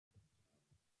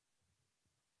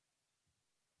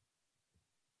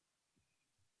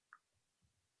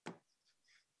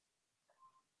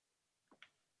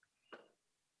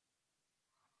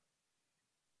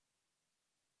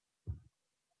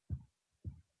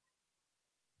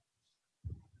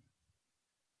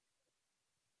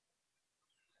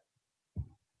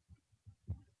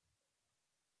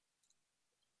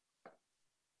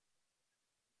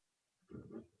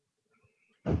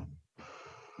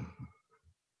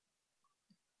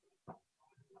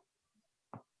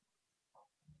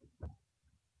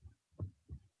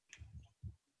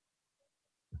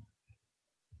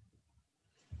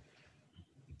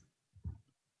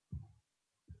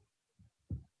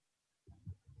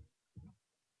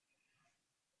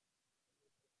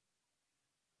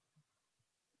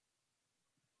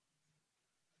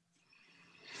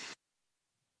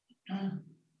Good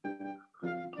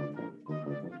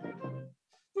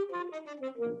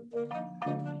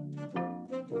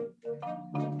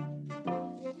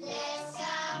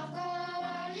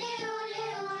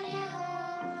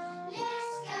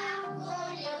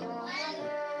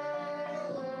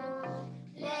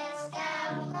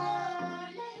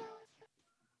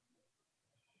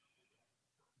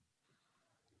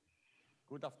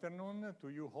afternoon to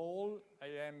you all. I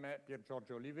am Pier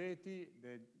Giorgio Olivetti,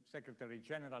 the Secretary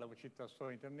General of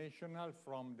Cittaslow International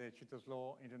from the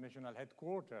Cittaslow International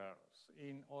Headquarters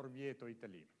in Orvieto,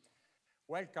 Italy.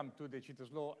 Welcome to the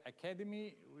Cittaslow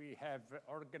Academy. We have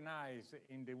organized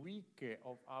in the week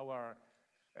of our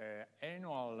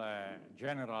annual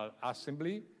General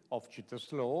Assembly of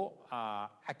Cittaslow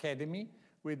Academy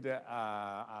with 8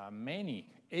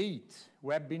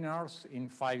 webinars in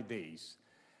 5 days.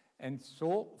 And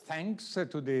so thanks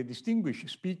to the distinguished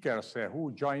speakers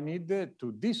who joined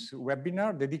to this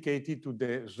webinar dedicated to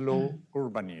the slow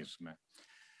urbanism.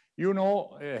 You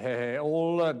know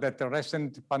all that the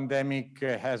recent pandemic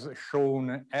has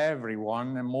shown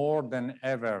everyone more than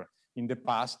ever in the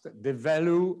past the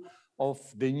value of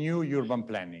the new urban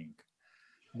planning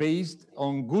based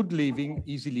on good living,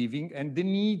 easy living, and the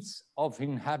needs of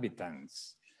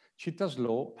inhabitants.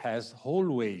 Cittaslow has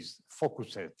always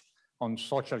focused on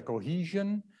social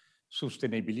cohesion,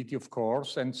 sustainability, of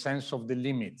course, and sense of the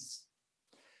limits.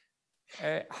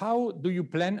 How do you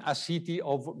plan a city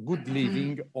of good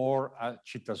living or a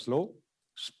Cittaslow?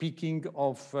 Speaking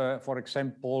of, for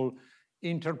example,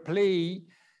 interplay,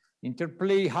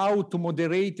 how to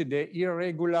moderate the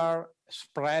irregular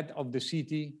spread of the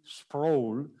city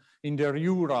sprawl in the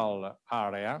rural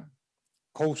area,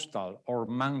 coastal or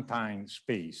mountain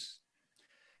space.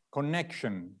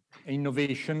 Connection,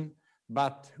 innovation,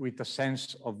 but with a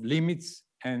sense of limits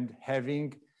and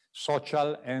having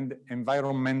social and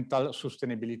environmental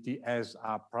sustainability as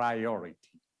a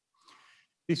priority.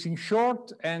 This in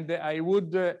short, and I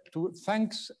would to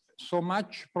thanks so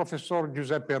much Professor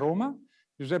Giuseppe Roma.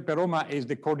 Giuseppe Roma is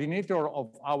the coordinator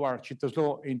of our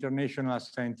Cittaslow International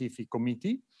Scientific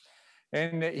Committee,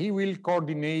 and he will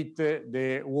coordinate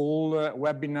the whole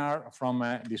webinar from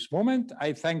this moment.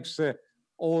 I thanks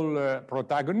all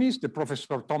protagonists, the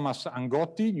Professor Thomas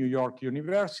Angotti, New York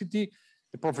University,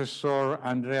 the Professor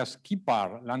Andreas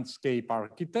KIPAR, landscape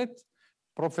architect,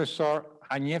 Professor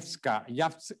Agnieszka,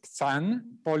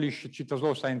 Polish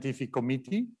Cittaslow Scientific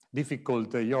Committee,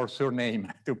 difficult your surname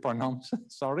to pronounce,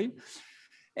 sorry,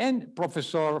 and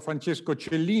Professor Francesco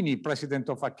Cellini, President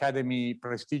of Accademia,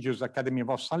 prestigious Accademia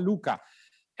of San Luca,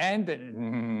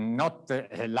 and not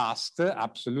last,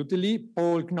 absolutely,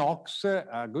 Paul KNOX,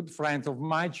 a good friend of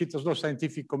mine, Cittaslow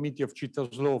Scientific Committee of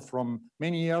Cittaslow from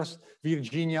many years,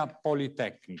 Virginia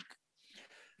Polythecnic.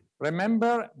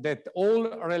 Remember that all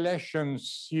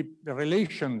relations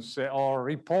or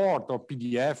report or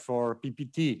PDF or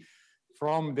PPT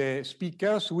from the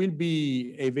speakers will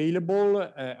be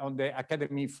available on the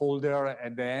Academy folder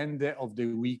at the end of the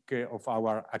week of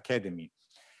our Academy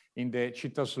in the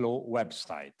Cittaslow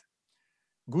website.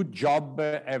 Good job,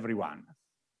 everyone.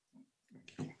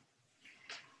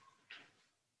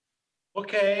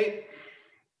 Okay,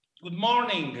 good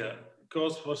morning,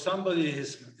 because for somebody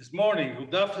it's morning,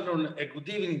 good afternoon and good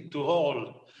evening to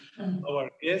all our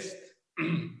guests.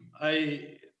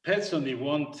 I personally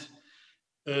want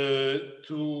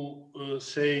to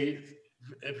say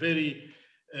a very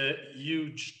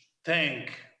huge thank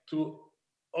to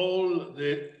all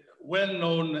the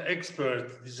well-known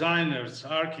experts, designers,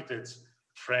 architects,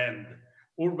 friends,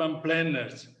 urban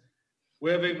planners, who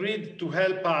have agreed to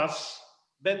help us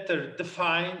better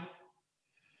define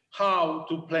how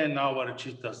to plan our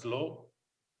Cittaslow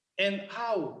and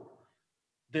how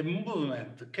the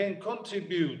movement can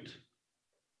contribute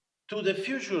to the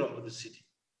future of the city.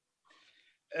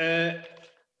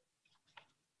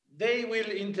 They will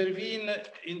intervene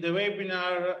in the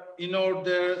webinar in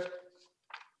order,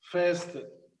 first,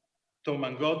 Tom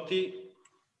Angotti,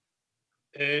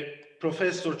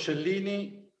 Professor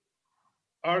Cellini,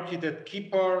 Architect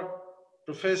KIPAR,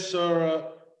 Professor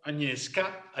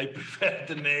Agnieszka, I prefer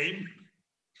the name,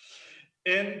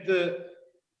 and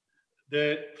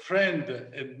the friend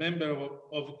and member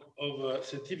of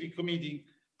scientific committee,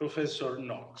 Professor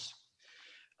KNOX.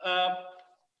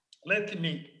 Let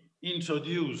me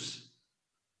introduce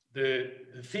the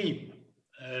theme,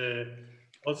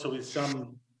 also with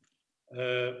some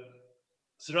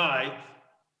slide,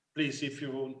 please, if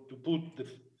you want to put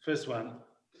the first one.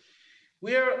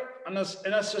 We are an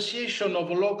association of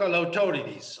local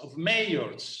authorities, of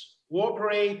mayors, who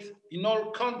operate in all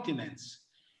continents,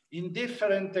 in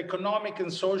different economic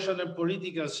and social and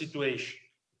political situations.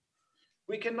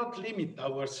 we cannot limit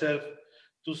ourselves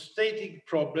to static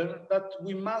problems, but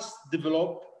we must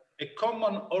develop a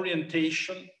common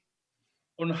orientation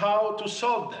on how to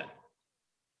solve them.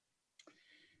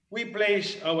 We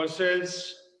place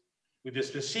ourselves with a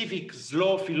specific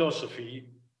slow philosophy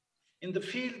in the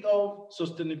field of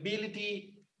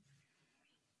sustainability,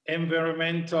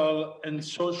 environmental and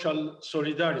social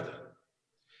solidarity.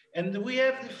 And we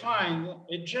have defined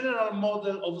a general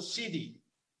model of city,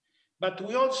 but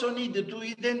we also need to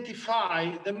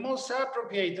identify the most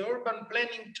appropriate urban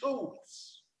planning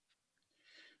tools.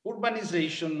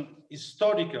 Urbanization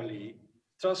historically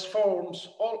transforms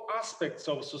all aspects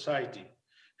of society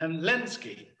and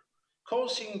landscape,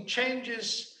 causing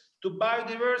changes to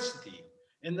biodiversity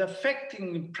and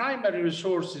affecting primary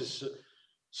resources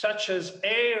such as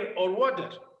air or water.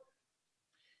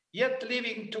 Yet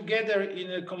living together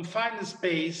in a confined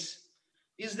space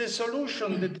is the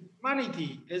solution that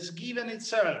humanity has given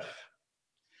itself.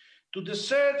 To the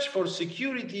search for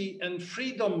security and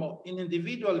freedom in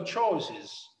individual choices,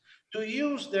 to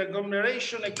use the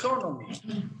agglomeration economy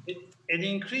and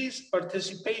increase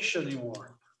participation in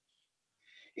work.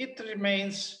 It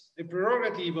remains a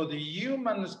prerogative of the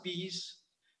human species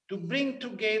to bring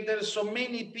together so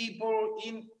many people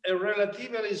in a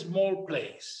relatively small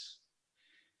place,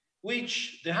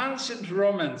 which the ancient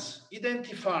Romans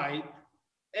identified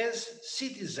as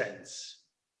citizens,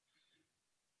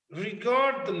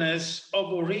 regardless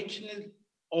of origin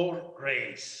or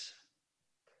race.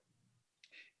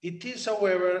 It is,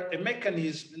 however, a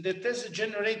mechanism that has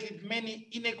generated many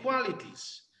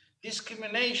inequalities,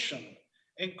 discrimination,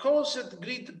 and caused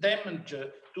great damage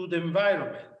to the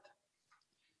environment.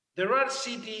 There are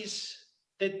cities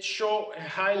that show a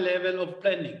high level of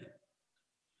planning,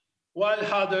 while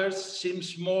others seem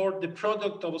more the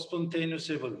product of spontaneous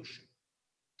evolution.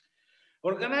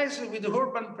 Organized with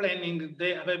urban planning,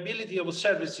 the availability of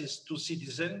services to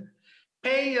citizens,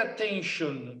 pay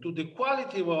attention to the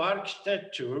quality of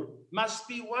architecture must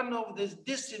be one of the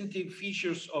distinctive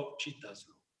features of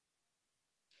Cittaslow.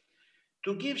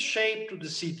 To give shape to the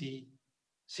city,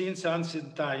 since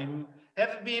ancient time,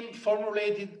 have been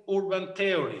formulated urban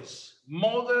theories,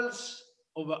 models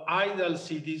of ideal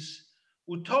cities,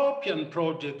 utopian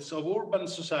projects of urban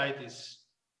societies.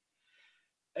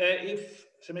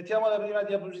 Se mettiamo la prima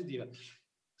diapositiva,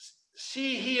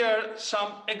 see here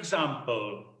some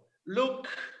example. Look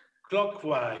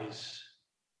clockwise.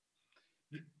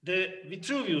 The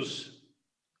Vitruvius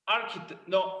architect,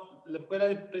 no,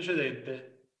 quella precedente.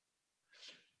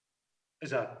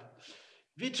 Esatto.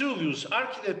 Vitruvius,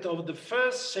 architect of the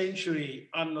 1st century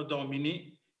Anno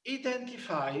Domini,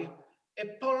 identified a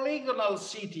polygonal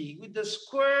city with a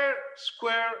square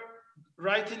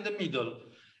right in the middle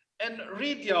and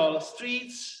radial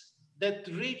streets that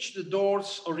reach the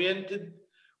doors oriented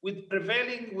with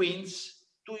prevailing winds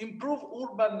to improve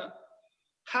urban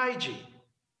hygiene.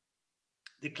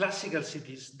 The classical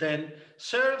cities then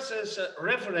serves as a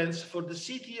reference for the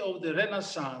city of the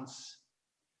Renaissance.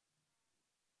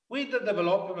 With the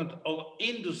development of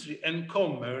industry and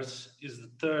commerce, is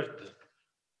the third,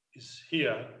 is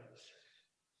here,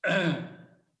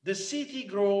 the city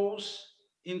grows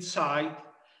inside,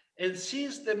 and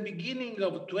since the beginning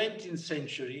of the 20th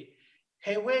century,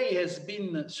 a way has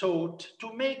been sought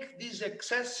to make this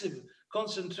excessive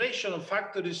concentration of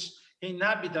factories and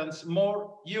inhabitants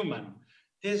more human.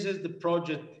 This is the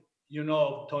project, you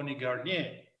know, of Tony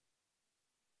Garnier.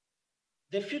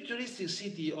 The futuristic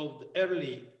city of the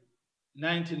early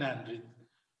 1900s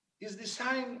is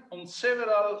designed on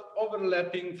several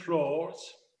overlapping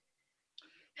floors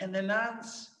and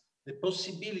enhance the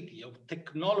possibility of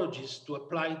technologies to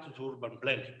apply to urban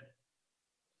planning.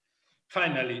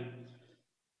 Finally,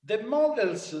 the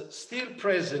models still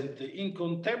present in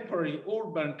contemporary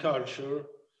urban culture,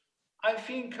 I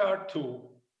think, are two.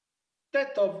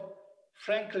 That of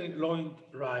Franklin Lloyd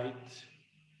Wright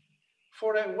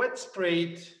for a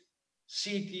widespread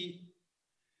city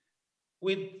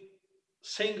with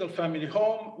single-family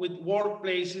home, with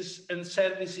workplaces and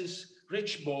services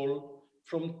reachable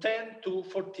from 10 to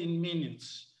 14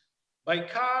 minutes by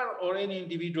car or any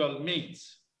individual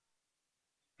means.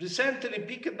 Recently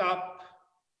picked up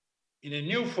in a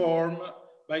new form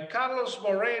by Carlos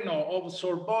Moreno of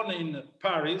Sorbonne in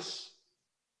Paris,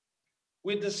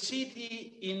 with the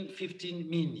city in 15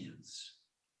 minutes.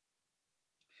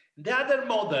 The other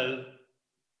model,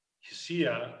 you see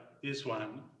here, this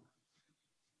one,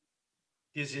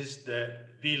 this is the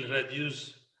Ville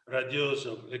radieuse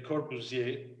of Le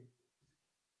Corbusier,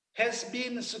 has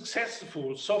been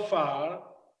successful so far.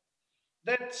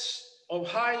 That's of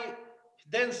high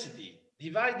density,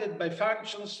 divided by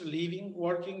functions, living,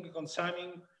 working,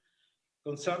 consuming,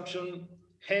 consumption,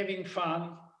 having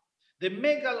fun. The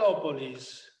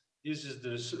megalopolis, this is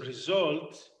the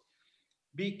result,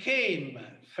 became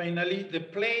finally the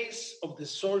place of the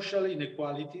social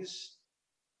inequalities,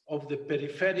 of the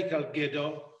peripheral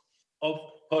ghetto, of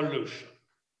pollution.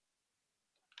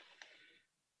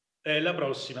 La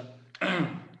prossima.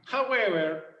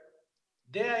 However,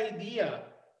 the idea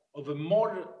of a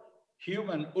more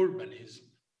human urbanism,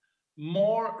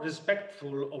 more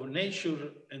respectful of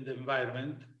nature and the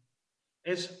environment,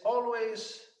 has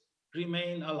always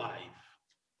remained alive.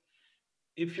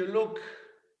 If you look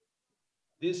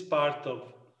this part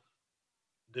of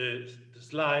the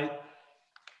slide,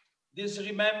 this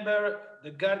remember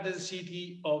the garden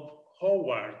city of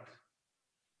Howard,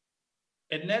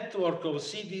 a network of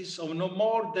cities of no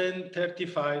more than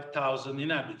 35,000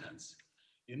 inhabitants.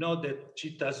 You know that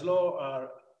Cittaslow are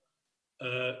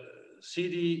a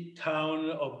city town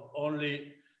of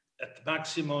only at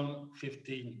maximum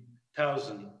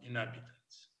 15,000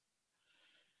 inhabitants.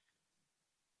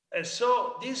 And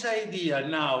so this idea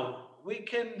now we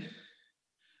can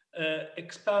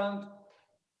expand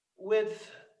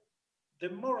with the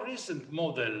more recent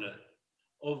model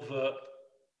of a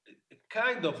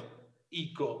kind of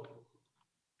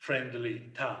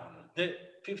eco-friendly town, the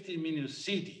 15-minute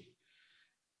city.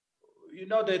 You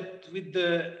know that with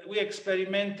we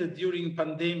experimented during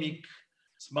pandemic,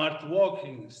 smart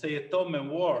walking, stay at home and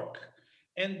work,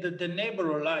 and the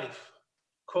neighborhood life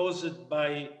caused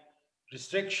by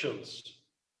restrictions.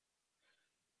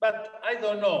 But I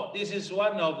don't know, this is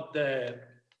one of the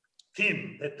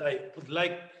themes that I would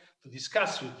like to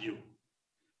discuss with you,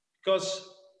 because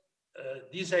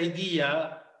this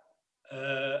idea,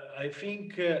 I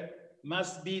think,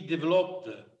 must be developed,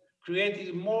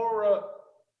 creating more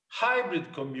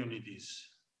hybrid communities,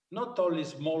 not only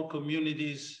small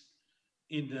communities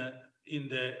in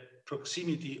the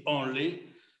proximity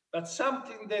only, but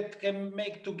something that can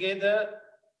make together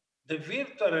the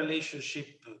virtual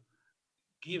relationship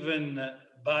given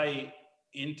by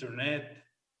internet,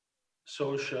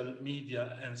 social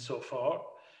media, and so forth,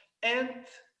 and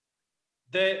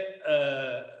the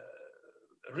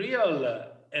real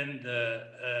and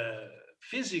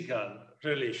physical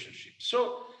relationship.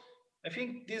 So I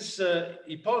think this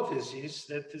hypothesis,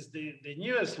 that is the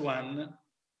newest one,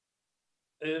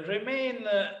 remain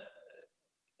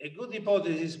a good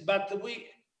hypothesis, but we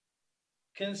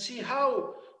can see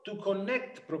how to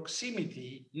connect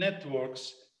proximity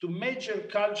networks to major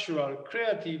cultural,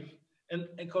 creative, and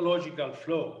ecological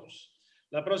flows.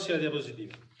 La prossima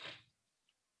diapositiva.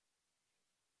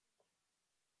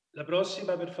 La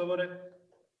prossima, per favore.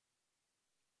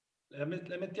 La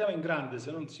mettiamo in grande,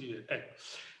 se non si vede. Ecco.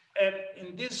 And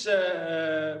in this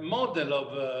model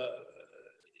of,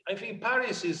 I think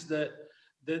Paris is the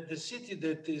city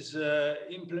that is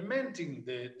implementing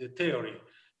the theory.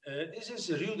 This is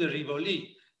Rue de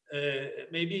Rivoli.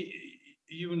 Maybe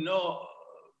you know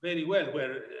very well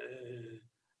where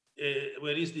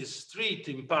is this street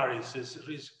in Paris.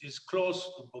 Is close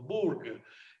to Beaubourg.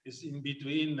 It's in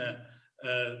between,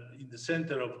 in the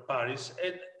center of Paris.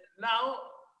 And now,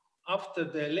 after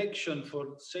the election for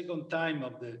the second time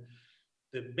of the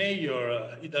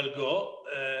mayor Hidalgo,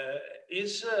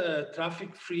 is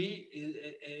traffic free.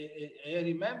 I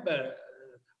remember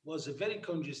was a very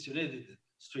congested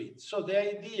street. So the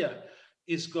idea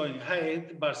is going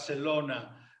ahead.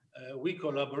 Barcelona, we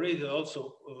collaborated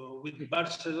also with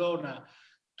Barcelona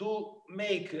to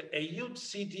make a huge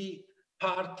city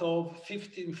part of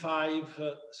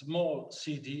 15.5 small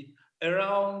city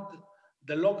around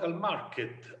the local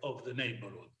market of the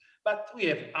neighborhood. But we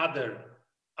have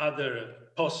other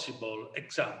possible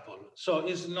example. So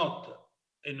it's not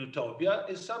an utopia,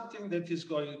 it's something that is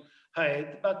going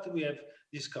ahead, but we have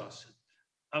discussed it.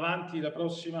 Avanti, la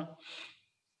prossima.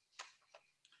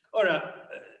 Ora,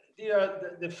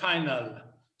 the final.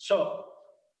 So,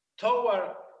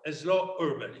 toward a slow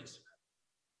urbanism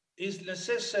is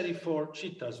necessary for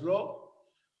Cittaslow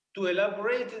to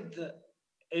elaborate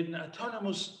an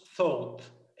autonomous thought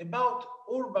about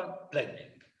urban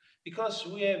planning, because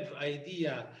we have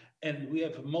idea and we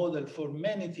have a model for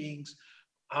many things,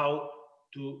 how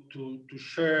to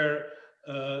share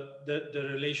the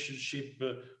relationship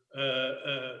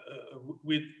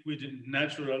with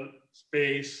natural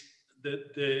space,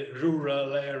 the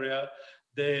rural area,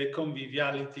 the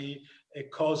conviviality, a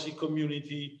cozy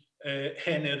community,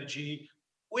 energy.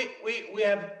 We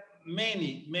have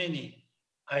many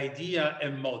idea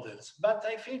and models, but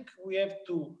I think we have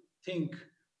to think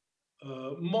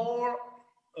more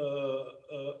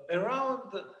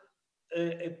around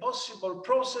a possible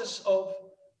process of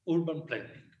urban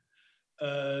planning.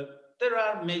 there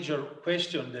are major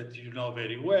questions that you know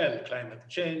very well: climate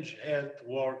change, health,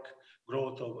 work,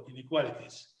 growth of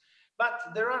inequalities. But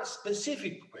there are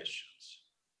specific questions.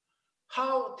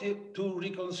 How to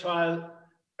reconcile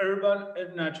urban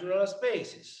and natural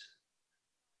spaces?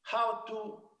 How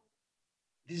to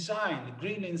design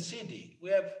green in city? We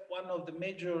have one of the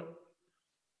major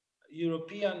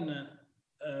European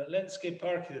landscape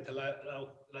architects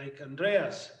like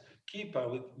Andreas,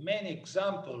 KIPAR, with many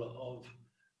examples of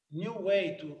new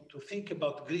way to think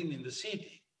about green in the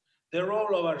city. The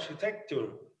role of architecture.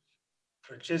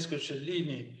 Francesco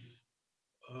CELLINI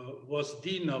was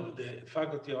Dean of the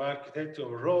Faculty of Architecture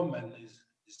of ROMA and is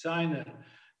designer.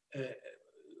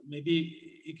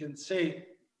 Maybe he can say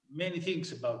many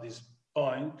things about this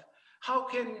point. How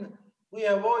can we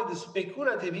avoid the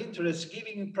speculative interest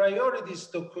giving priorities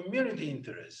to community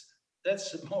interest?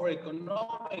 That's a more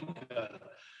economical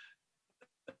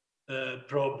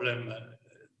problem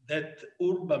that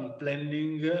urban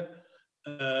planning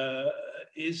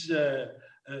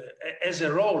has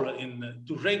a role in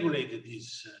to regulate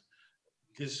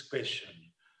this question.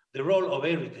 The role of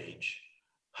heritage,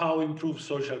 how improve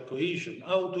social cohesion,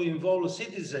 how to involve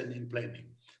citizens in planning.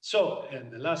 So,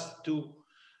 and the last two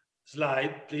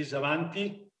slides, please,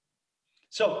 avanti.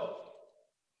 So,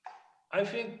 I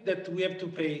think that we have to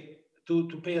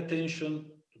pay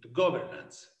attention to the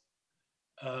governance.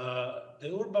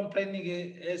 The urban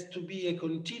planning has to be a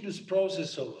continuous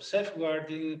process of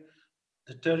safeguarding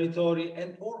the territory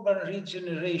and urban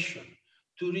regeneration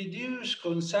to reduce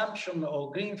consumption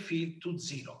of greenfield to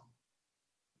zero.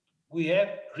 We have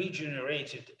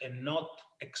regenerated and not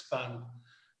expand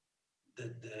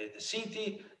the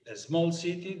city, the small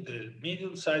city, the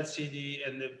medium-sized city,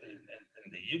 and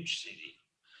the huge city.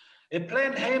 A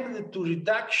plan aimed to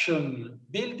reduction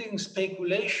building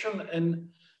speculation and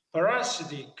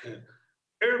parasitic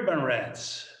urban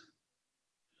rents.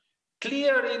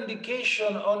 Clear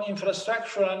indication on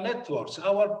infrastructural networks.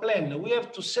 Our plan, we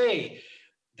have to say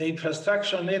the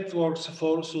infrastructural networks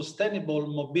for sustainable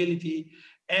mobility,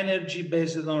 energy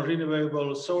based on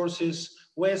renewable sources,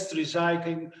 waste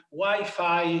recycling,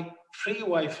 Wi-Fi, free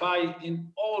Wi-Fi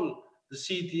in all the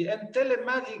city, and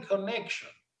telematic connection.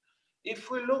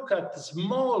 If we look at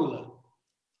small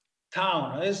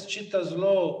town as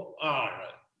Cittaslow are,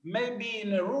 maybe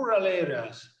in rural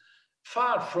areas,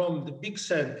 far from the big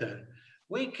center,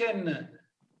 we can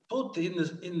put in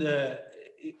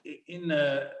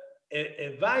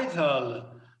a vital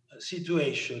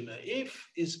situation if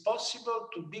it's possible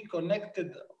to be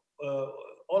connected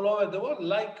all over the world,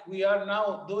 like we are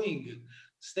now doing,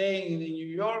 staying in New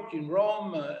York, in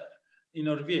Rome, in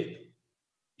Orvieto.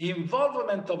 The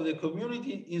involvement of the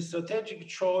community in strategic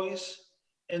choice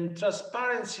and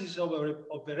transparencies of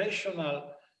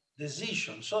operational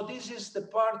decisions. So this is the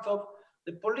part of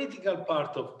the political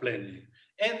part of planning.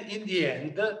 And in the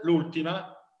end,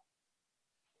 l'ultima,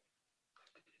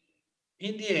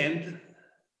 in the end,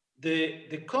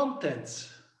 the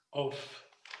contents of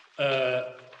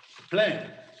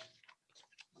plan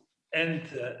and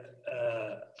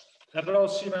la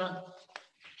prossima,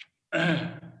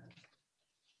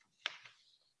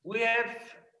 we have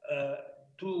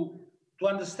to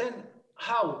understand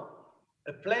how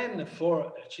a plan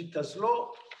for Cittaslow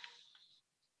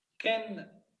can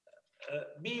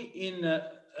be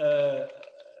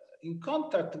in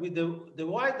contact with the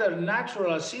wider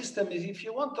natural system, if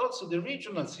you want also the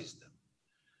regional system.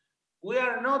 We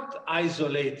are not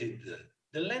isolated.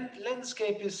 The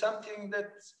landscape is something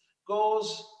that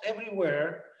goes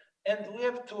everywhere, and we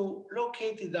have to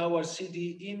locate our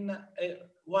city in a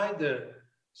wider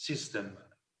system,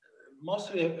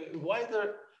 mostly a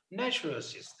wider natural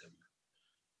system.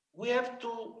 We have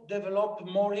to develop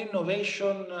more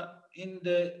innovation in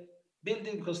the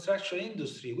building construction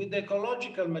industry with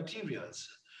ecological materials,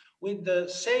 with the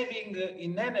saving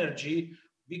in energy,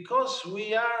 because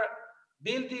we are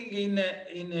building in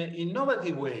an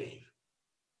innovative way.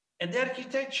 And the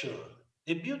architecture,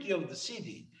 the beauty of the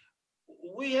city,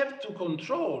 we have to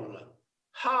control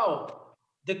how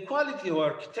the quality of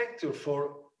architecture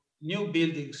for new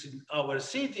buildings in our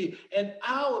city and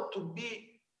how to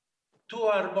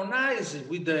harmonize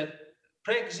with the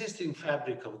pre-existing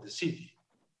fabric of the city.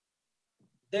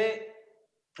 The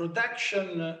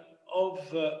production of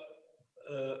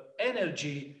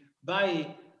energy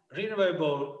by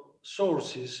renewable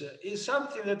sources is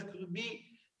something that could be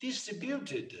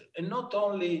distributed and not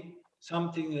only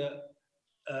something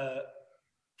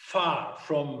far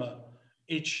from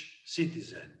each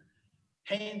citizen.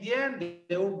 And in the end,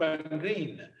 the urban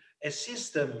green, a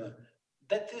system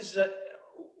that is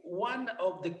one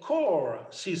of the core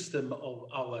system of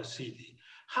our city.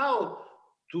 How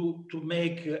to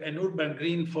make an urban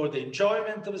green for the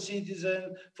enjoyment of a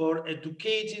citizen, for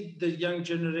educating the young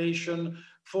generation,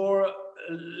 for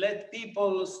let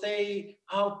people stay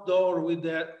outdoor with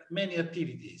their many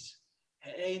activities.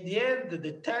 In the end,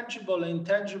 the tangible and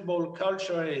intangible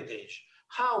cultural heritage,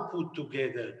 how put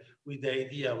together with the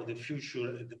idea of the future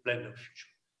and the plan of future.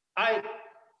 I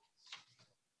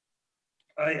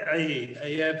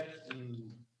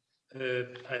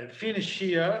finish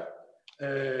here,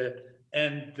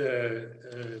 and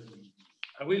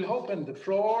I will open the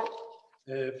floor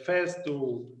first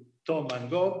to Tom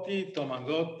Angotti. Tom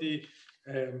Angotti,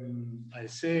 I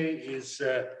say,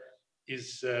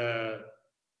 is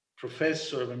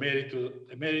Professor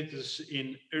Emeritus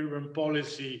in Urban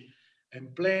Policy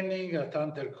and Planning at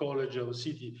Hunter College of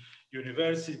City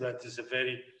University. That is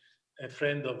a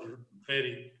friend of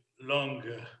very long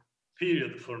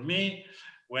period for me.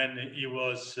 When he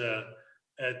was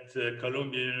at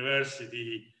Columbia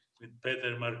University with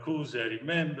Peter Marcuse, I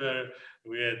remember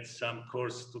we had some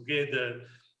course together.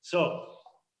 So,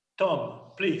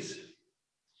 Tom, please,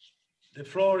 the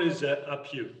floor is up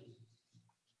to you.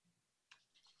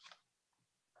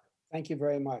 Thank you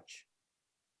very much.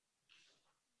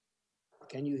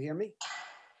 Can you hear me?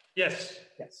 Yes.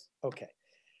 Yes, okay.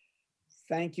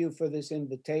 Thank you for this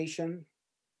invitation,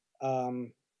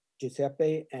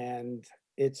 Giuseppe, and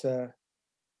it's an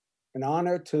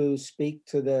honor to speak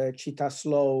to the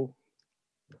Cittaslow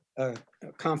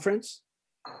conference.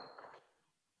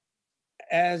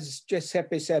 As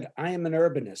Giuseppe said, I am an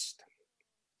urbanist.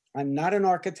 I'm not an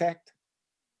architect.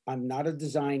 I'm not a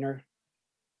designer.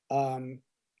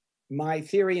 My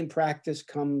theory and practice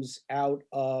comes out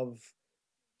of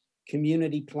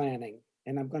community planning,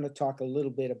 and I'm going to talk a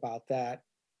little bit about that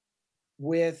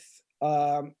with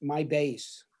my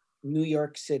base, New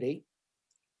York City,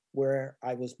 where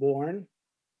I was born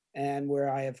and where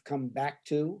I have come back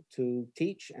to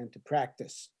teach and to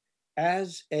practice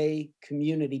as a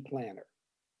community planner.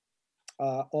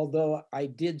 Although I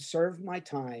did serve my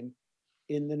time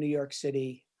in the New York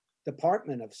City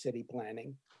Department of City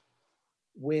Planning,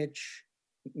 which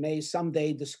may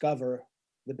someday discover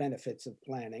the benefits of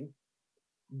planning,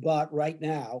 but right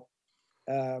now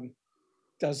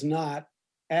does not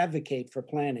advocate for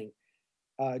planning.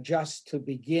 Just to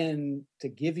begin to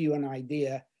give you an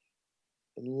idea,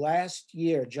 last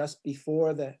year, just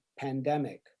before the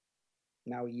pandemic,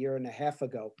 now a year and a half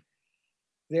ago,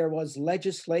 there was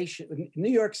legislation.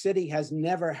 New York City has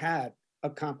never had a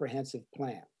comprehensive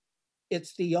plan.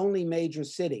 It's the only major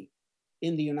city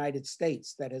in the United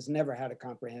States that has never had a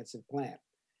comprehensive plan.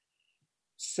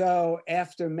 So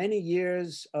after many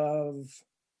years of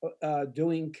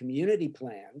doing community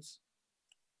plans,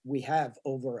 we have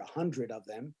over 100 of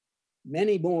them,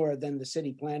 many more than the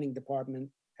city planning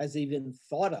department has even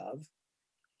thought of.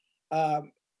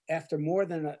 After more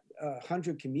than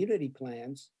 100 community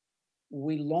plans,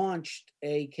 we launched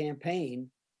a campaign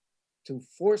to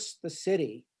force the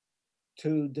city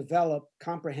to develop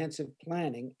comprehensive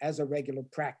planning as a regular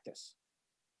practice,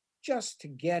 just to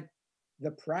get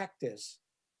the practice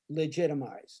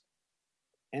legitimized.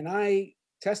 And I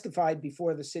testified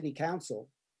before the city council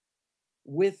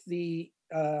with the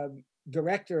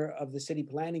director of the city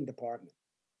planning department,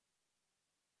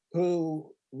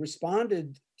 who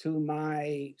responded to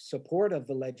my support of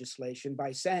the legislation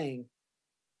by saying,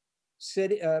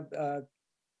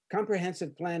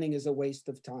 comprehensive planning is a waste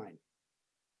of time.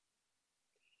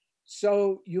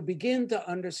 So you begin to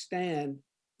understand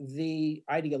the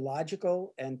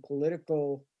ideological and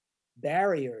political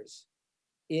barriers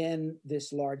in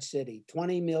this large city.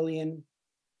 20 million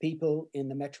people in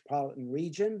the metropolitan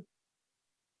region,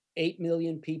 8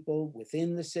 million people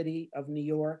within the city of New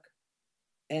York,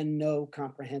 and no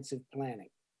comprehensive planning.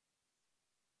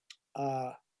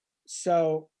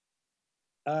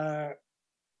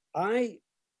 I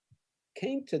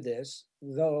came to this,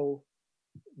 though,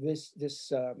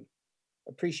 this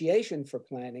appreciation for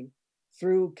planning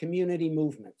through community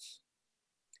movements,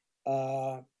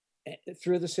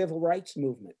 through the civil rights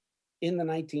movement in the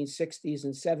 1960s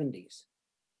and 70s,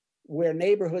 where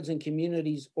neighborhoods and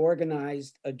communities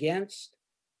organized against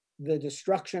the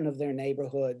destruction of their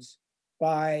neighborhoods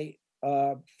by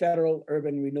a federal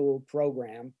urban renewal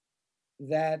program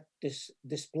that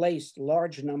displaced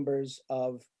large numbers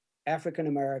of African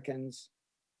Americans,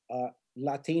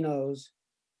 Latinos.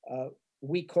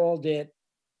 We called it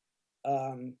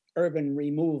urban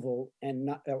removal and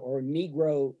not, or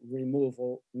Negro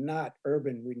removal, not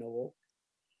urban renewal.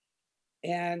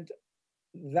 And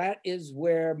that is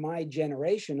where my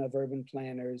generation of urban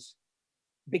planners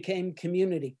became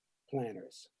community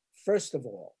planners. First of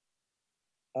all,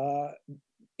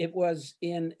 it was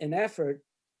in an effort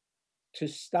to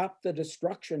stop the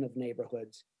destruction of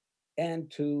neighborhoods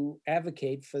and to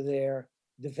advocate for their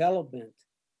development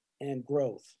and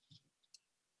growth.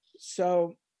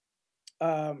 So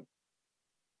I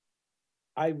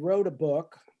wrote a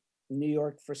book, New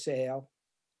York for Sale,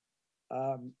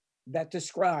 that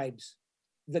describes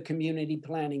the community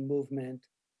planning movement,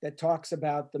 that talks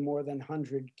about the more than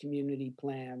 100 community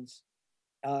plans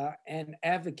and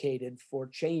advocated for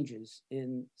changes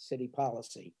in city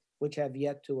policy, which have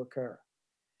yet to occur.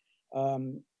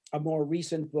 A more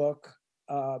recent book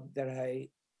that I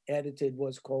edited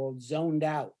was called Zoned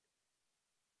Out,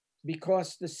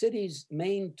 because the city's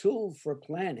main tool for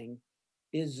planning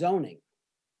is zoning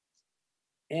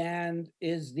and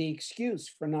is the excuse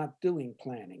for not doing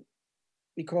planning,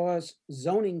 because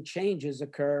zoning changes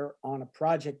occur on a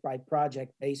project by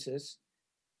project basis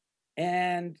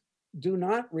and do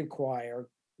not require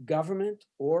government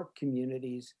or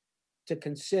communities to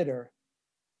consider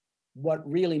what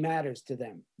really matters to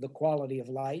them, the quality of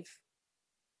life,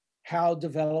 how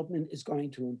development is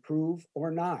going to improve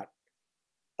or not,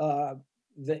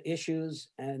 the issues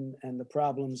and the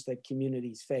problems that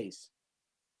communities face.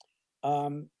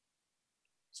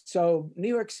 So New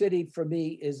York City for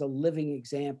me is a living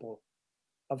example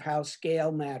of how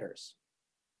scale matters,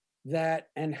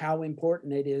 and how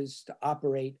important it is to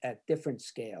operate at different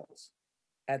scales.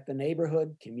 At the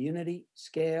neighborhood community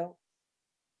scale,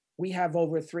 we have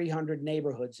over 300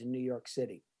 neighborhoods in New York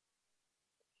City,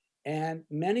 and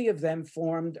many of them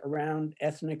formed around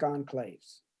ethnic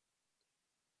enclaves.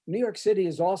 New York City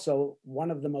is also one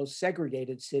of the most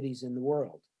segregated cities in the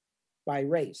world by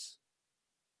race.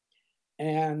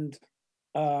 And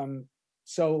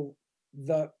so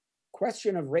the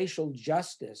question of racial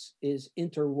justice is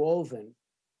interwoven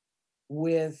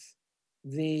with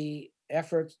the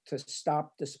effort to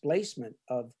stop displacement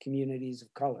of communities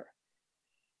of color.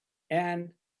 And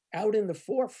out in the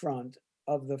forefront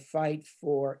of the fight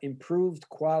for improved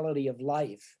quality of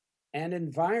life and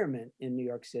environment in New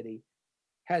York City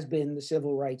has been the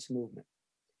civil rights movement,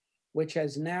 which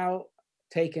has now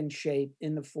taken shape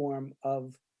in the form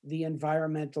of the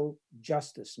environmental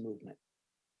justice movement.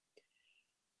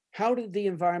 How did the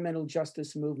environmental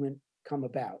justice movement come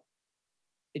about?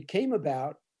 It came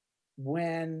about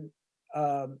when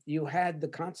you had the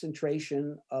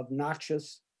concentration of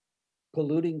noxious,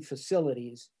 polluting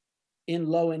facilities in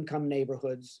low-income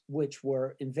neighborhoods, which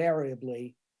were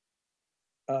invariably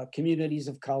communities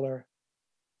of color,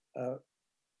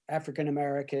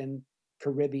 African-American,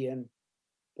 Caribbean,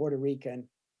 Puerto Rican,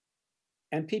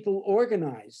 and people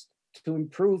organized to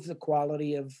improve the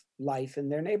quality of life in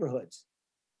their neighborhoods.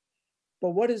 But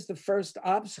what is the first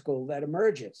obstacle that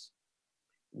emerges?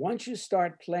 Once you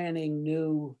start planning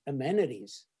new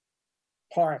amenities,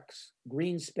 parks,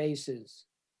 green spaces,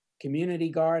 community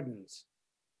gardens,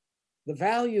 the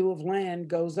value of land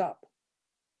goes up.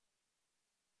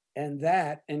 And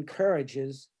that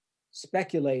encourages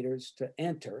speculators to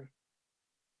enter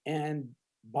and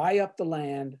buy up the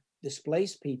land,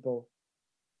 displace people,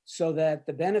 so that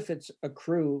the benefits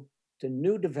accrue to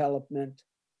new development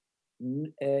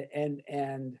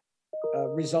and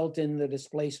result in the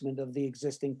displacement of the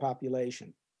existing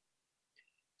population.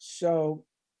 So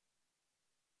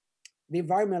the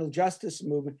environmental justice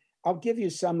movement, I'll give you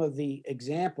some of the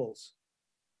examples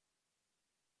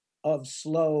of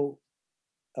slow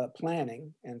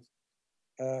planning and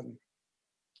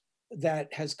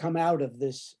that has come out of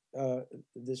this,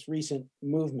 this recent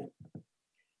movement.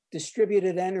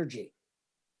 Distributed energy.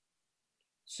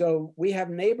 So we have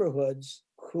neighborhoods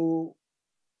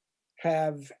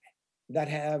that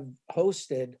have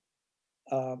hosted,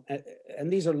 and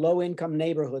these are low-income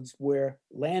neighborhoods where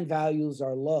land values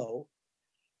are low.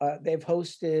 They've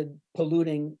hosted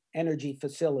polluting energy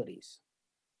facilities.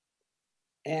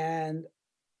 And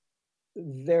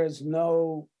there's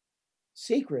no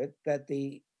secret that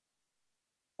the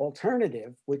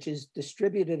alternative, which is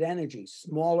distributed energy,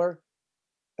 smaller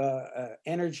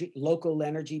energy, local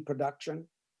energy production,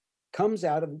 comes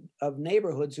out of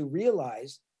neighborhoods who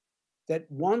realize that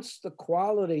once the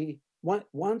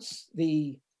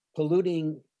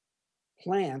polluting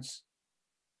plants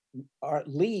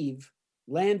leave,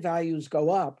 land values go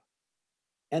up,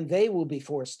 and they will be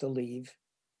forced to leave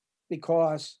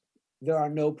because there are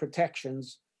no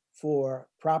protections for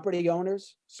property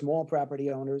owners, small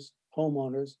property owners,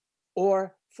 homeowners,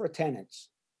 or for tenants.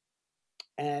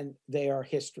 And they are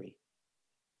history.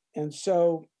 And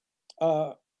so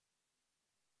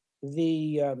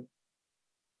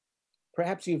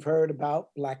perhaps you've heard about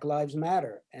Black Lives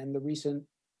Matter and the recent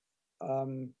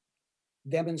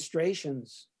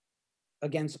demonstrations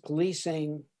against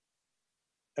policing,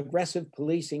 aggressive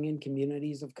policing in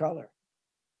communities of color.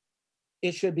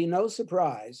 it should be no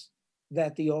surprise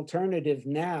that the alternative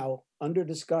now under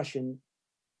discussion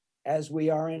as we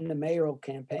are in the mayoral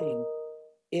campaign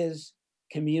is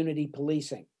community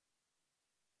policing,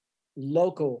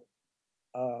 local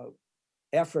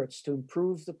efforts to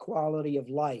improve the quality of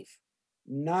life,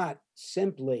 not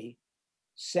simply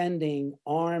sending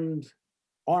armed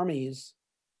armies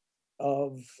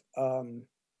of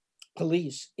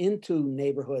police into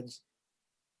neighborhoods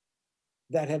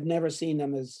that have never seen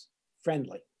them as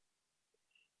friendly.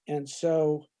 And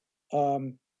so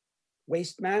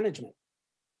waste management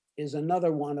is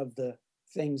another one of the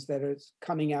things that is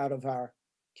coming out of our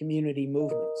community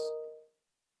movements.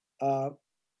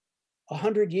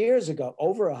 100 years ago,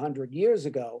 over 100 years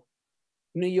ago,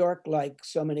 New York, like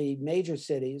so many major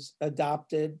cities,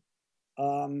 adopted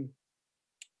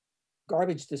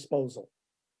garbage disposal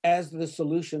as the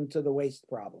solution to the waste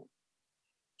problem.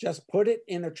 Just put it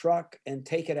in a truck and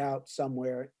take it out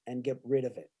somewhere and get rid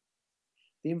of it.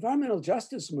 The environmental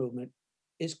justice movement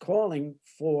is calling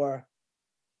for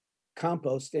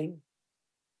composting,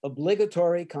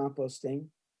 obligatory composting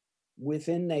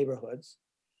within neighborhoods,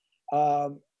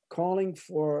 calling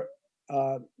for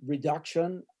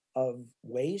reduction of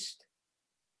waste,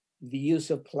 the use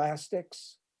of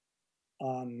plastics,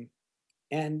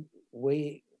 and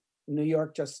New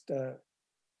York just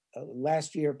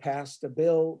last year passed a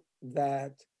bill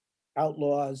that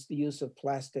outlaws the use of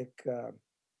plastic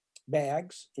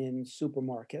bags in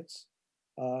supermarkets.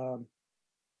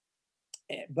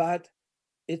 But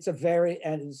it's a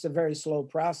very slow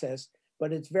process,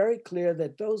 but it's very clear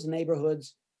that those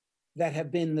neighborhoods that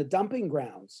have been the dumping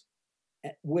grounds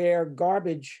where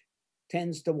garbage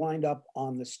tends to wind up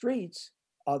on the streets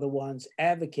are the ones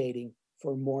advocating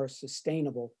for a more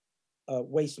sustainable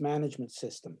waste management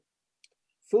system.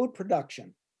 Food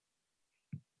production.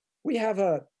 We have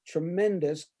a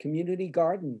tremendous community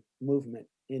garden movement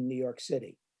in New York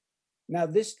City. Now,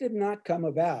 this did not come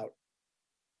about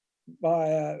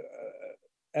by,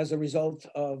 as a result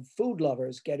of food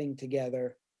lovers getting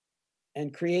together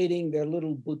and creating their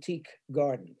little boutique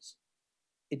gardens.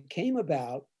 It came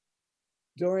about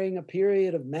during a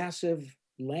period of massive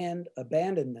land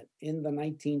abandonment in the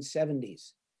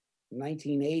 1970s,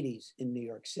 1980s in New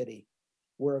York City,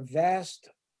 where vast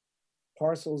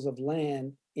parcels of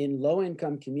land in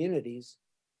low-income communities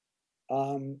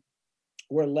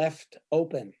were left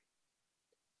open.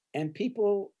 And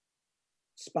people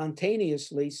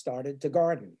spontaneously started to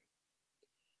garden.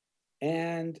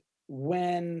 And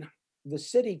when the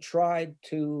city tried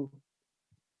to,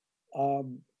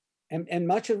 and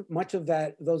much of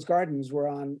those gardens were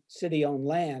on city-owned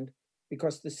land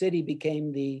because the city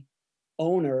became the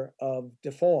owner of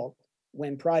default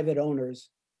when private owners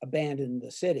abandoned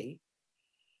the city.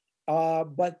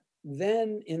 But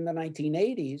then in the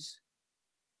 1980s,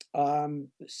 the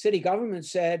city government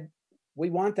said, we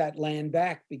want that land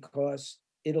back because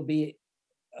it'll be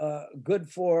good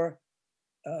for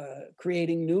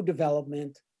creating new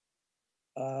development,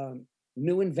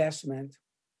 new investment.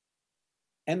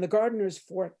 And the gardeners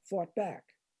fought back.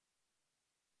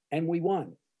 And we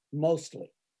won,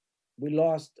 mostly. We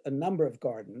lost a number of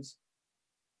gardens,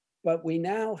 but we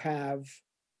now have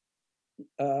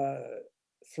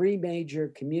 3 major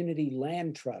community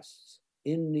land trusts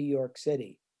in New York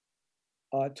City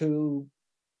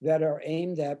that are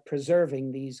aimed at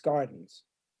preserving these gardens.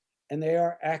 And they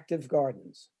are active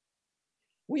gardens.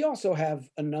 We also have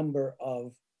a number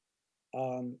of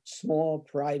small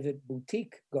private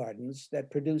boutique gardens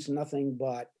that produce nothing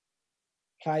but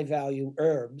high-value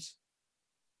herbs.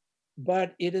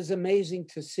 But it is amazing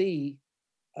to see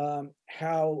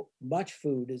how much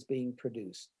food is being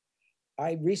produced.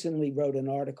 I recently wrote an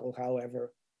article,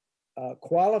 however,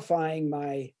 qualifying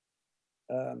my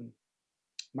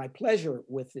pleasure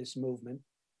with this movement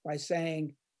by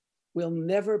saying we'll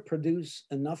never produce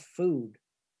enough food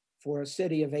for a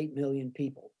city of 8 million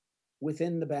people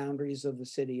within the boundaries of the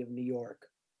city of New York.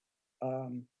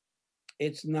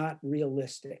 It's not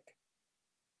realistic.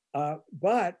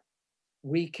 But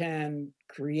we can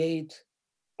create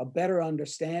a better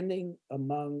understanding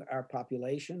among our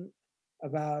population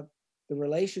about the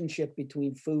relationship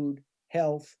between food,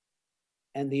 health,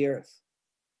 and the earth.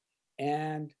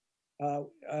 And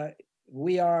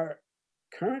we are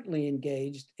currently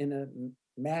engaged in a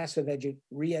massive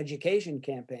re-education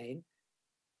campaign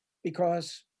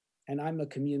because, and I'm a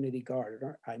community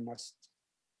gardener, I must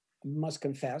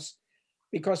confess,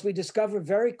 because we discovered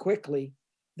very quickly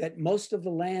that most of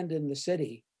the land in the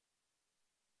city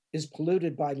is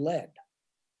polluted by lead.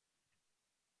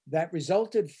 That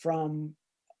resulted from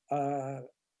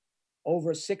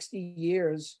over 60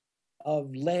 years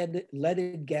of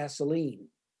leaded gasoline.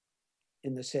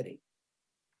 in the city.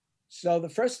 So the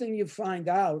first thing you find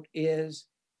out is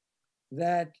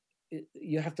that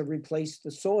you have to replace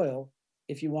the soil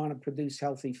if you want to produce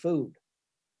healthy food.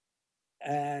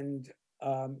 And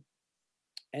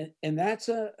that's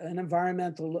an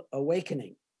environmental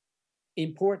awakening,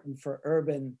 important for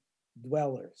urban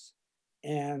dwellers.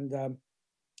 And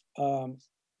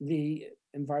the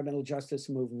environmental justice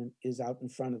movement is out in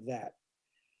front of that.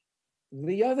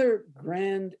 The other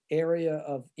grand area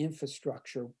of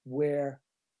infrastructure where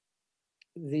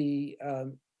the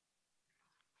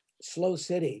slow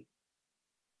city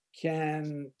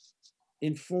can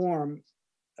inform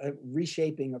a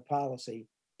reshaping of policy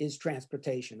is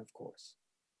transportation, of course.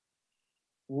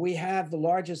 We have the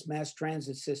largest mass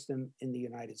transit system in the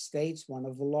United States, one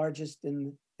of the largest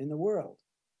in the world.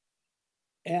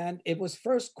 And it was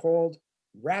first called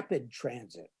rapid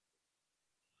transit.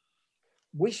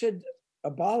 We should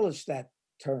abolish that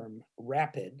term,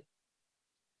 rapid,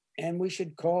 and we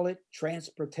should call it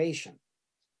transportation.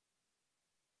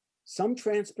 Some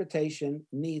transportation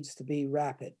needs to be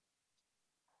rapid,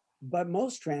 but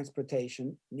most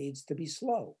transportation needs to be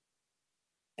slow.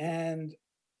 And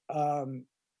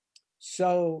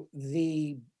so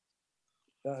the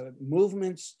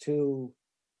movements to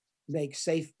make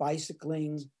safe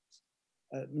bicycling,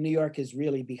 New York is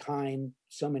really behind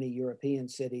so many European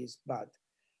cities, but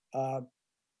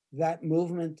that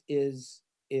movement is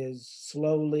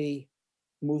slowly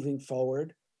moving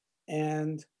forward.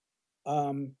 And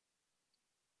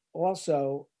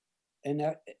also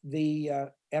the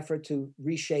effort to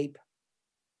reshape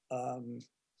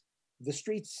the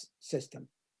streets system.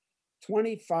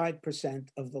 25%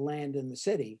 of the land in the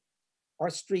city are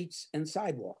streets and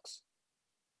sidewalks.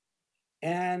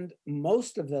 And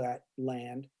most of that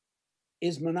land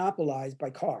is monopolized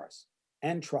by cars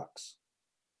and trucks.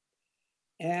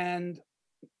 And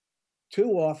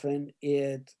too often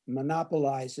it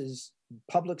monopolizes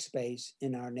public space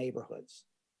in our neighborhoods.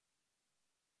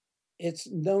 It's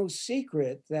no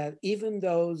secret that even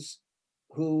those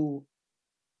who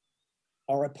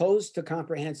are opposed to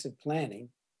comprehensive planning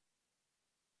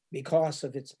because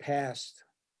of its past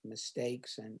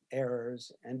mistakes and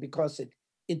errors, and because it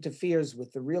interferes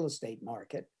with the real estate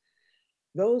market,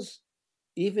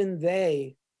 even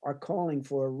they are calling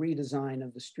for a redesign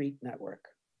of the street network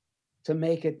to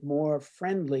make it more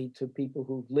friendly to people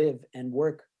who live and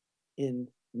work in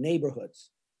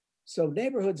neighborhoods. So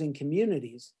neighborhoods and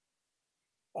communities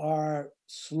are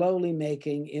slowly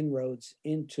making inroads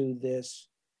into this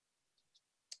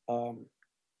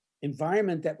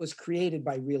environment that was created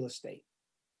by real estate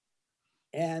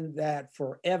and that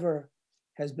forever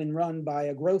has been run by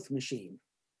a growth machine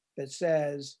that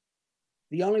says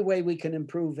the only way we can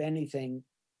improve anything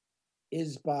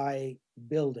is by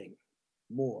building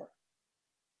more.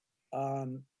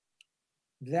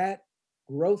 That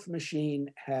growth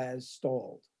machine has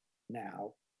stalled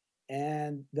now,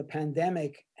 and the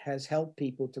pandemic has helped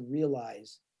people to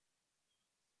realize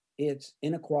its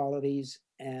inequalities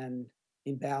and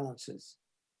imbalances.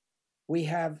 We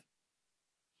have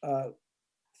 $30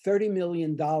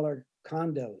 million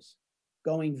condos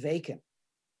going vacant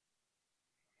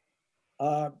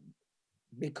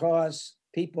because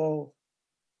people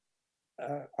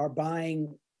are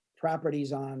buying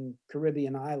properties on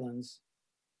Caribbean islands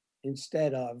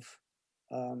instead of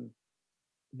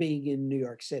being in New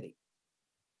York City.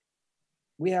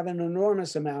 We have an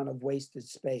enormous amount of wasted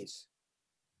space.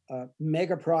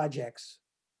 Mega projects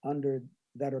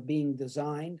that are being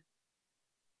designed,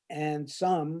 and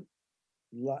some,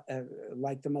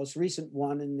 like the most recent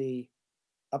one in the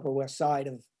Upper West Side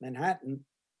of Manhattan,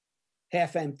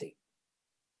 half empty.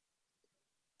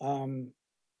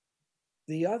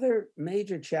 The other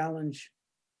major challenge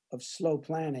of slow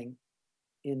planning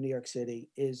in New York City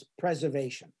is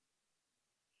preservation.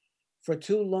 For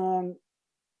too long,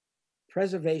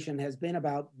 preservation has been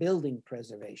about building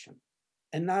preservation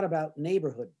and not about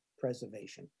neighborhood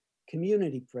preservation,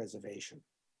 community preservation.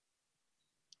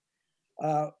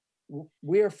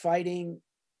 We're fighting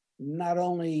not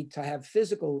only to have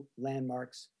physical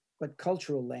landmarks, but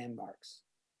cultural landmarks.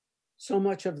 So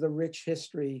much of the rich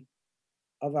history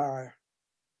of our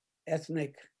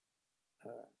ethnic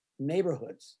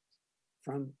neighborhoods,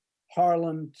 from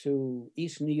Harlem to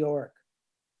East New York,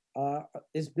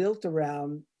 is built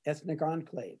around ethnic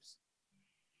enclaves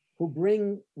who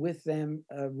bring with them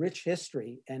a rich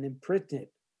history and imprint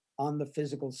it on the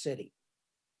physical city.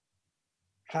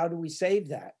 How do we save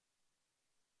that?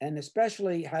 And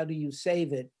especially, how do you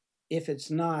save it if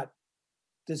it's not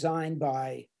designed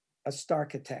by a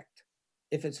starchitect,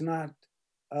 if it's not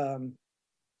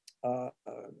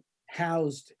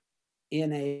housed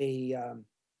in a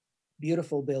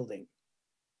beautiful building.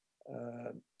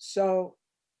 So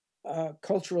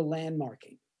cultural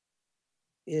landmarking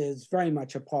is very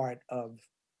much a part of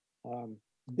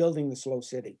building the slow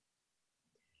city.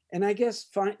 And I guess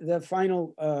the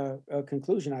final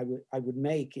conclusion I would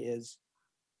make is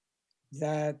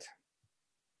that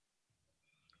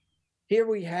here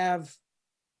we have,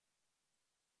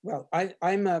 well,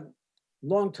 I'm a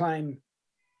longtime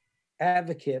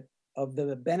advocate of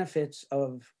the benefits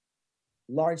of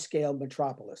large-scale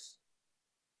metropolis,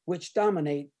 which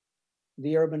dominate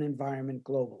the urban environment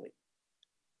globally.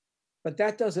 But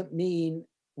that doesn't mean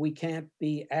we can't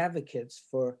be advocates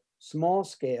for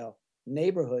small-scale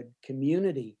neighborhood,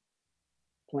 community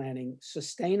planning,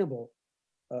 sustainable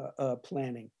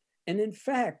planning. And in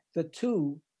fact, the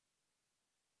two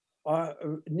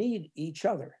need each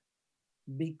other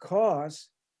because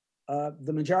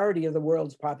the majority of the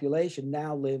world's population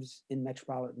now lives in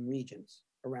metropolitan regions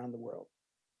around the world.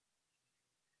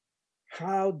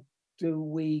 How do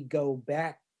we go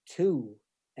back to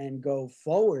and go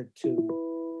forward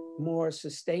to more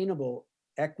sustainable,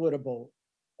 equitable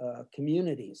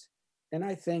communities? And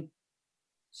I think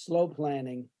slow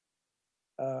planning,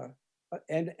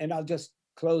 and I'll just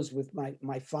close with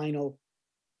my final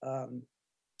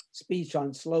speech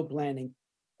on slow planning,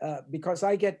 because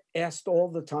I get asked all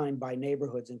the time by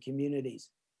neighborhoods and communities,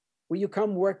 will you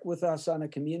come work with us on a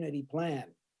community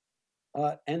plan?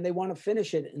 And they want to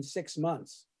finish it in 6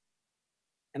 months.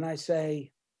 And I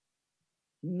say,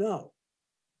 no,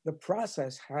 the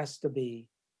process has to be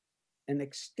an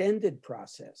extended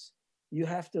process. You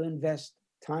have to invest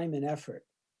time and effort.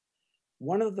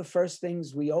 One of the first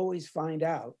things we always find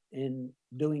out in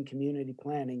doing community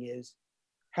planning is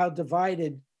how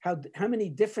divided, how many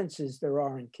differences there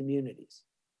are in communities.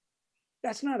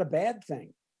 That's not a bad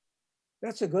thing.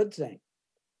 That's a good thing.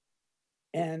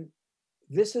 And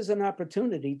this is an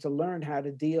opportunity to learn how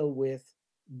to deal with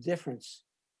difference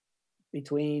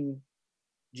between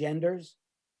genders,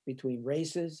 between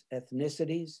races,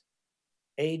 ethnicities,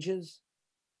 ages.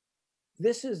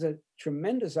 This is a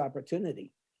tremendous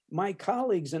opportunity. My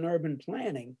colleagues in urban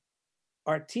planning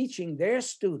are teaching their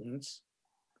students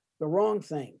the wrong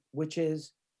thing, which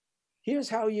is, here's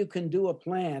how you can do a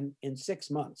plan in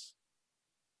 6 months.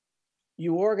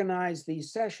 You organize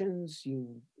these sessions,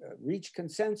 you reach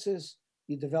consensus,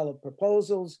 you develop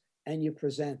proposals, and you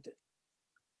present it.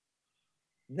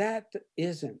 That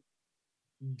isn't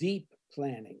deep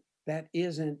planning. That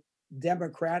isn't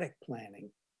democratic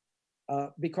planning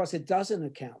because it doesn't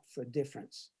account for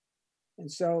difference.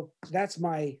 And so that's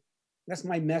my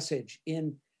message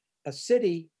in a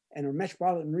city and a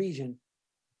metropolitan region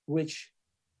which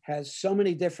has so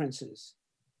many differences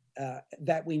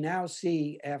that we now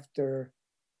see after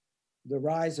the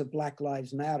rise of Black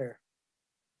Lives Matter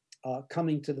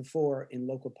coming to the fore in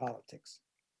local politics.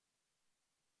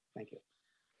 Thank you.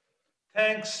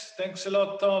 Thanks a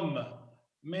lot, Tom.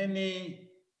 Many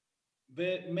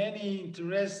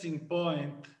interesting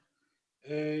points.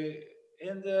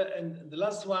 And the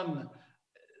last one,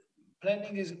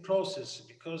 planning is a process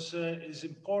because it's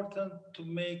important to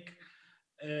make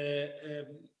a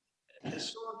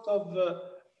sort of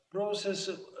process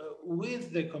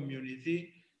with the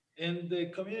community, and the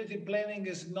community planning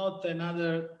is not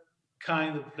another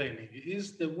kind of planning. It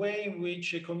is the way in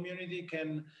which a community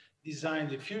can design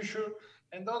the future.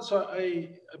 And also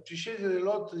I appreciated a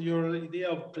lot your idea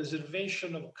of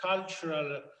preservation of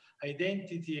cultural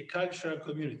identity, a cultural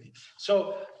community.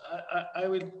 So I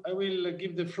will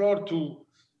give the floor to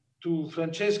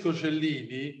Francesco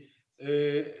CELLINI.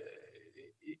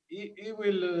 He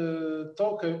will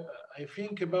talk, I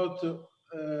think, about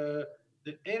the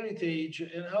heritage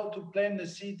and how to plan a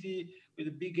city with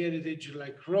a big heritage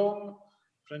like Rome.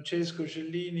 Francesco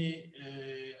CELLINI,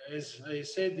 as I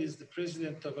said, is the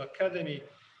president of Accademia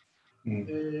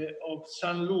of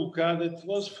San Luca that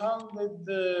was founded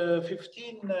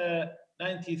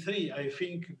 1593, I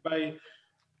think, by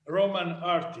Roman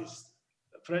artists.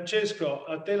 Francesco,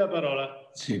 a te la parola.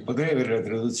 Sì, potrei avere la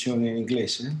traduzione in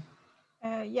inglese?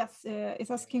 Yes, it's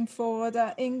asking for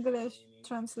the English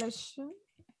translation.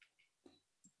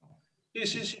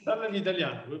 Sì, parla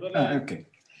l'italiano. Ok.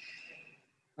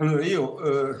 Allora io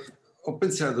ho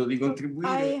pensato di contribuire.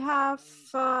 I have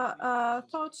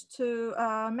thought to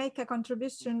make a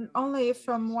contribution only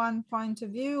from one point of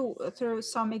view through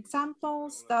some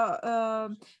examples.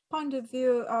 The point of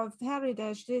view of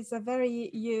heritage is a very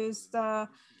used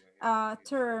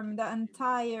term. The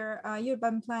entire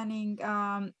urban planning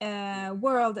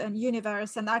world and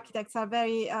universe and architects are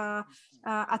very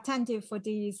attentive for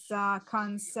this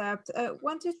concept.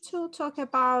 Wanted to talk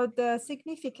about the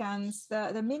significance,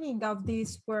 the meaning of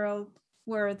this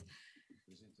word.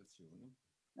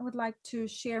 I would like to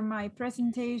share my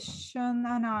presentation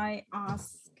and I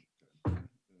ask,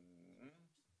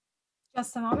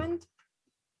 just a moment.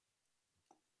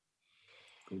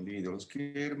 Condivido lo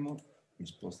schermo, mi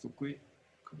sposto qui,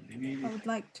 condividi. I would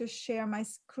like to share my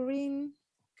screen.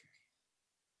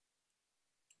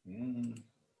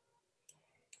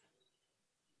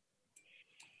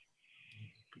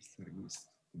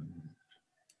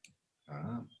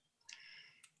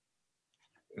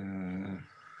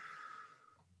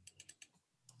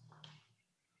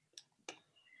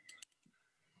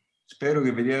 Spero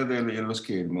che vediate lo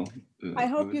schermo. I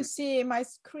hope you see my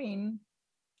screen.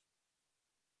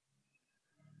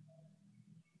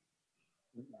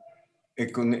 È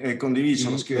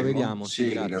condiviso lo schermo? Lo vediamo, sì,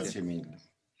 grazie. Grazie mille.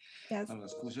 Yes, allora,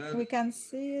 scusate. we can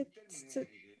see it.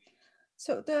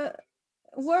 So the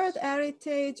World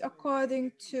Heritage,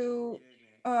 according to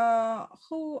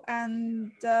who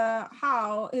and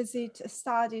how is it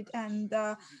studied and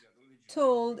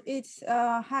told, it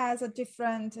has a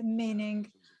different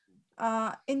meaning.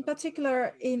 In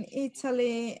particular, in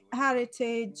Italy,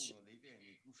 heritage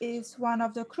is one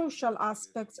of the crucial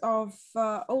aspects of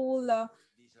all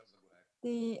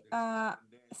the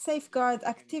safeguard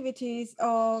activities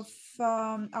of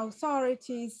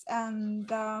authorities and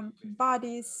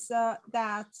bodies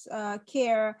that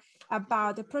care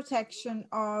about the protection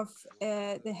of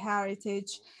the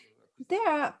heritage.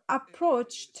 Their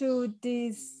approach to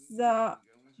this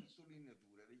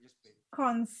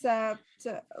concept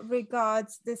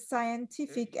regards the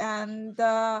scientific and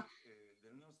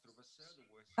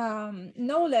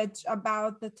knowledge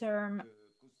about the term.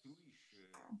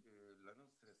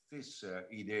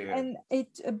 And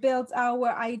it builds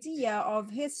our idea of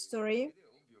history.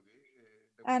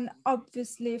 And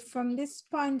obviously, from this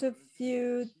point of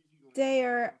view,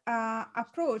 their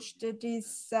approach to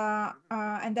this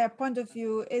and their point of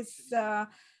view is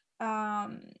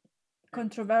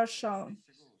controversial.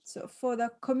 So for the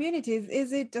communities,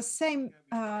 is it the same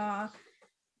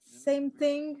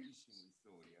thing?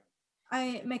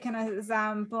 I make an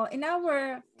example. In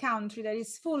our country that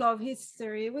is full of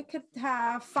history, we could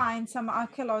find some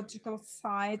archaeological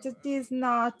site that is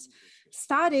not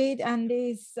studied and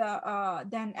is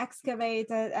then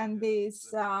excavated and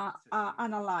is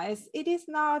analyzed. It is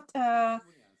not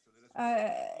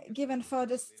given for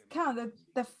this count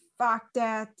the fact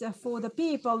that for the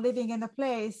people living in the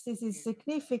place, this is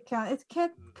significant. It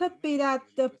could be that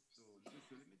the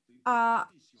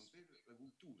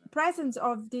presence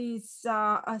of this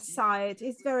site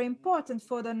is very important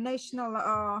for the national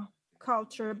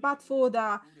culture, but for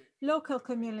the local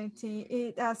community,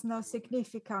 it has no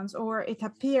significance, or it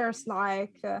appears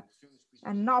like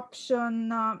an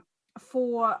option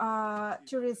for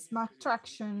tourism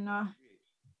attraction.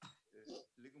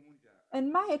 In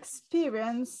my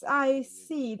experience, I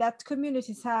see that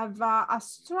communities have a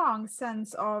strong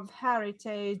sense of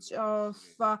heritage, of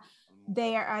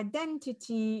their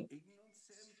identity,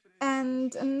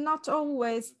 and not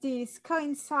always this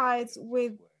coincides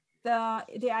with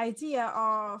the idea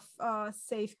of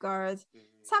safeguard.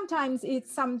 Sometimes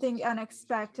it's something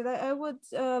unexpected. I would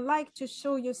like to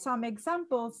show you some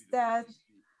examples that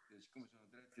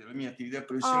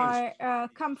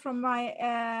come from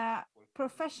my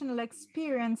professional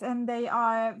experience, and they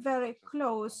are very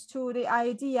close to the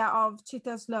idea of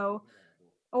Cittaslow,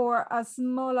 or a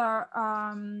smaller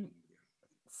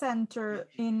center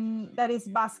that is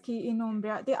Basque in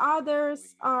Umbria. The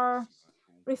others are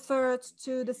referred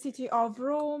to the city of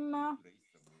Rome,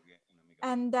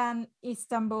 and then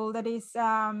Istanbul, that is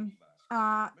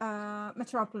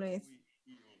metropolis.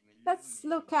 Let's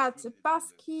look at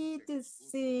Basque.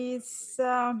 This is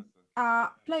a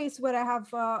place where I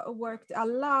have worked a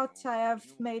lot. I have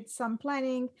made some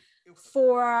planning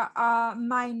for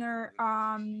minor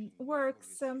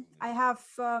works. I have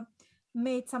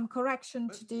made some correction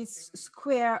to this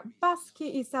square. Basque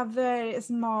is a very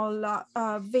small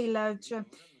village.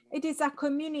 It is a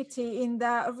community in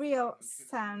the real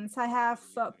sense. I have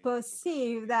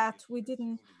perceived that we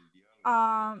didn't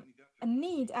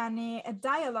need any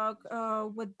dialogue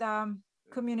with the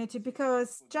community,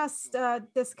 because just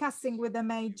discussing with the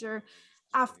major,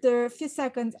 after a few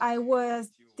seconds, I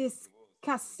was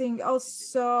discussing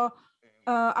also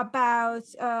about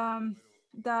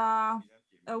the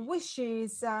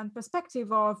wishes and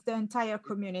perspective of the entire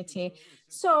community.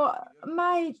 So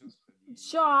my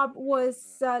job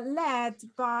was led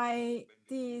by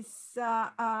this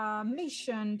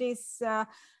mission, the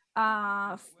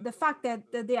fact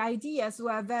that the ideas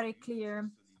were very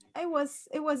clear. It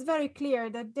was very clear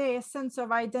that their sense of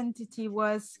identity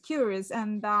was curious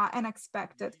and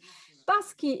unexpected.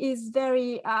 Baschi is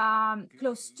very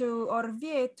close to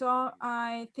Orvieto,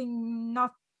 I think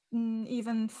not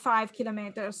even 5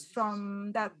 kilometers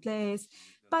from that place,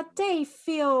 but they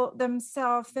feel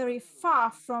themselves very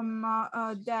far from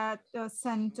that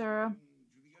center.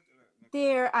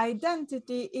 Their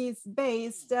identity is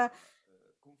based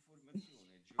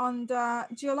on the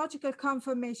geological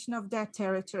conformation of their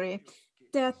territory.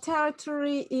 Their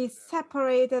territory is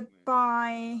separated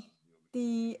by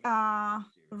the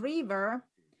river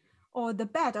or the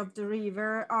bed of the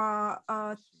river,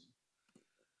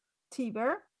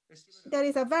 Tiber. There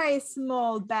is a very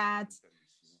small bed,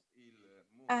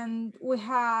 and we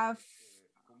have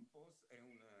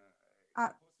a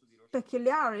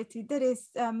peculiarity that is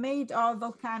made of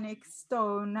volcanic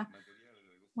stone.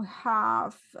 We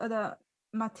have the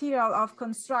material of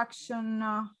construction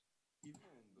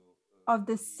of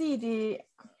the city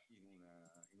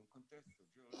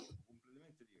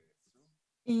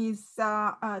is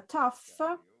tough,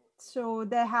 so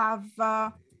they have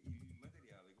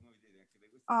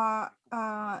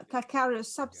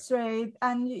calcareous substrate,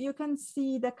 and you can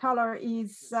see the color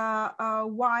is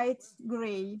white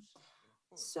gray.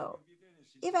 So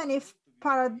even if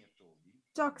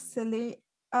paradoxically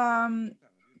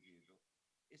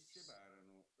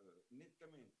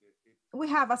we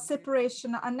have a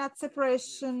separation, a net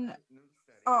separation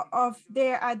of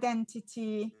their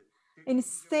identity in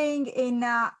staying in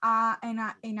a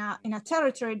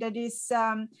territory that is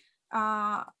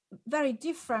very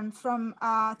different from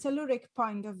a telluric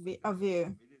point of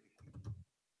view.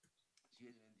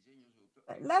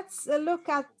 Let's look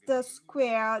at the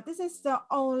square. This is the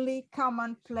only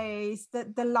common place,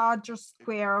 the larger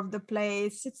square of the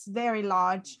place. It's very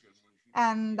large.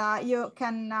 And you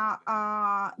can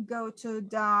go to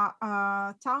the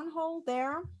town hall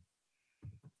there.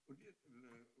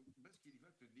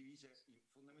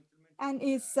 And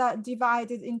it's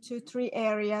divided into 3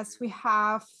 areas. We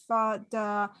have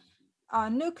the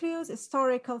nucleus,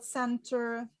 historical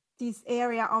center, this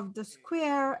area of the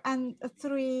square, and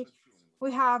 3,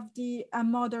 we have the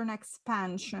modern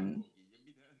expansion.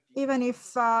 Even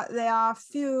if there are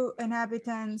few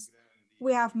inhabitants,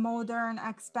 we have modern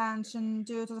expansion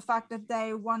due to the fact that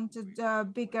they wanted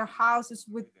bigger houses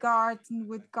with garden,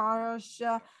 with garage,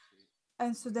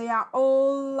 and so they are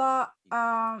all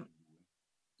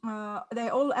they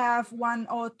all have 1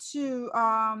 or 2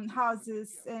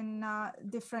 houses in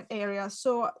different areas.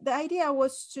 So the idea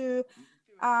was to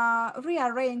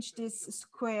rearrange this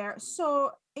square.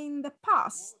 So in the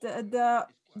past, the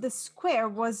square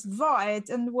was void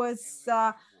and was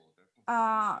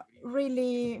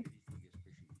really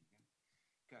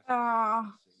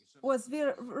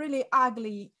really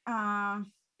ugly.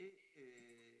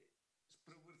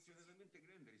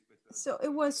 So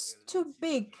it was too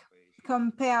big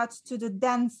compared to the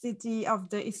density of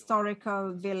the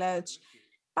historical village.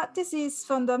 But this is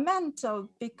fundamental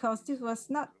because this was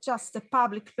not just a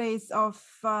public place of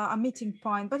a meeting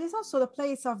point, but it's also the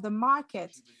place of the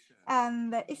market.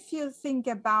 And if you think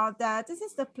about that, this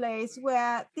is the place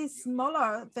where this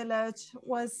smaller village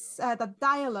was at a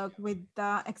dialogue with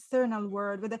the external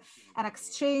world, with an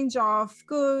exchange of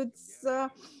goods,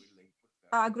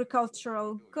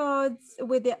 agricultural goods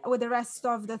with the rest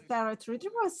of the territory.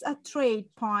 There was a trade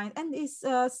point, and is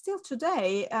still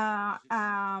today a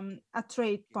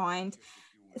trade point.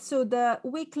 So the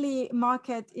weekly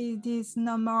market is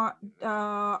no more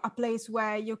a place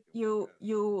where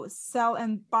you sell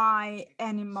and buy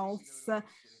animals,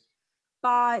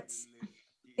 but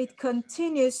it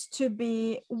continues to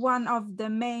be one of the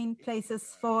main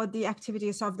places for the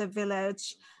activities of the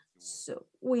village. So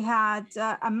we had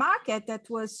a market that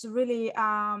was really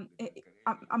a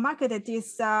market that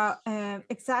is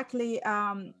exactly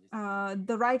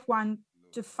the right one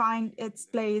to find its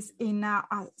place in a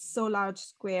so large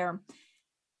square.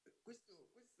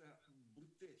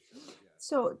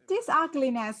 So this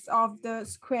ugliness of the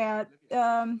square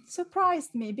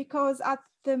surprised me, because at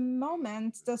the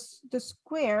moment the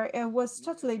square was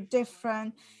totally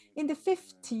different. In the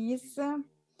 50s,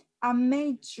 a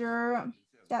major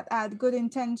that had good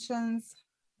intentions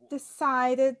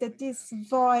decided that this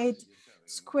void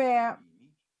square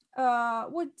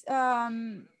would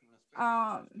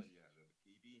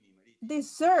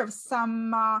deserve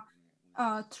some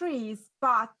trees,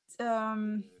 but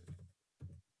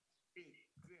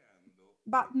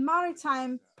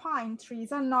maritime pine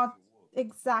trees are not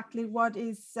exactly what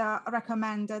is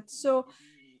recommended. So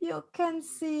you can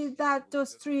see that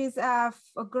those trees have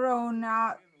grown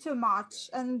too much,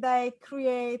 and they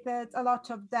created a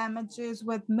lot of damages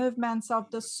with movements of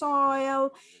the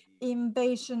soil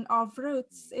invasion of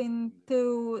roots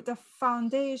into the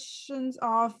foundations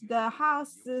of the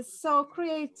houses, so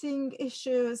creating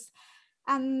issues,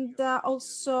 and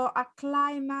also a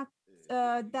climate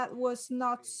that was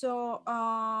not so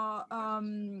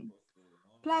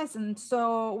pleasant,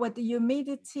 so with the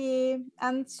humidity,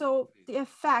 and so the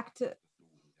effect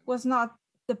was not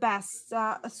the best.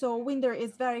 So winter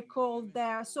is very cold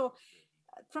there. So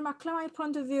from a climate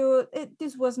point of view,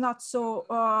 this was not so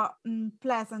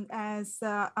pleasant as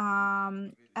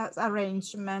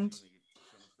arrangement.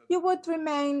 You would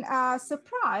remain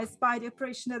surprised by the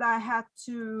operation that I had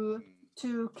to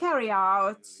carry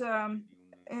out.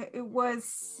 It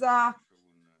was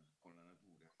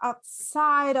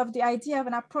outside of the idea of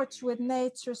an approach with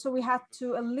nature. So we had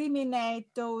to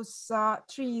eliminate those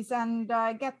trees and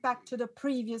get back to the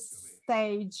previous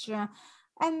stage.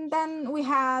 And then we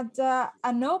had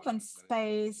an open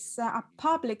space, a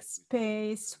public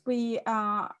space. We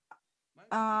have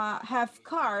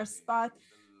cars, but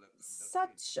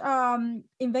such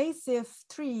invasive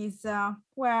trees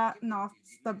were not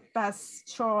the best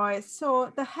choice.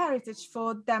 So the heritage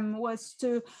for them was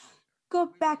to go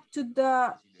back to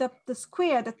the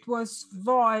square that was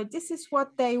void. This is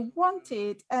what they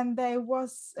wanted, and they were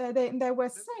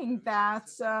saying that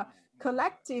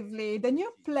collectively the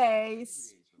new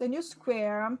place, the new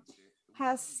square,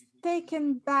 has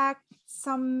taken back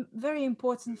some very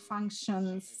important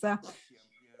functions,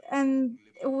 and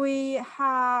we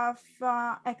have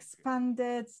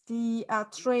expanded the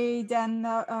trade and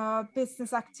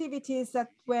business activities that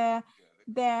were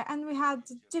there, and we had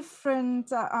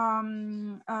different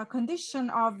condition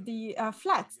of the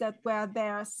flats that were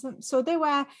there. So they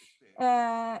were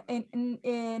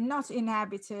not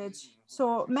inhabited.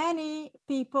 So many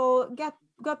people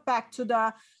got back to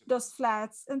those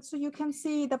flats, and so you can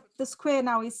see that the square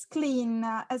now is clean,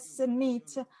 as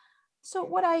neat. So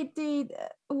what I did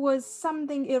was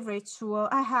something irritual.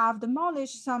 I have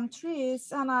demolished some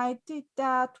trees, and I did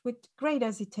that with great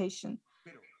hesitation.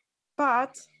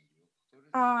 But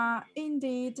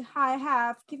indeed, I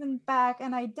have given back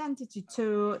an identity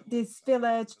to this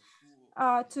village,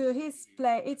 to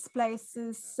its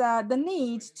places, the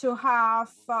need to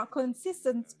have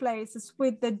consistent places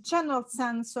with the general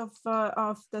sense of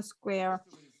the square.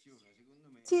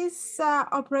 This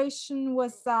operation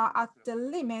was at the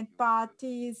limit, but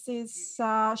this is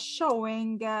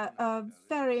showing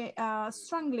very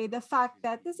strongly the fact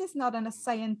that this is not a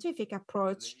scientific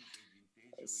approach.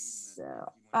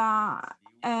 So,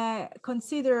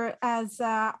 considered as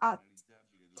a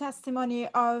testimony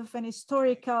of an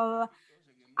historical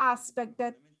aspect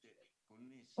that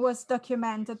was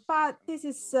documented, but this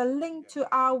is linked to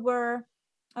our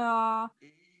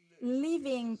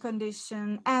living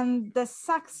condition, and the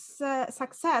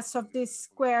success of this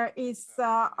square is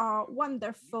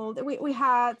wonderful. We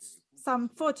had some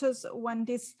photos when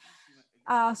this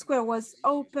square was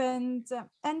opened,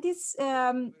 and this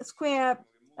square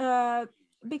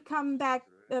became back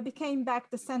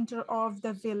the center of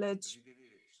the village.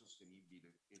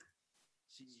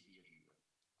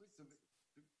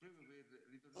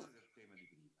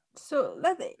 So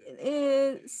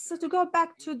to go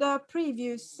back to the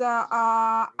previous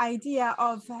idea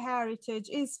of heritage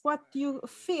is what you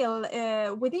feel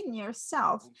within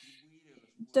yourself.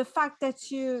 The fact that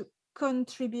you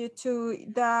contribute to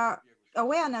the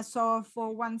awareness of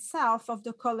oneself, of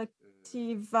the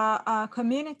collective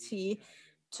community,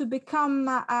 to become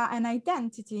an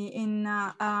identity in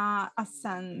a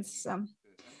sense.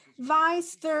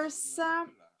 Vice versa,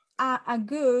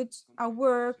 a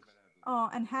work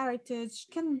and heritage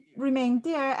can remain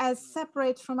there as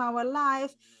separate from our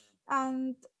life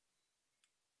and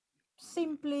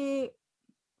simply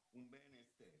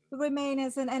remain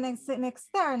as an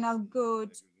external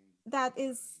good that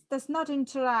does not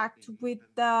interact with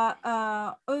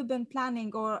the urban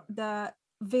planning or the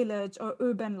village or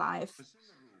urban life.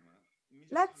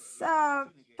 Let's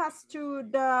pass to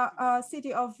the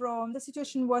city of Rome. The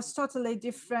situation was totally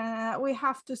different. We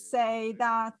have to say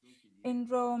that in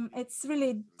Rome, it's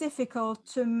really difficult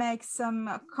to make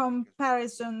some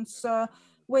comparisons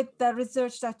with the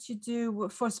research that you do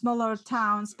for smaller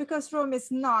towns, because Rome is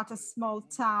not a small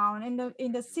town.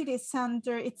 In the city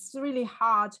center, it's really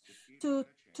hard to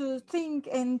think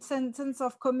in sense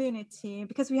of community,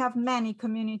 because we have many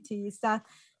communities that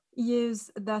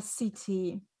use the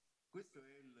city.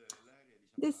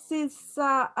 This is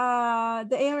the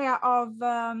area of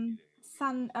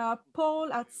San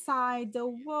Paul outside the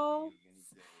walls,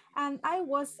 and I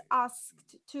was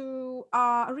asked to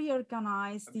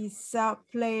reorganize this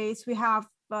place. We have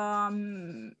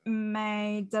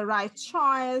made the right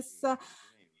choice.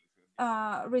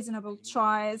 reasonable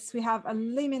choice. We have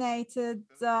eliminated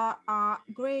a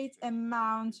great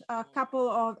amount, a couple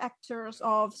of hectares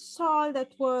of soil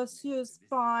that was used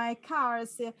by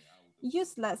cars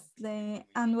uselessly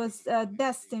and was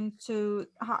destined to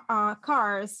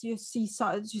cars. You see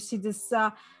this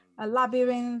a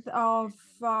labyrinth of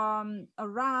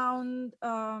around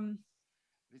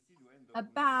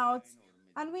about,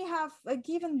 and we have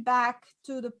given back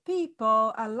to the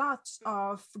people a lot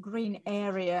of green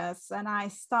areas. And I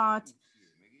start,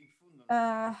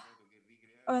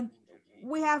 and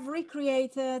we have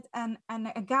recreated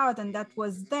a garden that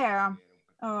was there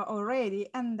already,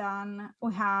 and then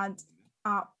we had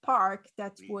a park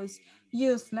that was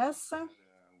useless.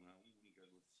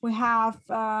 We have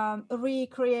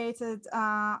recreated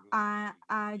a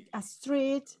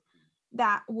street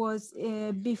that was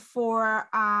before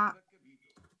a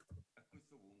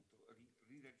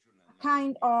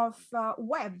kind of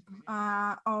web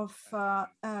of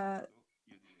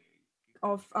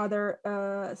other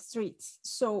streets.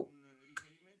 So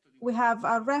we have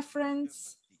a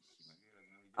reference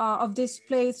of this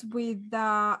place with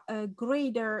a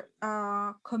greater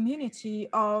community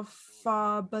of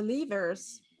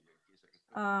believers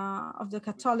of the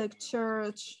Catholic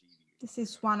Church. This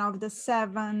is one of the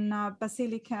 7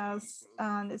 basilicas.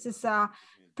 This is a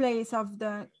place of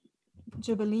the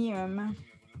Jubileum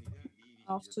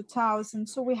of 2000.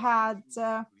 So we had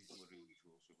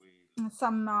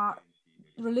some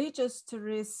religious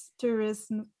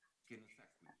tourism,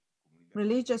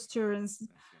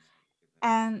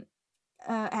 and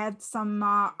had some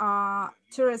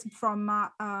tourism from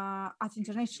at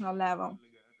international level.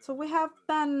 So we have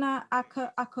then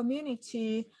a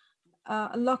community,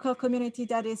 a local community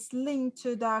that is linked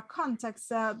to the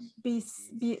context be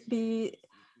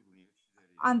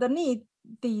underneath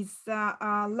this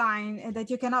line that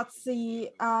you cannot see.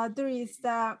 There is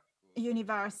the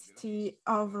University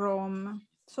of Rome.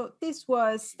 So this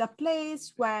was the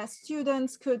place where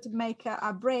students could make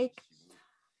a break.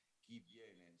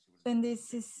 And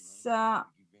this is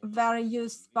very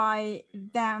used by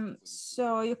them.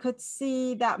 So you could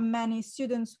see that many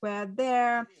students were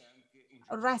there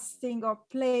resting or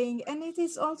playing. And it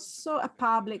is also a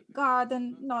public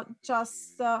garden, not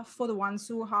just for the ones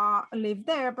who live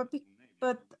there,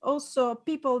 but also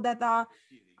people that are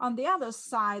on the other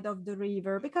side of the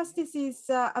river, because this is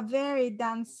a very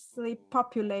densely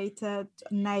populated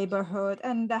neighborhood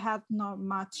and they had not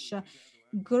much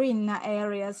green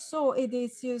areas. So it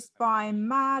is used by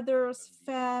mothers,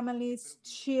 families,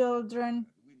 children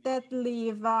that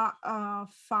live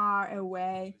far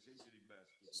away.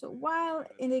 So while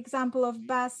in the example of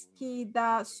Basque,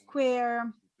 the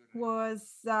square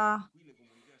was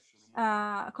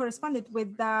corresponded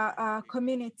with the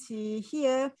community,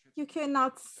 here you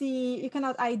cannot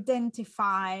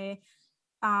identify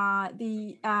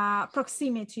the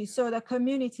proximity. So the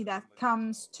community that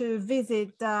comes to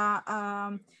visit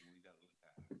the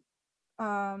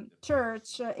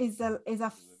church is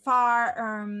a far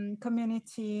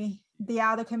community. The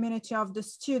other community of the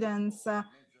students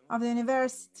of the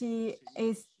university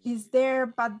is there,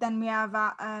 but then we have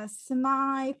a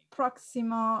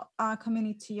semi-proximal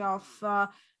community of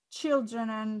children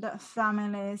and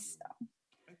families.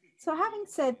 So having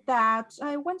said that,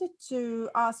 I wanted to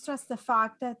stress the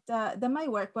fact that my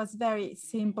work was very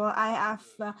simple. I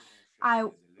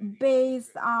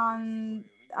based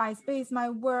my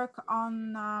work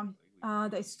on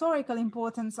the historical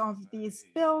importance of this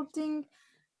building,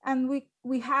 and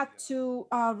we had to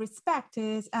respect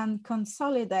it and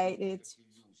consolidate it.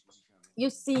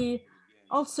 You see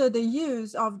also the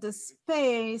use of the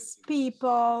space,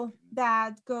 people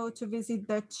that go to visit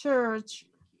the church,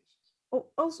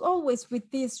 always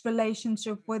with this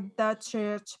relationship with the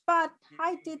church. But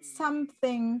I did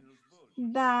something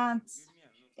that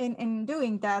in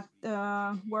doing that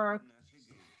work,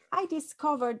 I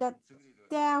discovered that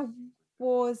there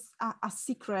was a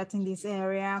secret in this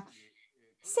area.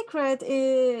 Secret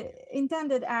is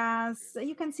intended as,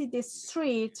 you can see this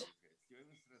street.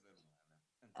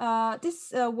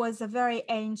 This was a very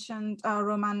ancient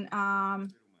Roman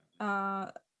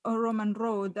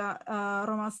road,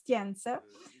 Roma Ostiense,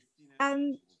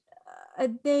 and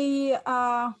they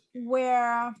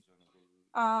were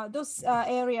those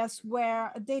areas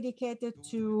were dedicated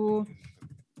to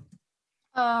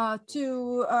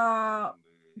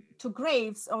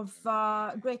graves of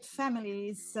great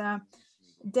families.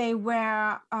 They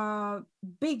were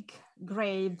big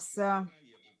graves,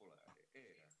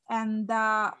 and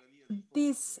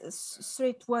this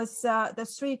street was the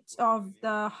street of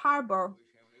the harbor,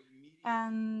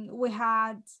 and we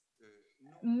had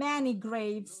many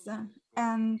graves,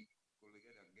 and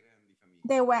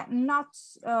they were not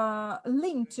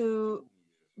linked to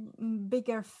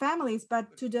bigger families,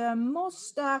 but to the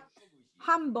most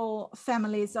humble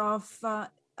families of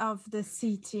the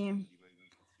city.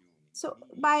 So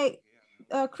by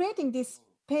creating this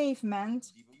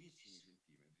pavement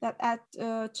that had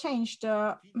changed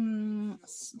the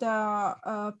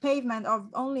pavement of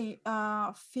only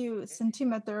a few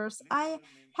centimeters, I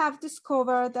have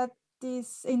discovered that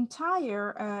this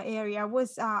entire area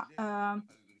was a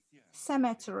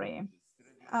cemetery,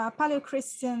 a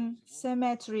Paleo-Christian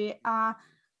cemetery, a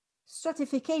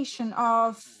stratification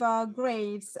of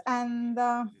graves, and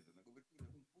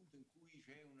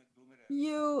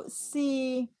you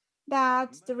see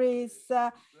that there is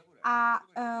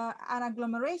an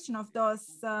agglomeration of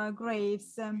those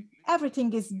graves.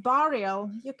 Everything is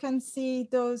burial. You can see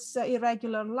those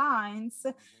irregular lines.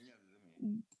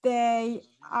 They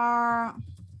are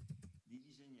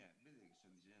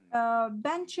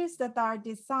benches that are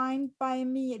designed by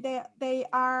me. They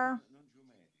are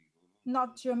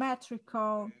not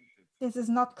geometrical. This is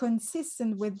not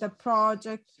consistent with the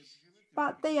project,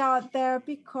 but they are there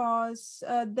because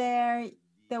there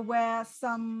were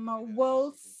some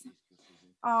walls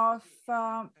of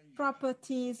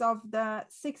properties of the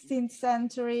 16th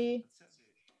century.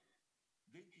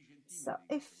 So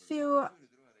if you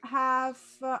have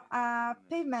a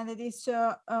pavement that is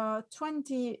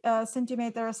 20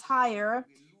 centimeters higher,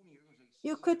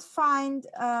 you could find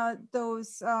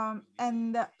those,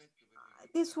 and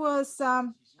this was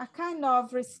a kind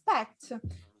of respect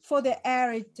for the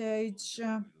heritage.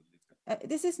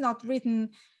 This is not written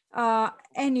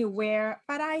anywhere,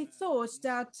 but I thought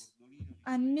that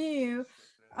a new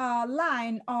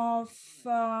line of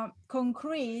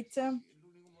concrete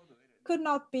could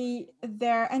not be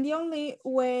there, and the only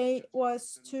way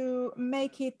was to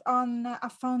make it on a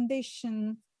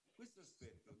foundation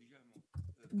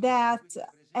that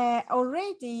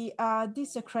already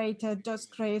desecrated those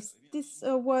graves. This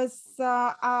was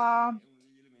a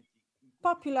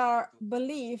popular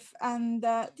belief, and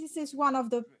this is one of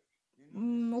the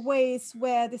ways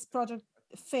where this project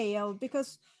failed,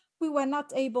 because we were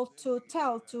not able to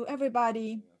tell to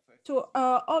everybody, to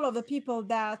all of the people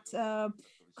that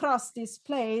cross this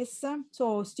place,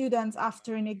 so students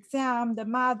after an exam, the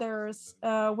mothers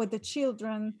with the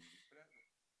children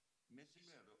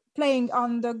playing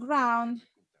on the ground.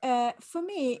 For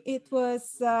me, it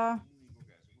was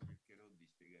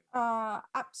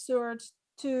absurd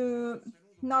to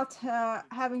not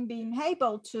having been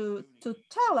able to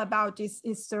tell about this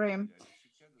history.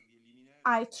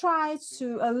 I tried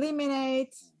to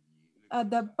eliminate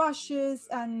the bushes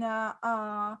and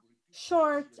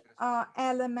short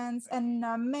elements and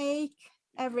make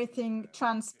everything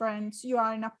transparent. You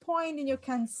are in a point and you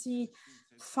can see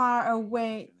far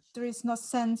away. There is no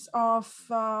sense of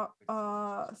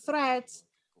threat,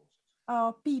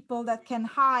 people that can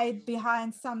hide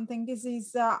behind something. This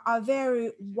is a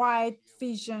very wide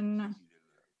vision.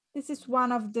 This is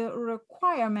one of the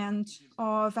requirements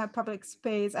of a public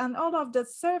space. And all of the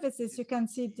services, you can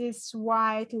see this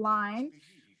white line.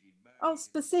 All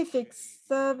specific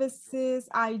services,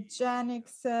 hygienic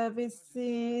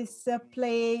services,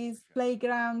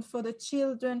 playground for the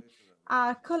children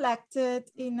are collected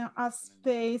in a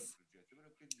space.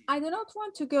 I do not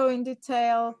want to go in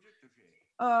detail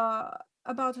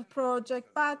about a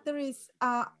project, but there is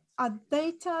a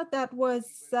data that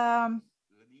was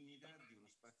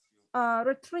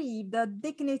retrieved, the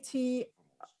dignity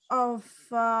of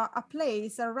a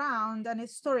place around an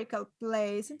historical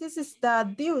place. And this is the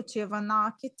duty of an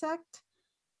architect.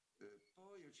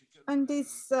 And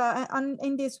this,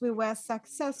 in this we were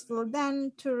successful.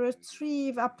 Then to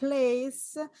retrieve a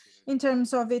place in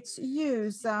terms of its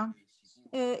use.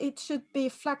 It should be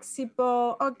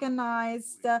flexible,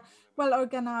 organized, well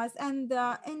organized, and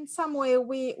in some way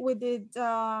we did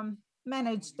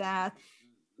manage that.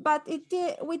 But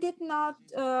we did not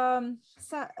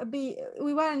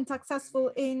we weren't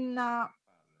successful in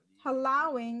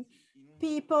allowing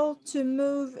people to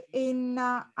move in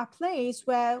a place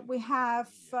where we have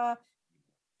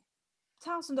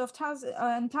thousands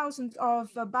of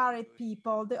buried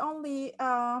people. The only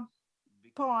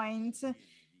point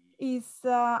is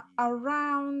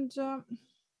around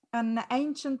an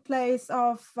ancient place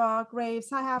of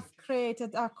graves. I have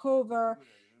created a cover,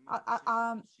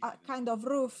 a kind of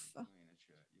roof,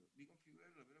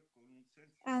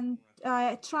 and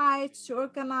I tried to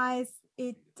organize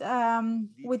it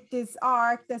with this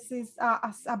arc. This is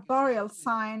a burial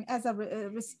sign, as a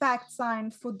respect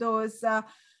sign for those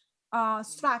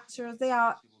structures. They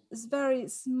are very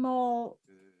small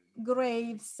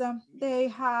graves. They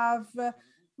have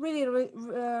really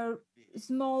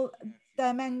small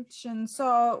dimensions,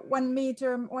 so 1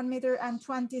 meter, 1 meter and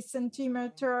 20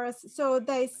 centimeters. So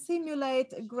they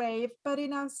simulate a grave, but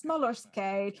in a smaller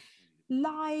scale,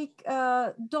 like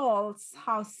dolls'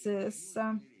 houses.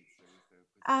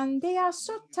 And they are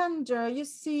so tender. You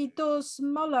see those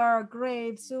smaller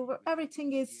graves, so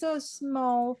everything is so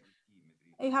small.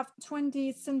 You have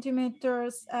 20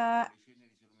 centimeters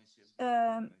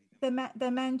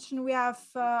dimension. We have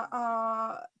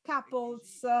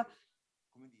couples,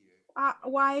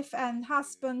 wife and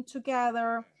husband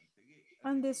together.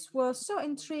 And this was so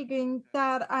intriguing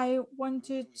that I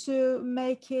wanted to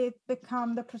make it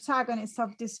become the protagonist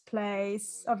of this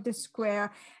place, of this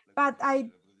square, but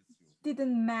I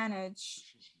didn't manage,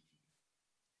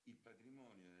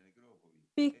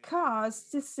 because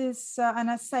this is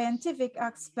a scientific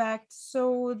aspect,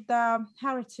 so the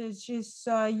heritage is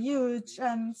huge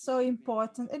and so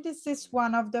important. And this is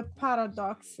one of the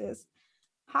paradoxes.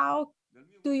 How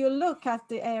do you look at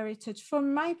the heritage?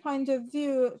 From my point of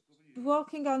view,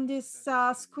 walking on this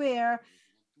square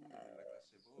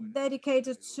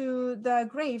dedicated to the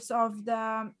graves of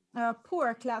the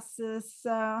poor classes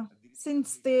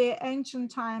since the ancient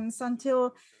times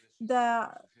until the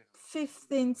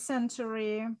 15th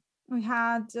century, we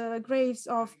had graves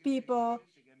of people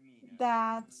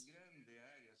that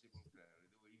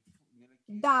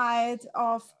died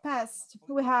of pest.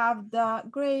 We have the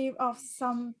grave of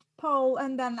some Pole,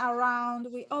 and then around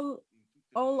we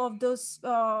all of those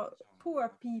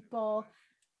poor people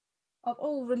of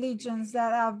all religions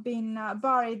that have been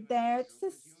buried there.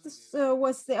 This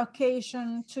was the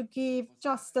occasion to give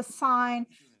just a sign,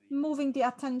 moving the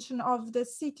attention of the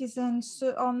citizens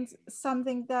on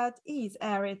something that is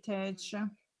heritage.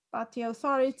 But the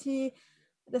authority,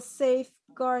 the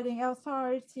safeguarding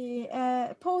authority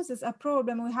poses a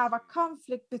problem. We have a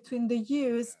conflict between the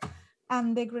use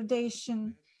and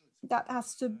degradation that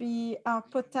has to be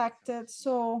protected.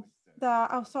 So the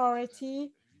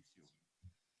authority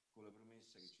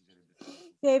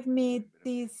gave me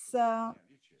this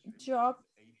job,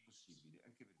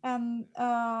 and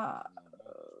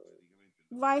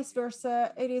vice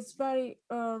versa. It is very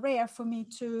rare for me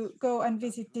to go and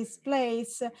visit this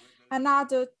place.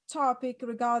 Another topic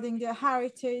regarding the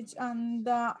heritage, and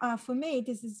for me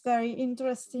this is very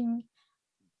interesting,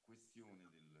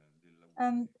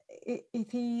 and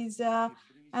it is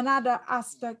another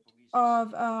aspect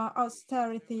of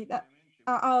austerity that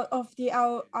of the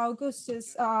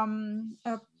Augustus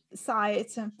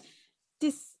site.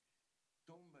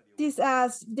 This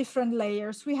has different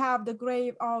layers. We have the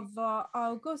grave of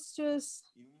Augustus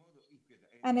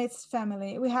and its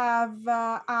family. We have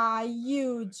a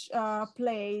huge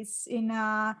place in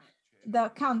the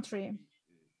country.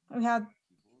 We had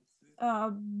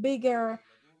bigger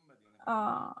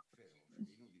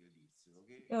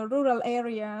rural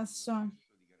areas.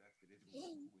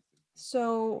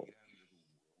 So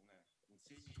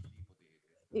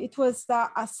it was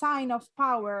a sign of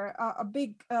power, a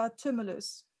big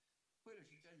tumulus.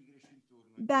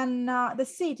 Then the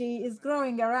city is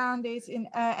growing around it in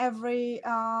every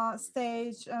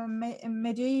stage,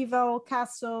 medieval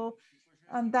castle,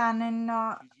 and then in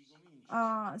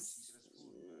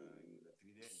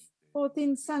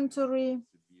 14th century,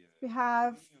 we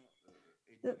have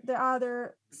the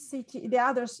other city, the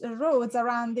other roads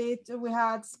around it. We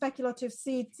had speculative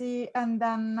city, and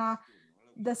then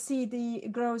the city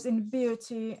grows in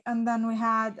beauty, and then we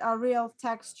had a real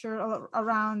texture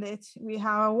around it. We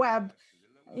have a web.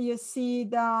 You see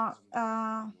the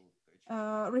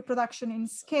reproduction in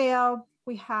scale.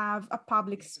 We have a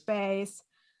public space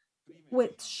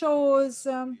with shows.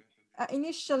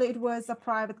 Initially, it was a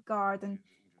private garden,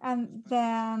 and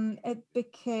then it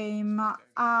became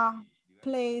a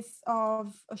place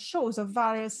of shows of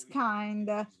various kind.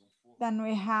 Then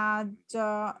we had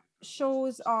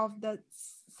shows of the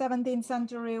 17th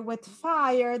century with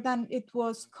fire. Then it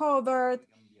was covered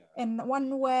in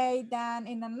one way, then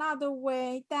in another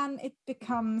way. Then it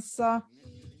becomes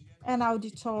an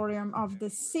auditorium of the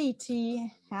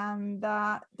city, and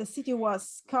the city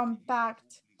was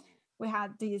compact. We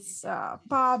had this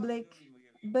public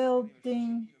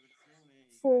building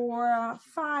for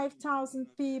 5,000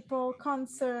 people,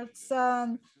 concerts,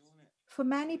 and for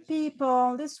many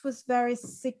people, this was very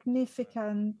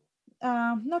significant.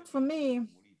 Not for me.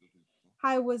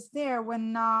 I was there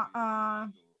when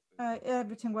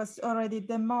everything was already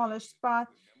demolished, but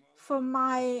for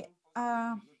my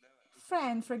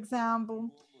friend, for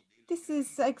example, this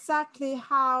is exactly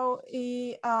how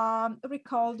he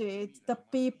recalled it. The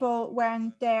people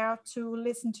went there to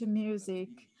listen to music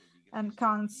and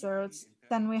concerts.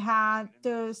 Then we had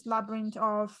those labyrinth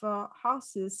of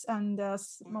houses and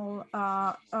small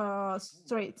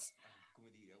streets.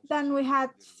 Then we had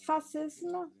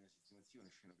fascism,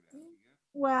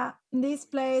 where this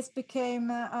place became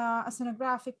a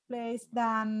scenographic place.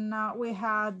 Then we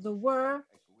had the war.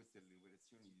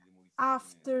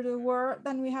 After the war,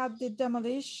 then we had the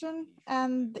demolition,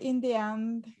 and in the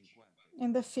end,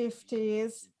 in the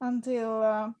 50s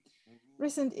until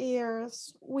recent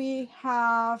years, we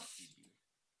have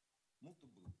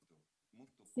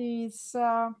this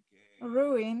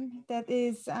ruin that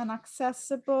is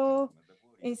inaccessible.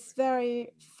 It's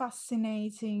very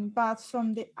fascinating, but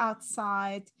from the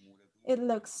outside, it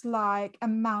looks like a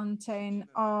mountain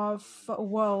of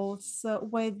walls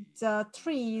with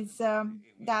trees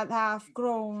that have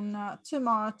grown too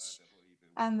much,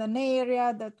 and an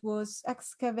area that was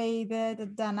excavated,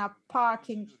 and then a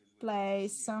parking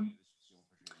place.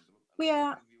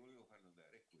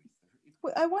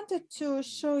 I wanted to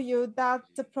show you that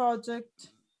the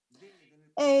project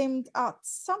aimed at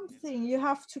something. You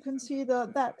have to consider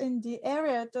that in the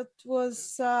area that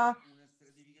was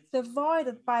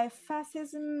divided by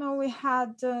fascism, we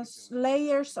had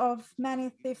layers of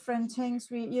many different things.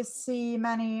 You see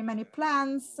many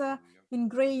plants. In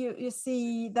gray, you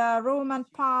see the Roman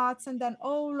parts, and then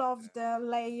all of the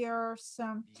layers,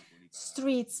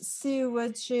 streets,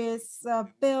 sewages,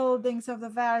 buildings of the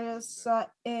various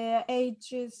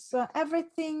ages,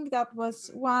 everything that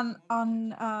was one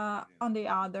on the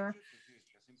other.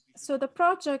 So the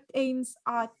project aims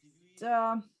at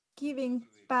giving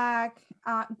back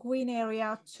a green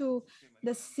area to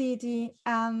the city,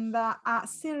 and a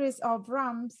series of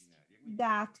ramps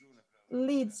that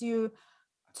leads you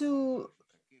to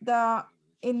the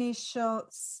initial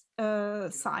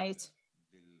site.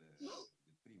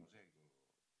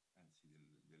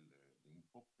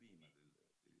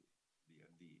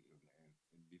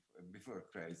 Before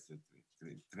Christ,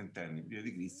 30 anni prima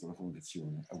di Cristo, la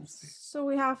fondazione Augustea. So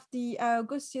we have the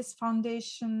Augustus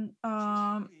Foundation,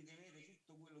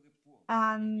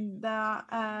 and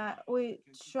we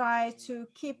try to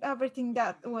keep everything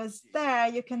that was there.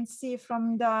 You can see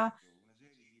from the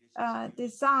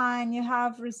design, you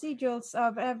have residuals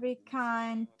of every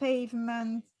kind,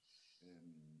 pavement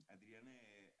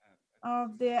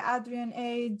of the Adrian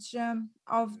age,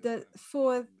 of the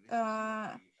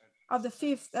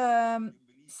fifth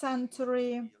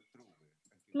century,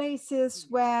 places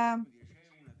where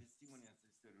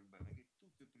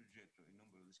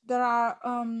there are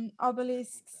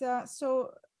obelisks.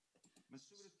 So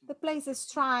the places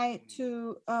try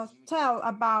to tell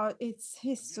about its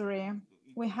history.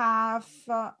 We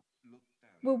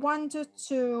wanted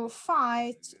to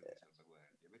fight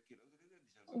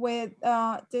with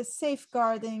the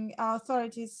safeguarding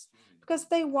authorities, because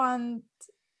they want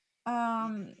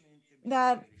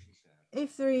that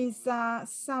if there is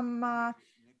some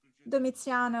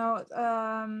Domitiano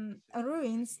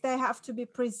ruins, they have to be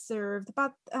preserved.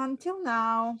 But until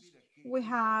now, we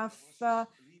have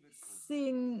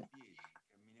seen,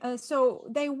 so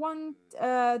they want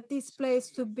this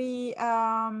place to be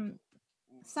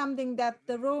something that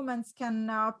the Romans can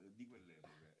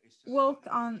walk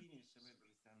on.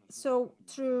 So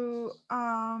through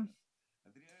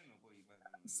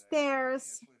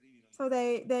stairs, so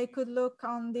they could look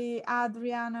on the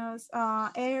Adriano's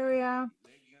area.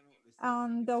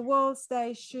 On the walls,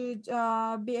 they should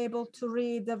be able to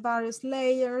read the various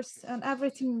layers and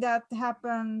everything that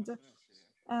happened,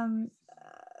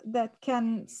 that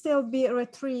can still be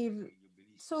retrieved.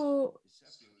 So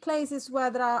places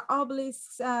where there are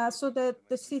obelisks, so that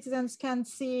the citizens can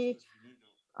see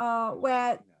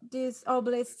where these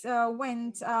obelisks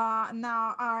went, are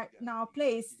now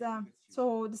placed.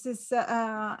 So this is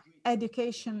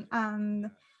education,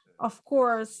 and of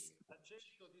course,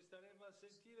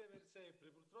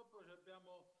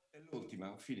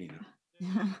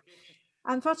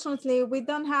 unfortunately, we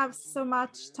don't have so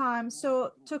much time.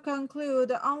 So to conclude,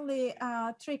 the only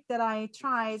trick that I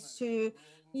tried to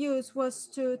use was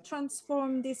to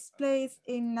transform this place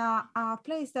in a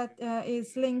place that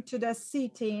is linked to the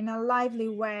city in a lively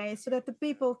way, so that the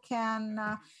people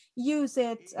can use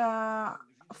it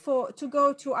to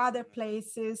go to other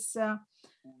places.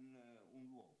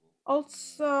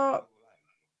 Also,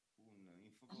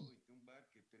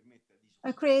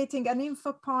 creating an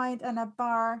info point and a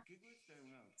bar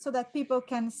so that people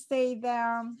can stay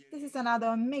there. This is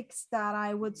another mix that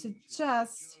I would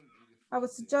suggest. I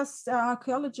would suggest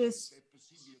archaeologists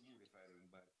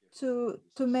to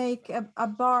make a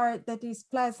bar that is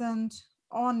pleasant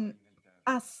on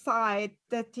a site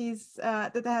that is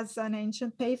that has an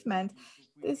ancient pavement.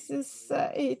 This is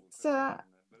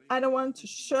I don't want to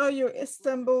show you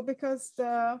Istanbul because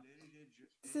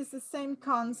this is the same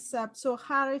concept. So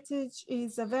heritage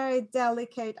is a very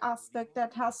delicate aspect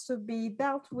that has to be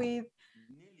dealt with,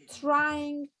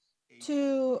 trying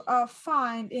to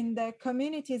find in the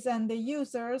communities and the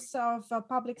users of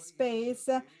public space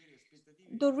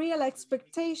the real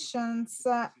expectations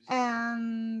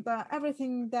and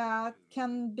everything that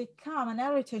can become an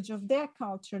heritage of their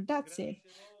culture. That's it.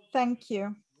 Thank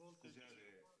you.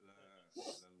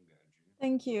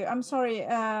 Thank you. I'm sorry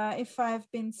if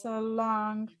I've been so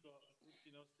long.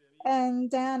 And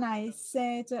then I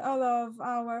say to all of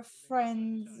our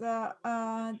friends,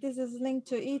 this is linked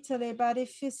to Italy, but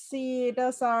if you see,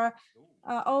 those are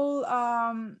all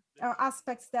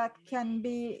aspects that can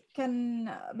be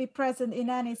present in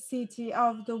any city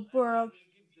of the world.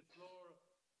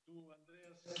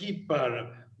 KIPAR,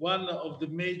 one of the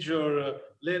major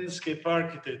landscape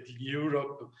architects in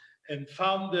Europe and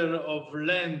founder of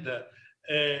Land,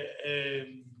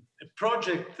 a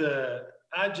project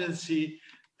agency,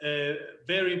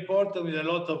 very important with a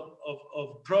lot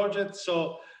of projects.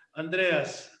 So,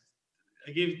 Andreas,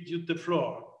 I give you the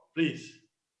floor, please.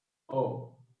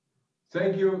 Oh,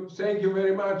 thank you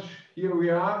very much. Here we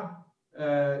are.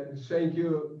 Thank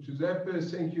you, Giuseppe.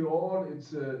 Thank you all.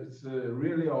 It's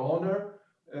really an honor.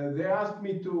 They asked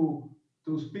me to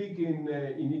speak in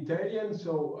Italian,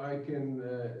 so I can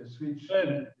switch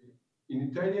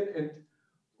in Italian, and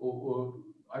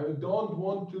I don't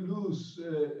want to lose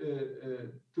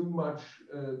too much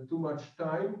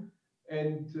time,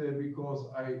 and because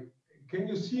can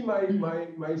you see my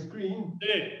screen?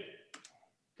 Yeah.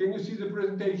 Can you see the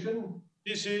presentation?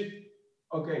 Yes.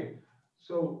 Okay,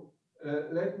 so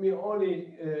let me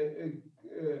only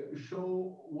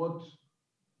show what.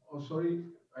 Oh, sorry,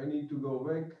 I need to go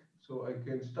back so I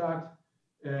can start.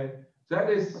 That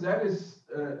is.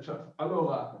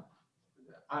 Allora,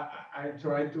 I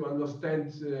try to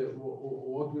understand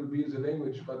what will be the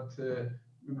language, but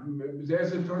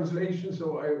there's a translation,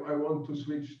 so I want to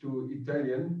switch to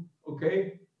Italian.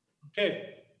 Okay.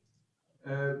 Okay.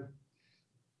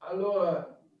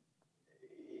 Allora,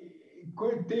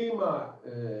 quel tema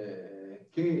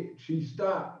che ci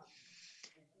sta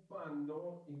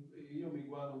occupando, io mi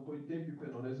guardo un po' i tempi per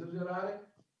non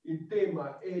esagerare, il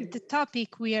tema è... The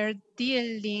topic we are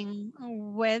dealing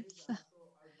with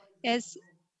is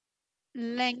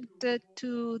linked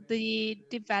to the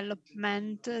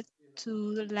development,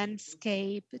 to the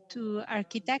landscape, to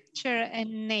architecture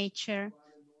and nature.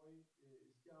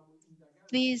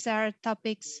 These are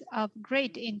topics of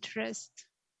great interest.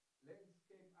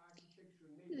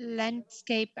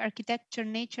 Landscape, architecture,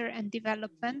 nature, and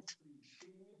development.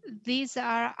 These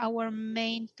are our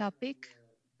main topics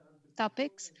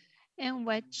in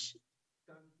which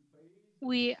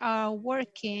we are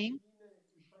working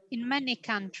in many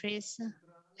countries,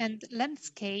 and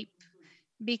landscape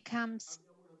becomes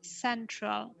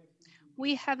central.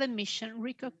 We have a mission,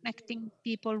 reconnecting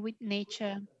people with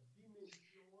nature.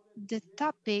 The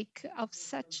topic of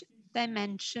such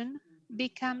dimension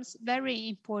becomes very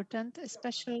important,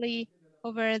 especially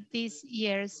over these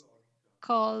years,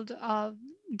 called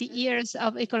the years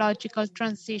of ecological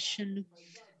transition.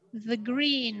 The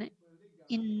green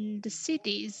in the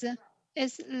cities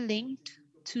is linked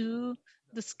to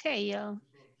the scale,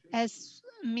 as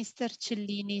Mr.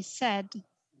 Cellini said.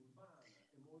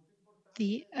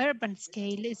 The urban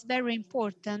scale is very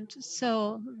important.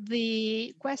 So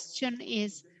the question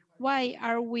is, why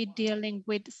are we dealing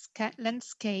with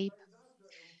landscape?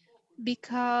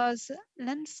 Because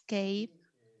landscape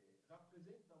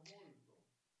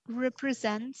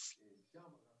represents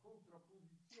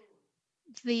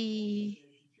the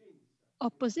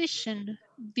opposition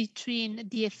between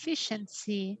the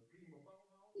efficiency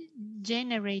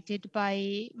generated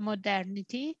by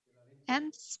modernity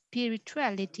and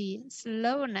spirituality,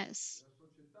 slowness,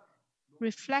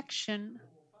 reflection.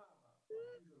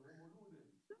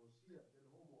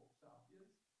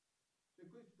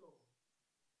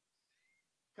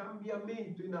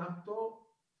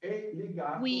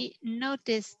 We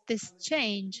notice this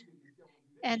change,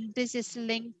 and this is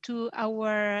linked to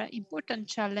our important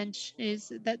challenge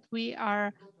is that we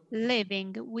are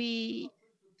living. We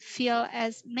feel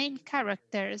as main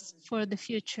characters for the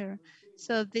future.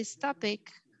 So this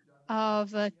topic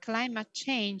of climate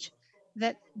change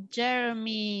that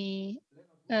Jeremy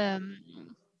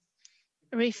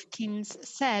Rifkin's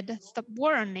said, stop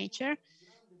war on nature,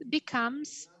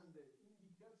 becomes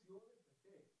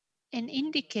an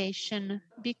indication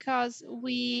because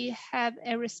we have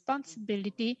a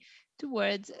responsibility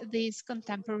towards these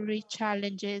contemporary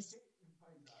challenges.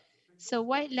 So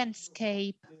why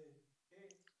landscape?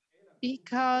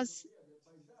 Because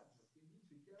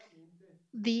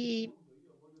The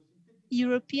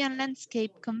European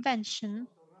Landscape Convention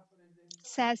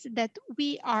says that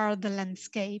we are the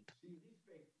landscape.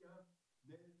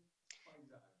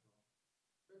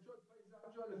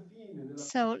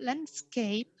 So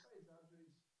landscape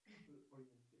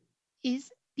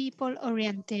is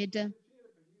people-oriented.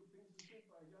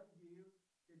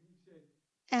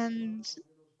 And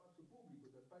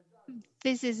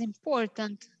this is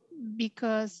important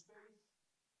because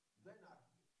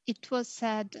it was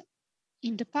said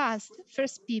in the past,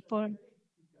 first people,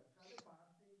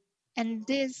 and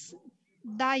this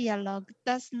dialogue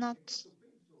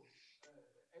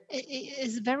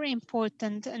is very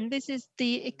important, and this is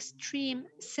the extreme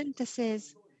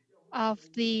synthesis of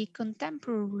the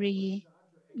contemporary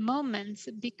moments,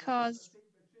 because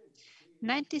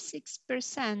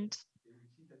 96%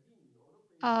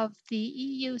 of the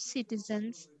EU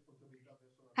citizens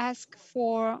ask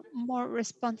for more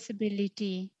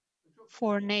responsibility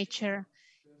for nature,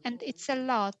 and it's a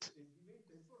lot.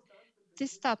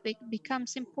 This topic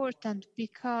becomes important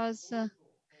because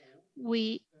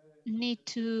we need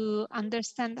to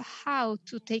understand how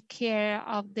to take care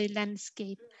of the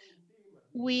landscape.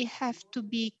 We have to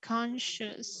be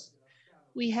conscious.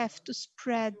 We have to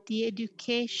spread the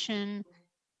education.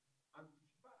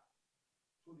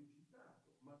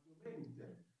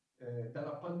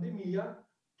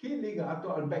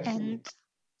 And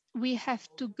we have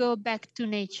to go back to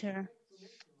nature.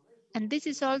 And this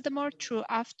is all the more true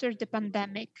after the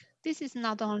pandemic. This is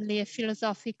not only a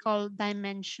philosophical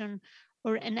dimension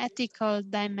or an ethical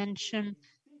dimension.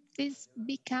 This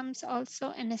becomes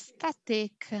also an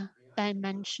aesthetic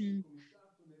dimension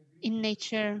in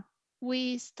nature.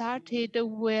 We started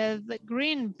with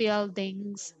green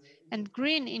buildings and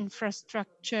green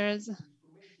infrastructures.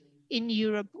 In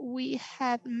Europe, we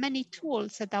have many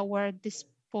tools at our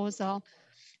disposal.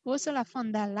 Ursula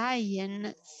von der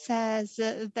Leyen says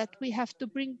that we have to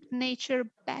bring nature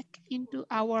back into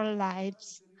our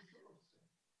lives.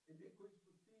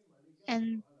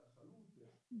 And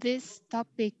this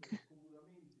topic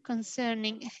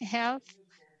concerning health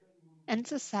and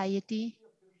society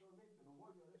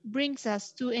brings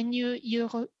us to a new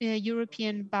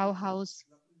European Bauhaus.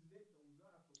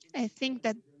 I think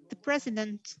that the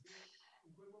president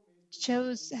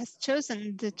has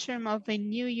chosen the term of a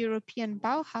new European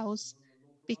Bauhaus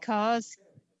because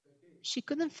she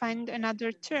couldn't find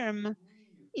another term.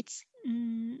 It's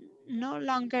no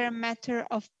longer a matter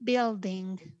of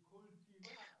building.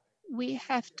 We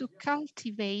have to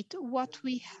cultivate what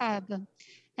we have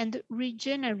and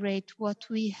regenerate what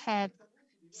we have.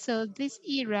 So this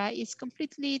era is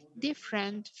completely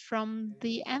different from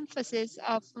the emphasis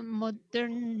of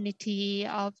modernity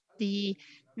of the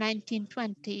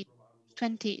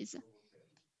 1920s.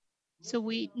 So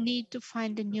we need to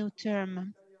find a new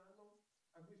term.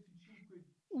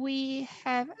 We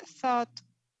have thought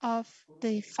of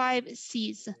the 5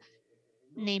 C's,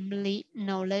 namely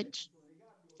knowledge.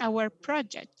 Our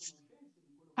projects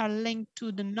are linked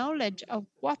to the knowledge of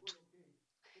what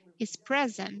is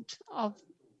present, of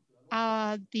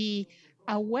the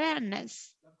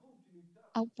awareness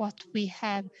of what we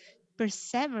have,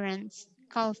 perseverance,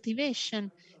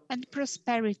 cultivation, and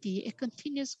prosperity, a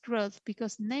continuous growth,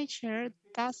 because nature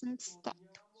doesn't stop.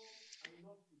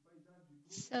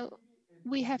 So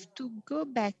we have to go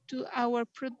back to our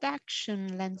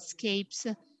production landscapes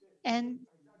and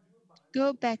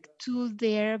go back to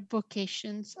their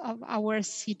vocations of our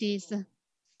cities.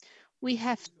 We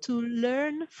have to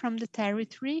learn from the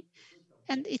territory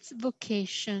and its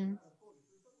vocation.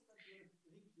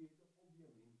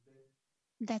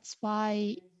 That's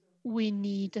why we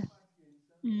need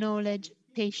knowledge,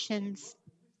 patience,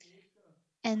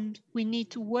 and we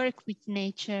need to work with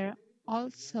nature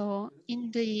also in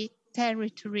the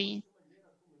territory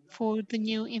for the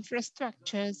new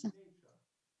infrastructures.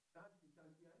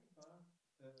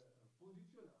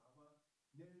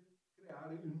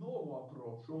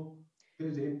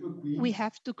 We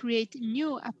have to create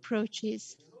new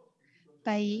approaches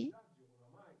by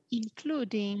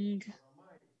including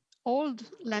old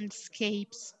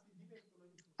landscapes,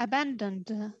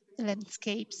 abandoned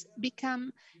landscapes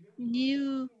become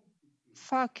new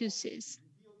focuses.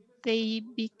 They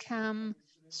become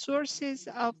sources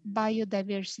of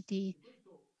biodiversity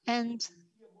and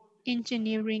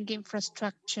engineering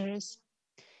infrastructures.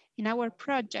 In our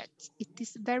projects, it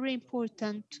is very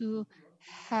important to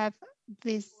have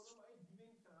this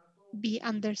be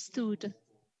understood.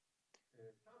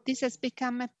 This has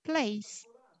become a place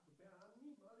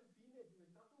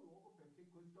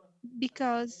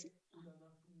because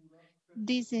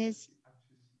this is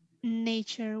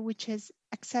nature which is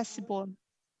accessible.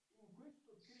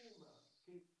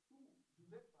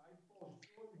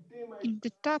 in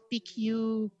the topic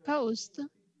you posed,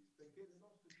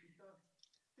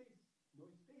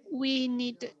 we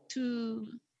need to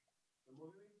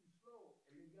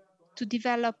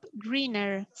develop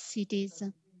greener cities.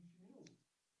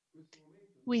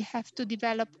 We have to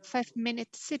develop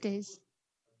 5-minute cities.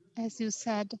 As you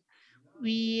said,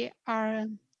 we are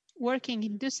working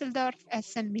in Düsseldorf,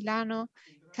 Essen, Milano,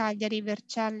 Cagliari,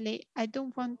 Vercelli. I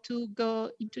don't want to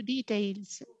go into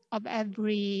details of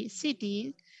every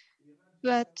city,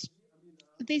 but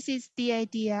this is the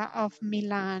idea of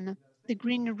Milan, the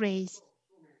green race.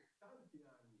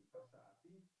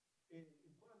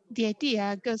 The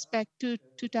idea goes back to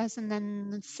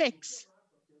 2006,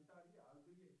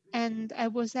 and I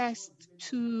was asked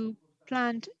to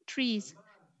plant trees.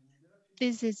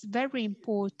 This is very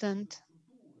important.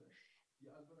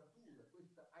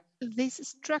 This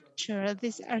structure,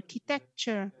 this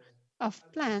architecture of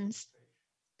plants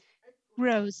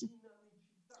grows.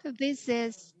 This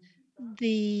is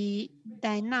the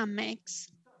dynamics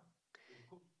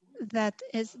that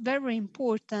is very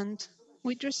important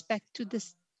with respect to the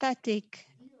static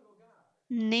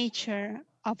nature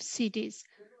of cities.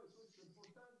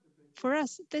 For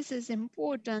us, this is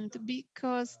important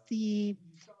because the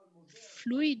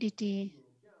fluidity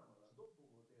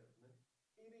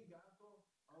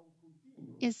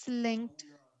is linked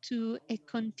to a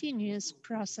continuous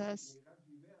process,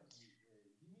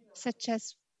 such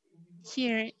as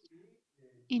here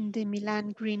in the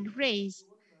Milan Green Race.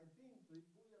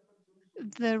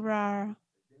 There are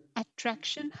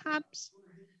attraction hubs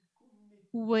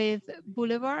with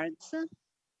boulevards,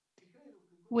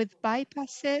 with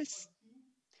bypasses,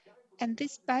 and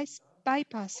these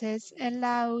bypasses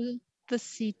allow the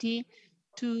city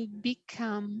to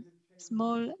become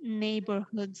small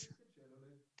neighborhoods.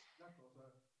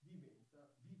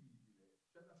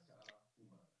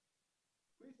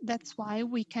 That's why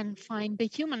we can find the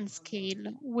human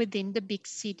scale within the big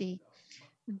city.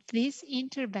 These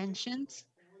interventions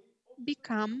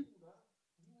become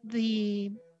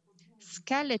the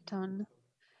skeleton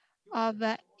of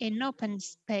an open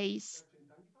space,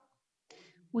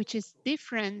 which is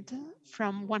different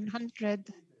from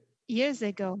 100 years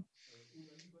ago.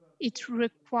 It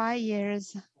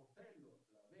requires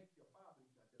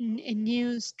a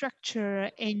new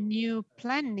structure, a new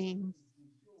planning.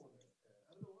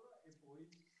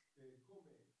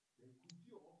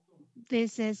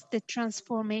 This is the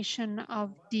transformation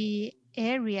of the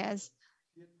areas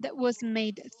that was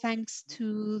made thanks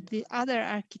to the other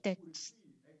architects.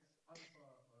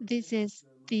 This is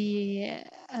the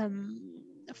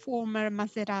former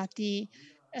Maserati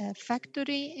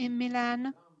factory in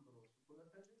Milan.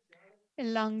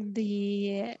 Along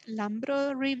the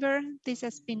Lambro River, this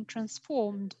has been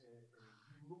transformed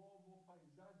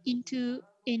into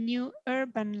a new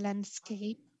urban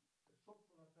landscape.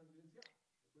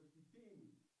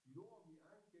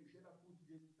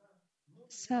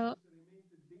 So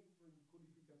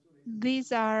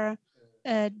these are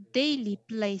daily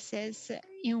places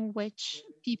in which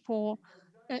people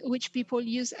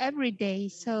use every day.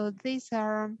 So these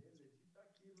are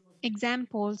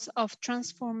examples of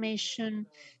transformation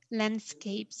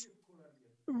landscapes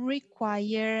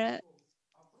require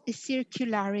a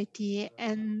circularity,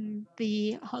 and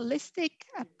the holistic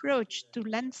approach to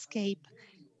landscape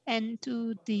and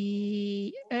to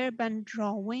the urban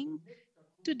drawing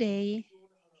today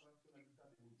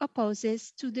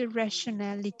opposes to the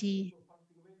rationality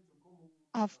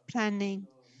of planning.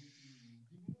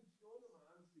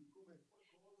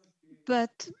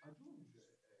 But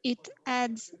it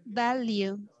adds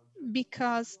value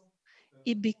because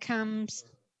it becomes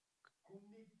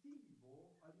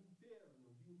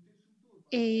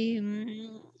a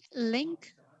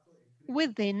link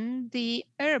within the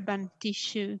urban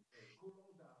tissue,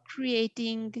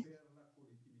 creating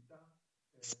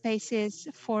spaces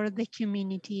for the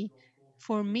community,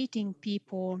 for meeting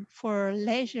people, for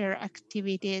leisure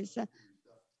activities.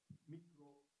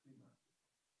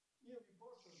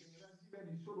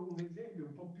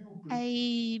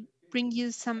 I bring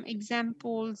you some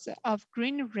examples of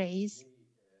green rays.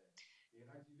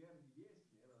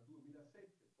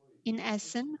 In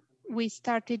Essen, we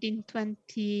started in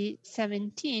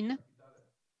 2017.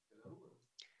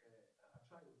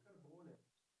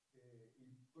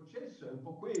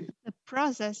 The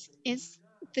process is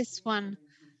this one.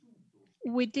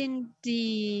 Within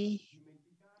the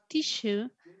tissue,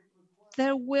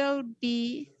 there will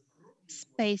be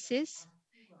spaces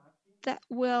that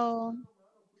will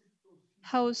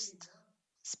host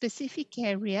specific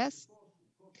areas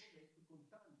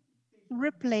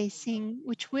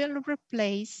which will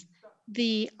replace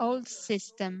the old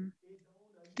system.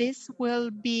 this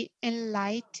will be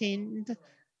enlightened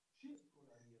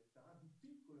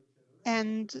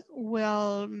and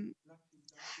will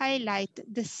highlight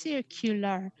the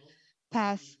circular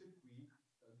path.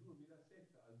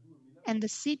 And the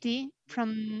city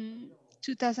from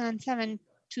 2007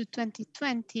 to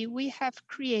 2020, we have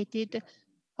created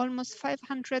almost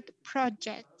 500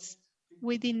 projects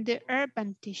within the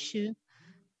urban tissue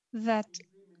that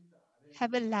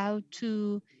have allowed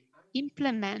to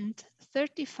implement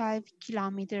 35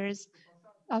 kilometers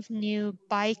of new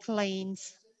bike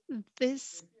lanes.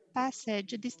 This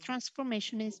passage, this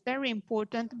transformation is very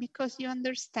important because you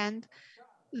understand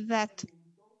that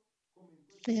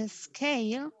the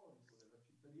scale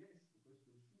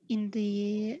in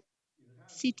the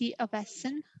city of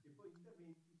Essen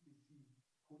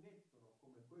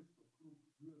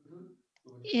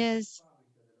is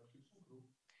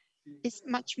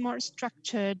much more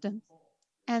structured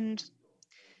and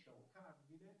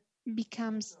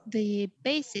becomes the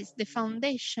basis, the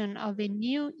foundation of a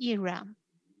new era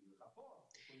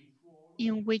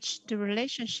in which the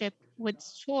relationship with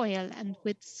soil and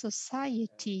with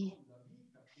society,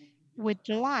 with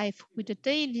life, with the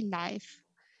daily life,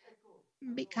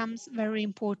 becomes very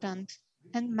important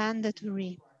and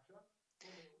mandatory.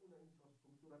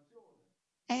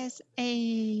 As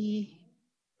a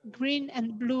green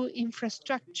and blue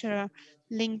infrastructure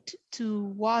linked to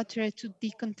water, to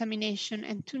decontamination,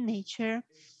 and to nature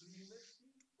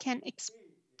can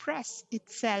express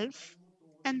itself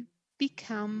and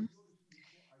become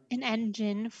an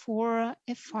engine for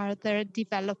a further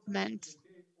development.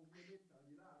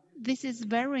 This is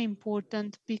very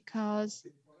important because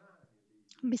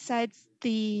besides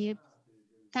the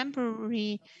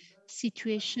temporary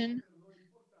situation,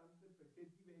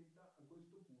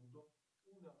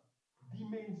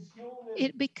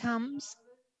 it becomes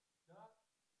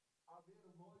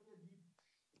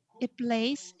a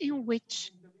place in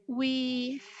which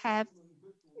we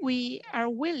are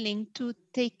willing to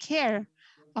take care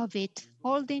of it.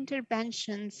 All the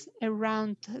interventions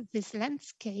around this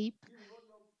landscape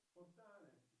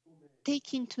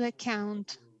take into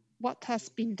account what has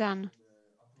been done.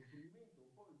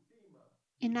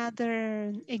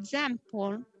 Another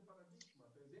example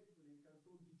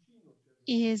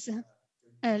is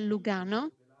Lugano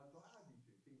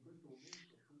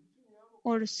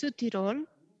or Südtirol.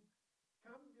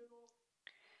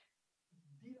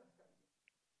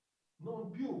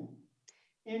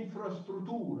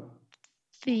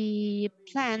 The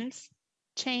plans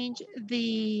change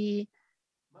the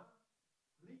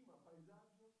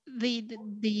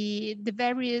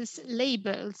various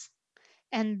labels,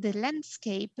 and the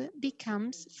landscape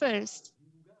becomes first.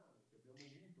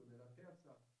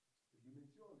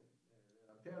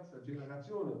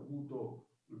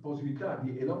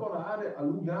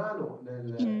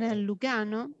 In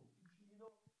Lugano,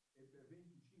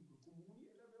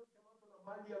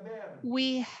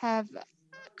 we have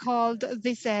called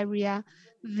this area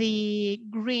the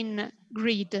green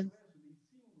grid.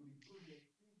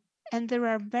 And there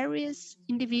are various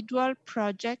individual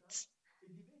projects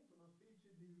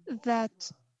that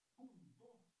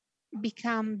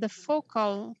become the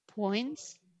focal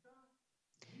points,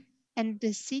 and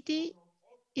the city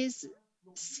is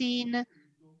seen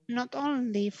not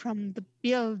only from the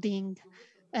building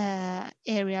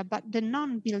area, but the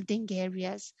non-building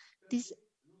areas. This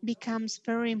becomes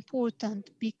very important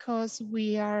because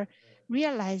we are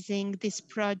realizing these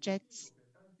projects.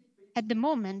 At the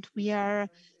moment, we are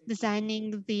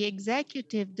designing the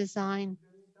executive design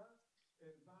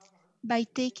by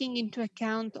taking into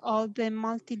account all the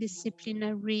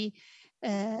multidisciplinary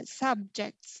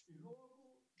subjects.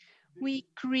 We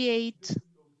create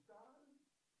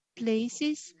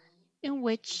places in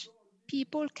which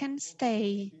people can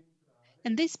stay,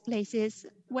 and these places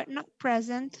were not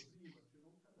present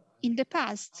in the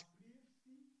past.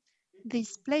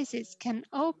 These places can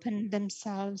open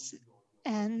themselves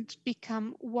and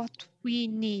become what we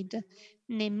need,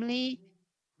 namely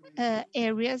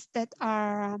areas that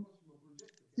are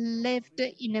lived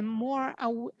in a more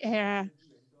aware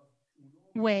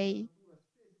way.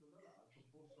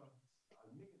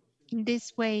 In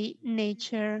this way,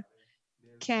 nature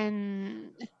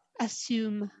can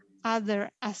assume other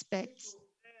aspects.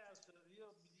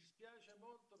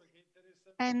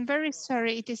 I'm very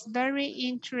sorry, it is very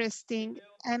interesting.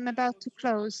 I'm about to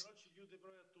close.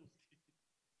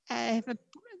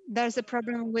 There's a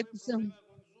problem with Zoom.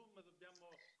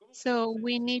 So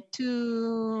we need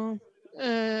to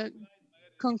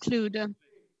conclude.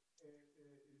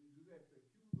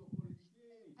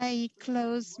 I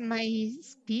close my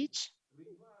speech.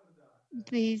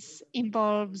 This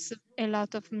involves a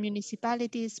lot of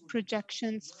municipalities,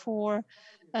 projections for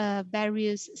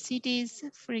various cities,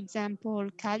 for example,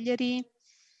 Cagliari.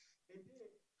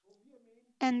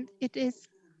 And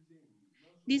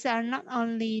these are not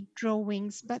only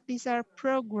drawings, but these are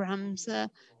programs,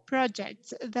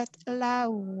 projects that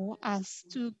allow us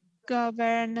to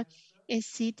govern a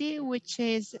city which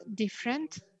is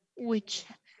different, which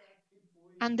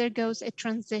undergoes a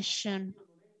transition.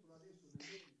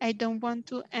 I don't want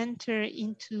to enter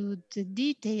into the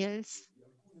details,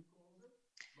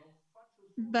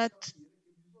 but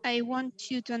I want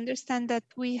you to understand that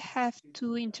we have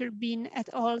to intervene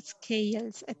at all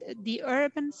scales, at the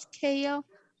urban scale,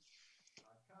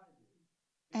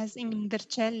 as in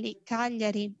Vercelli,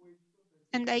 Cagliari.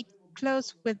 And I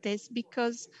close with this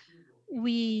because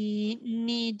we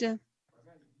need,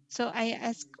 so I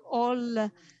ask all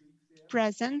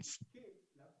presents,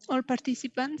 all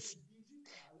participants,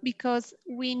 because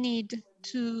we need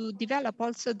to develop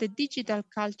also the digital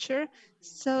culture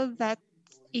so that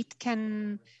it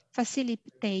can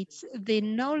facilitate the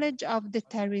knowledge of the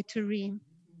territory,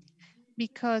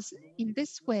 because in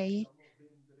this way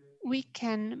we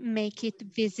can make it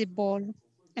visible.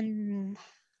 And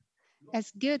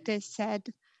as Goethe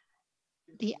said,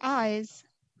 the eyes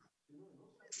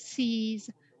see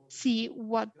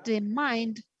what the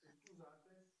mind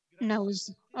knows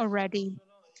already.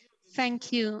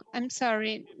 Thank you. I'm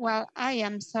sorry. Well, I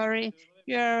am sorry.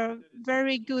 You're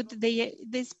very good.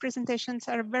 These presentations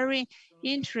are very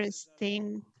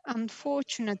interesting.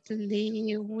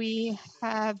 Unfortunately, we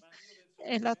have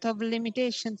a lot of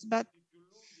limitations, but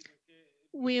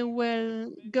we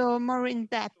will go more in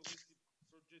depth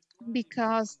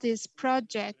because these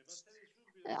projects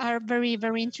are very,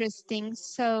 very interesting.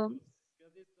 So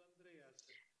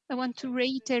I want to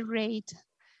reiterate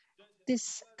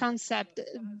this concept,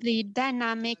 the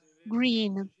dynamic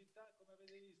green,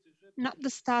 not the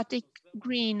static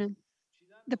green.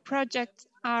 The projects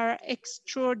are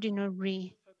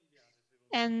extraordinary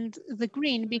and the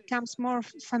green becomes more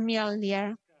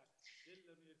familiar.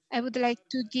 I would like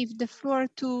to give the floor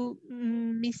to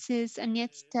Mrs.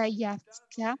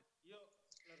 Agnieszka.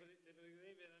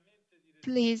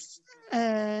 Please,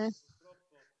 I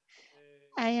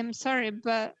am sorry,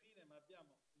 but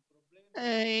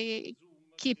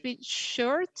keep it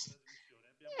short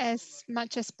as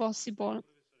much as possible.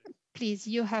 Please,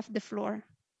 you have the floor.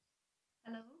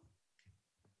 Hello.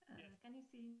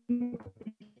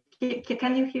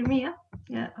 Can you hear me?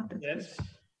 Yeah. Oh, yes.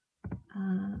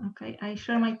 Okay. I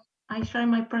share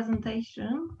my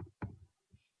presentation.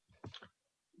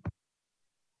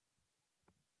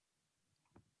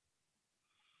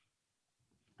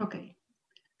 Okay.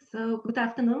 So good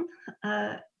afternoon.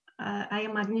 I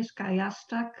am Agnieszka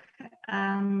Jaszczak,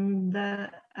 and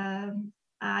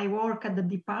I work at the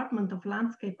Department of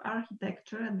Landscape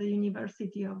Architecture at the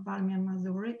University of Warmia,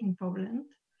 Mazury in Poland.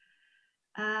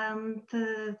 And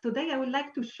today I would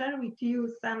like to share with you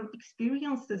some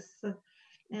experiences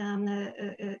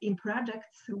in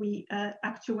projects we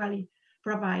actually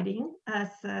providing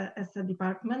as a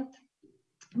department,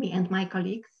 me and my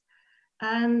colleagues.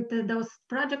 And those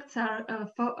projects are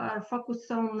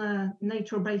focused on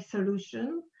nature-based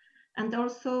solution and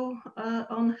also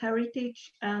on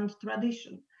heritage and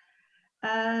tradition.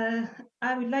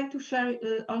 I would like to share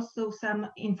also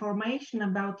some information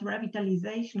about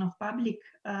revitalization of public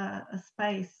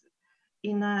space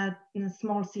in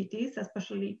small cities,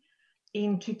 especially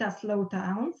in Cittaslow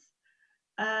towns.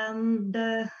 And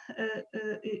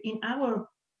in our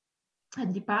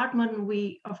department,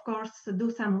 we of course do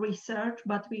some research,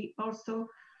 but we also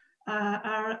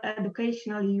are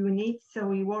educational unit, so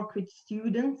we work with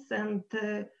students, and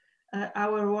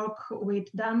our work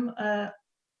with them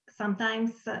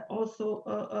sometimes also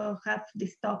have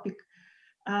this topic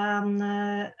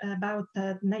about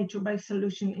nature-based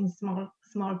solution in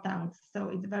small towns. So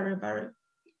it's very, very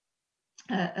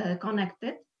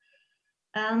connected.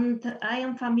 And I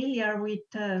am familiar with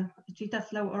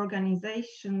Cittaslow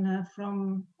organization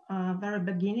from very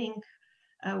beginning.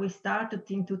 We started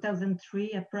in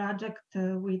 2003 a project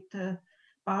with a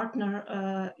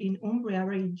partner in Umbria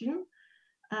region.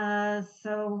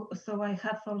 So I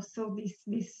have also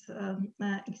these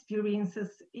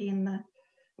experiences in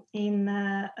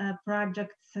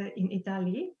projects in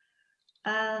Italy.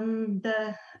 And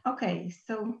okay,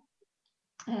 so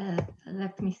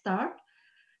let me start.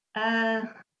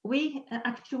 We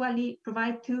actually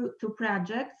provide two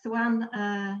projects, one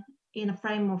in a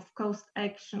frame of coast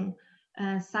action,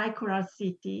 Circular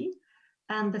City,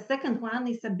 and the second one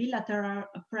is a bilateral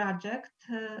project,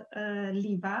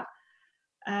 LIVA,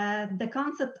 the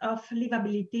concept of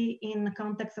livability in the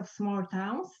context of small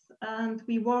towns. And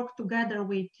we work together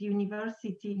with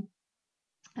university,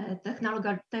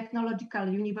 Technological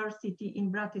University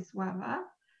in Bratislava.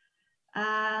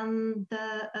 And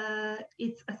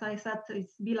it's, as I said,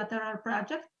 it's a bilateral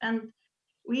project. And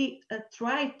we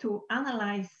try to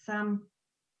analyze some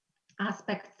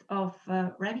aspects of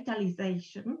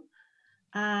revitalization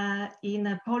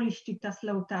in Polish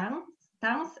Cittaslow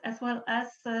towns, as well as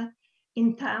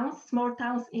in towns, small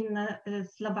towns in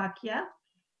Slovakia,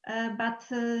 but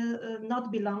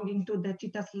not belonging to the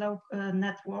Cittaslow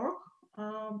network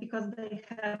because they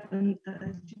haven't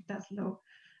Cittaslow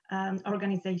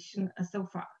organization so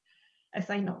far, as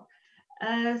I know.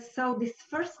 So this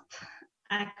first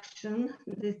action,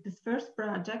 this first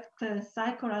project,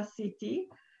 Circular City,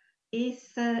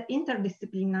 is an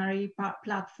interdisciplinary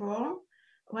platform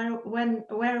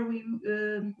where we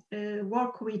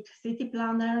work with city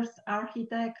planners,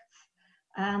 architects,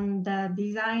 and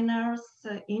designers,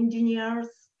 engineers,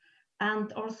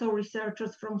 and also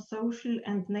researchers from social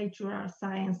and natural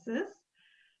sciences.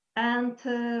 And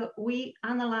we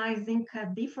analyzing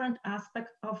different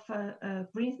aspects of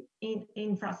green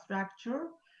infrastructure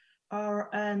or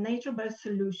nature-based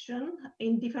solution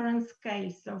in different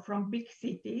scales, so from big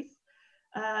cities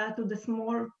to the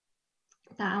small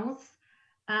towns.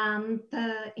 And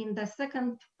in the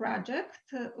second project,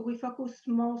 we focus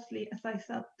mostly, as I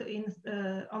said,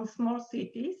 on small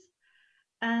cities.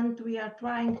 And we are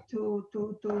trying to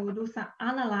do some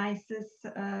analysis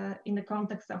in the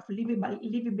context of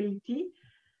livability.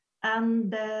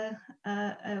 And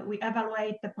we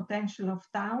evaluate the potential of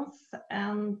towns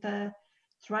and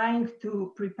trying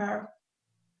to prepare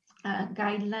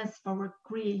guidelines for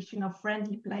creation of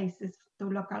friendly places to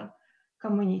local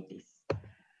communities.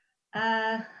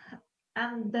 And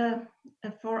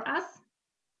for us,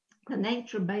 the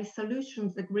nature-based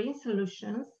solutions, the green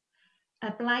solutions,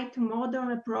 apply to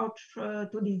modern approach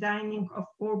to designing of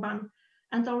urban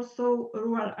and also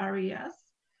rural areas.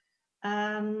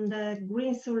 The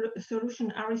green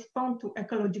solution are respond to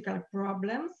ecological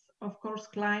problems, of course,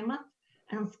 climate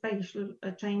and spatial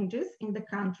changes in the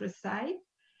countryside.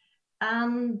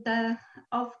 And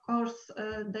of course,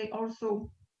 they also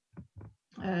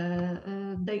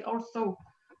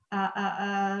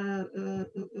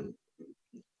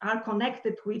are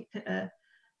connected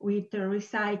with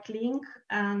recycling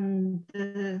and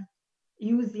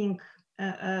using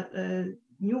a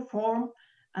new form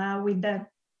with the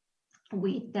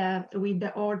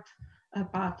old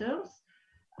patterns.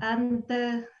 And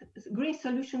the green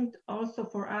solution also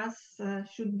for us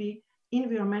should be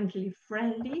environmentally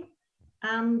friendly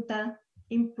and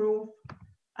improve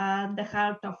the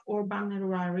health of urban and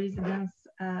rural residents,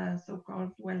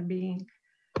 so-called well-being.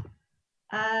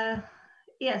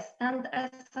 Yes, and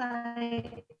as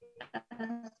I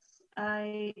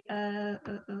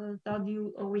told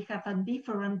you, we have a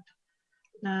different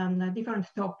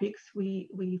topics.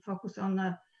 We focus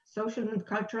on social and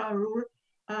cultural role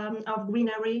of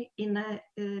greenery in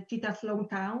Cittaslow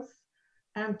towns,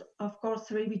 and of course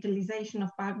revitalization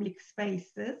of public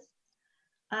spaces.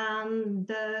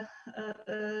 And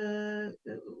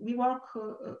we work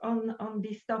on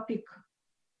this topic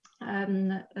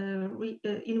in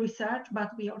research,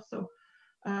 but we also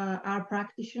are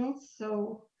practitioners.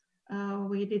 So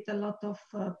we did a lot of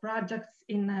projects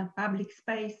in public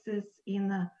spaces,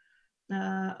 in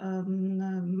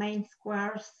main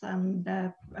squares and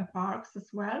parks as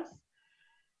well.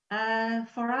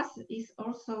 For us, it's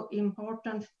also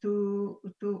important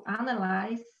to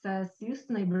analyze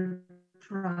sustainable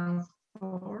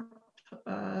transport.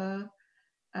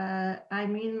 I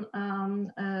mean,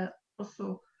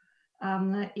 also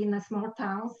in small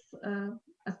towns,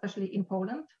 especially in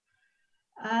Poland.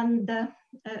 And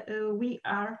we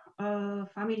are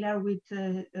familiar with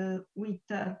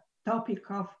the topic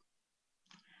of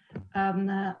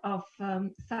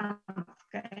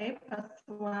soundscape as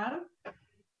well.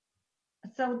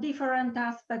 So different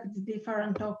aspects,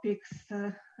 different topics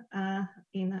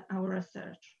in our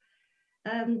research.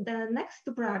 And the next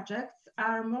two projects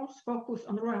are most focused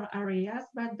on rural areas,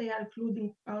 but they are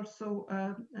including also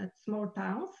small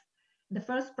towns. The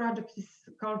first project is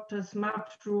called Smart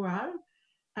Rural,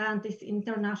 and this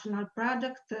international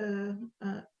project.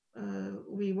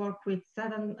 We work with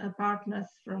 7 partners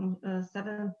from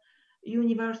 7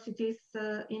 universities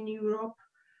in Europe.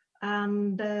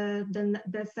 And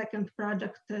the second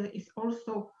project is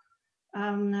also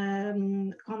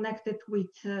connected with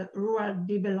rural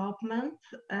development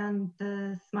and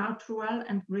smart rural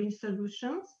and green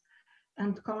solutions,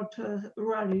 and called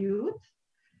Rural Youth.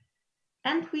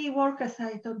 And we work, as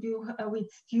I told you,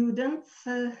 with students.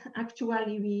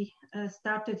 Actually, we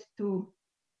started to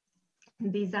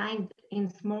design in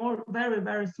small, very,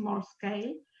 very small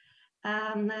scale.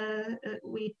 And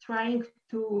we're trying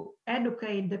to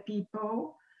educate the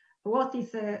people what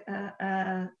is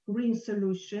a green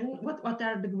solution, what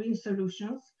are the green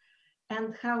solutions,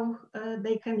 and how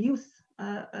they can use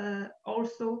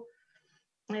also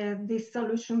these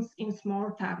solutions in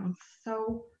small towns.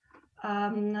 So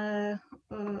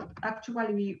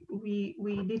actually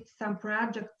we did some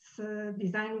projects,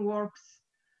 design works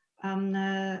in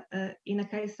a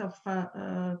case of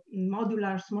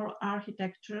modular small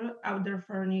architecture, outdoor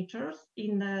furnitures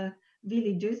in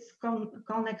villages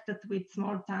connected with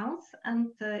small towns, and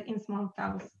in small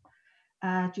towns,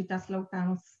 Cittaslow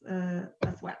towns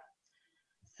as well.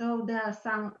 So there are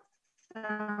some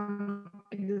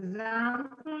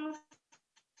examples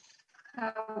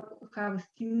how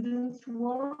students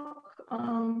work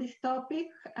on this topic,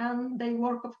 and they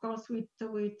work, of course, with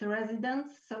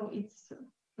residents. So it's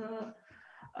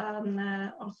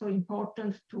also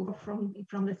important to from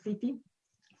the city,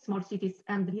 small cities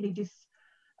and villages,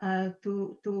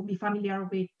 to be familiar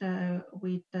with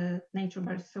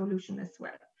nature-based solution as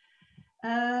well.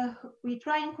 We're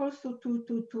trying also to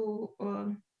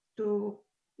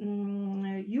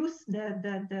use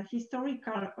the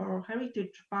historical or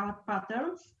heritage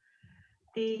patterns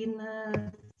in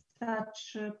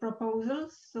such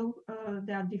proposals. So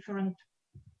there are different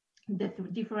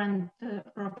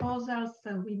proposals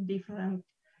with different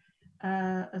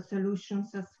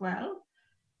solutions as well.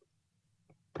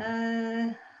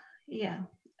 Yeah,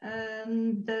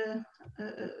 and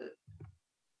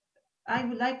I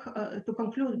would like to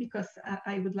conclude, because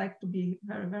I would like to be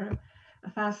very, very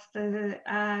fast.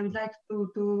 I would like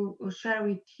to share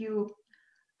with you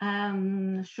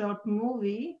a short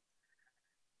movie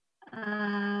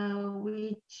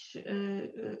which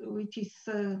is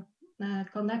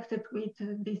connected with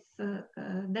this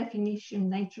definition,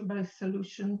 nature-based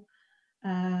solution.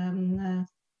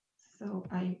 So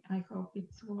I hope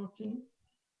it's working.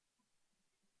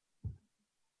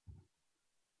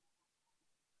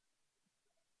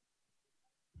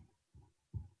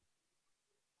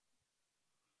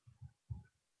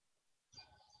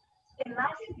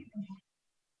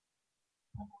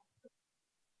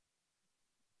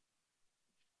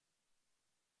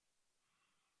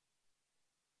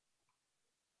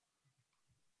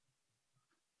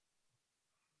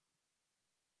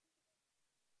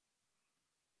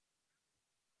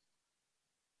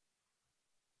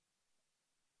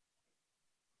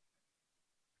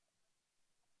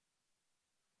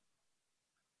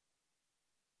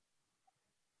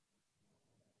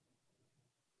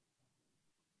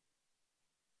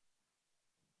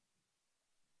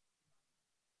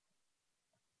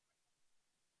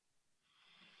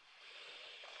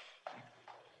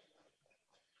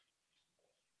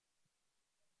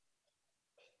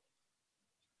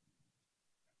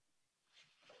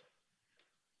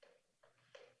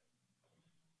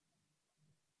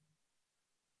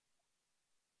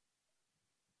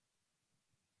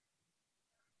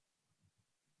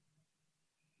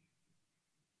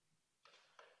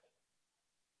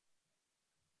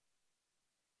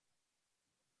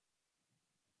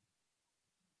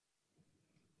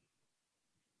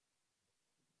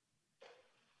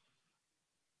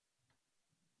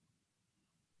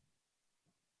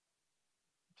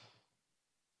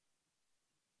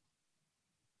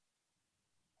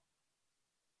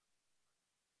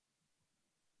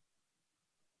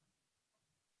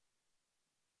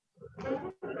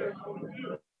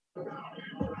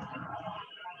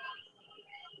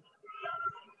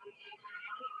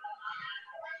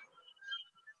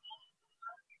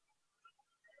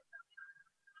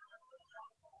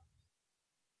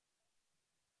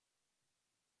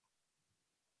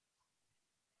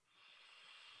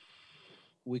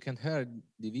 We can hear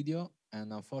the video,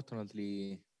 and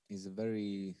unfortunately it's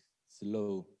very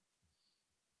slow.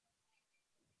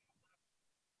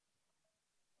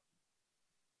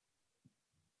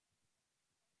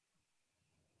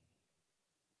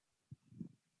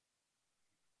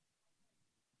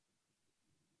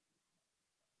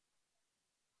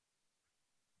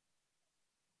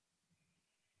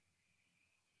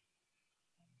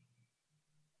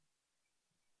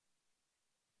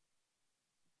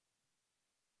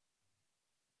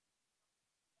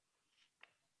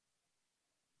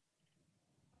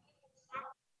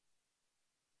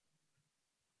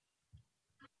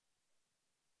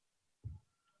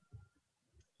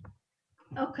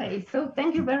 Okay, so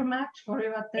thank you very much for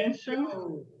your attention. Thank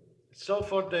you. So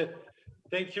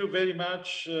thank you very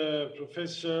much,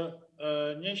 Professor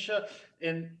Agnieszka.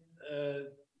 And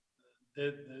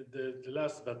the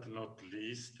last but not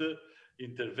least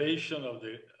intervention of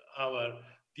our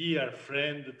dear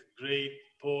friend, great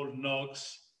Paul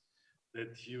KNOX,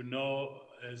 that you know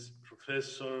as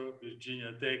Professor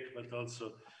Virginia Tech, but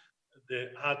also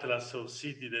the Atlas of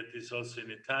City that is also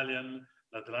in Italian,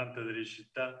 l'Atlanta delle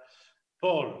città.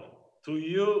 Paul, to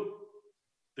you,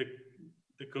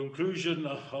 the conclusion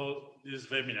of this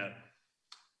webinar.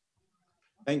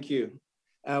 Thank you.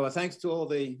 Well, thanks to all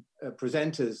the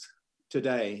presenters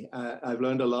today. I've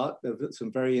learned a lot of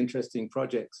some very interesting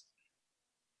projects.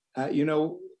 You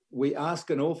know, we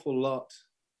ask an awful lot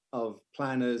of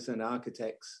planners and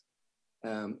architects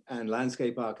and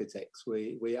landscape architects.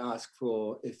 We ask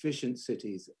for efficient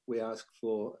cities. We ask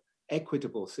for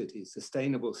equitable cities,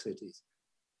 sustainable cities.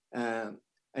 And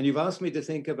you've asked me to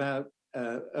think about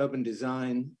urban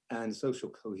design and social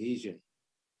cohesion.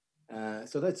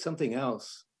 So that's something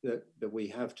else that we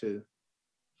have to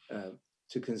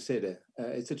consider.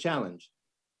 It's a challenge.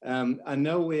 I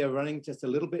know we are running just a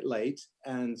little bit late,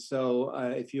 and so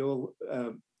if you'll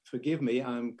forgive me,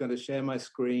 I'm going to share my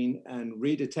screen and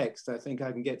read a text. I think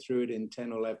I can get through it in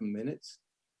 10 or 11 minutes.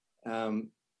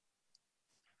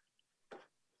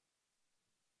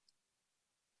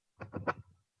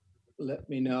 Let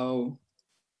me know.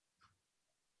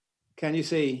 Can you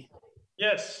see?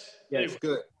 Yes. Yes,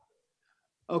 good.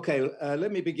 Okay,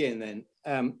 let me begin then.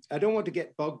 I don't want to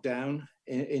get bogged down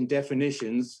in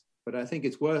definitions, but I think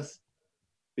it's worth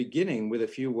beginning with a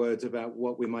few words about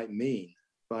what we might mean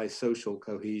by social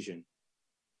cohesion.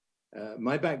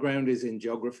 My background is in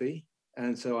geography,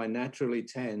 and so I naturally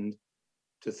tend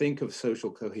to think of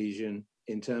social cohesion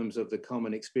in terms of the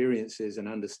common experiences and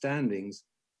understandings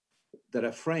that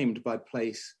are framed by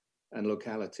place and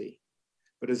locality.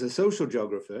 But as a social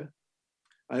geographer,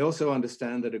 I also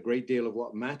understand that a great deal of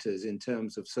what matters in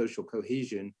terms of social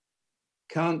cohesion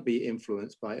can't be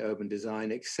influenced by urban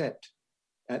design except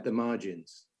at the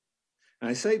margins. And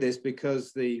I say this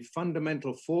because the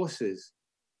fundamental forces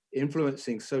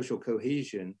influencing social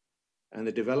cohesion and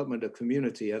the development of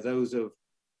community are those of,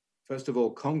 first of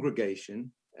all,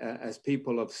 congregation, as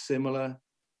people of similar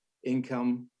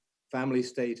income, family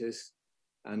status,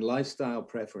 and lifestyle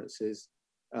preferences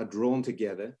are drawn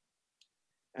together.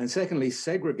 And secondly,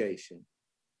 segregation,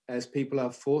 as people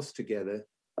are forced together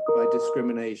by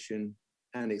discrimination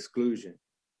and exclusion.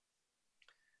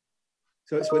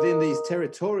 So it's within these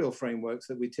territorial frameworks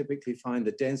that we typically find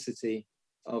the density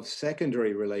of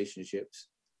secondary relationships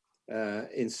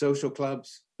in social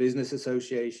clubs, business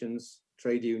associations,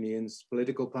 trade unions,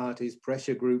 political parties,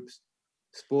 pressure groups,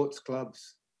 sports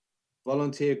clubs,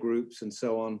 volunteer groups, and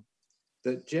so on,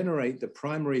 that generate the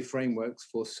primary frameworks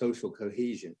for social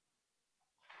cohesion.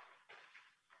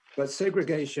 But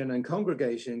segregation and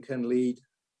congregation can lead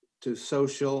to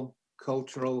social,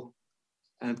 cultural,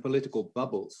 and political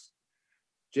bubbles,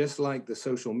 just like the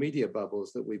social media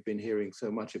bubbles that we've been hearing so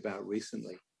much about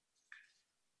recently.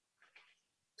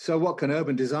 So what can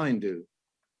urban design do?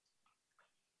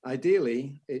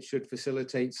 Ideally, it should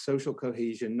facilitate social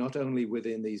cohesion not only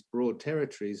within these broad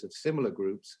territories of similar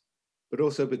groups, but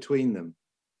also between them.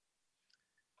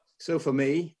 So for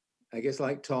me, I guess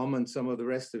like Tom and some of the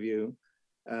rest of you,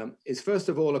 it's first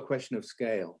of all a question of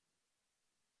scale.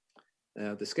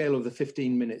 The scale of the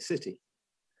 15-minute city,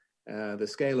 the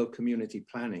scale of community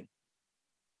planning.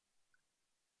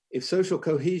 If social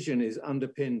cohesion is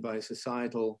underpinned by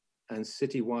societal and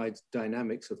citywide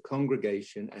dynamics of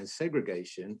congregation and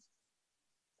segregation,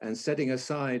 and setting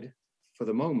aside for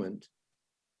the moment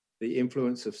the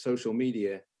influence of social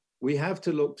media, we have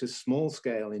to look to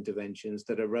small-scale interventions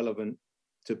that are relevant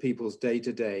to people's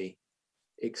day-to-day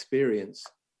experience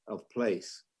of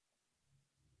place.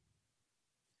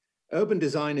 Urban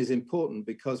design is important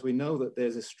because we know that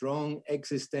there's a strong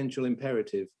existential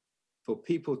imperative for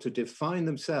people to define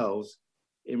themselves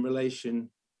in relation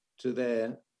to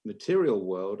their material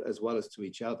world as well as to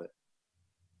each other.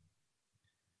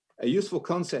 A useful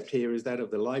concept here is that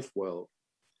of the life world,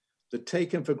 the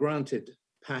taken for granted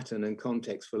pattern and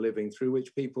context for living through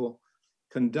which people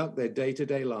conduct their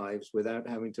day-to-day lives without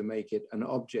having to make it an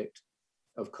object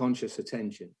of conscious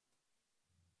attention.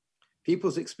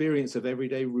 People's experience of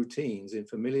everyday routines in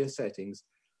familiar settings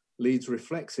leads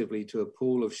reflexively to a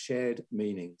pool of shared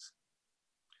meanings.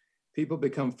 People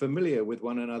become familiar with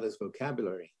one another's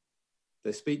vocabulary,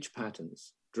 their speech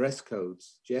patterns, dress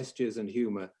codes, gestures, and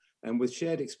humor, and with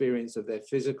shared experience of their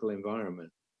physical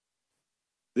environment.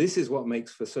 This is what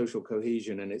makes for social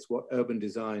cohesion, and it's what urban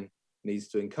design needs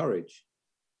to encourage.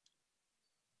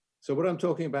 So what I'm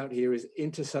talking about here is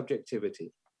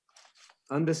intersubjectivity,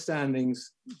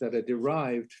 understandings that are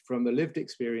derived from the lived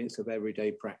experience of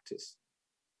everyday practice.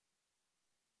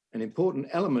 An important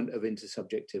element of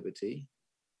intersubjectivity,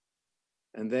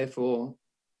 and therefore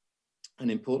an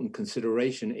important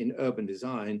consideration in urban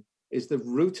design, is the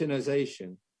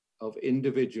routinization of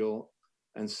individual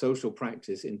and social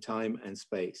practice in time and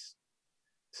space.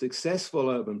 Successful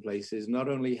urban places not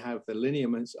only have the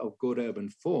lineaments of good urban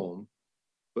form,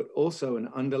 but also an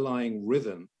underlying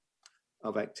rhythm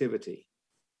of activity.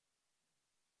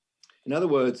 In other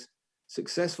words,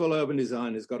 successful urban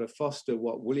design has got to foster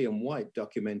what William White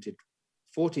documented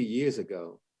 40 years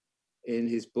ago in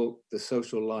his book, The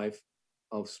Social Life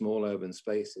of Small Urban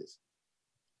Spaces.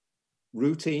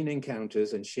 Routine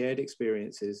encounters and shared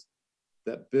experiences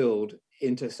that build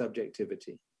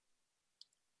intersubjectivity.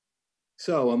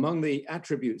 So among the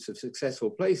attributes of successful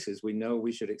places, we know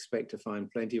we should expect to find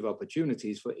plenty of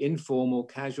opportunities for informal,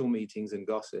 casual meetings and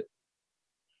gossip,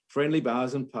 friendly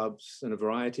bars and pubs, and a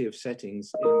variety of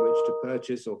settings in which to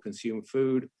purchase or consume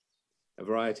food, a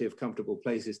variety of comfortable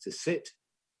places to sit,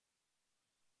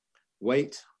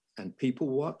 wait, and people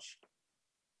watch,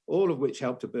 all of which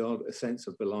help to build a sense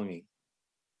of belonging.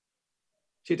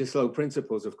 Cittaslow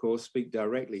principles, of course, speak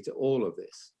directly to all of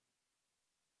this.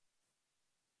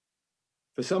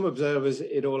 For some observers,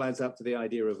 it all adds up to the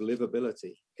idea of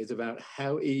livability. It's about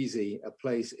how easy a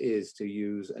place is to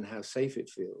use and how safe it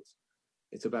feels.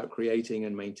 It's about creating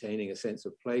and maintaining a sense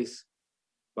of place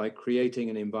by creating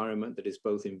an environment that is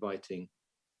both inviting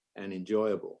and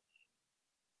enjoyable.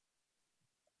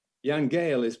 Jan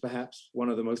Gehl is perhaps one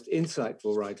of the most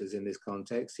insightful writers in this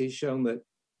context. He's shown that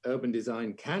urban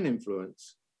design can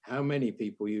influence how many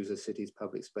people use a city's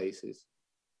public spaces,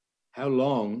 how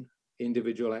long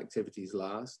individual activities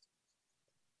last,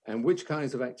 and which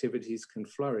kinds of activities can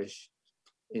flourish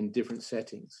in different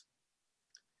settings.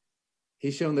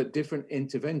 He's shown that different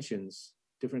interventions,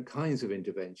 different kinds of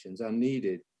interventions are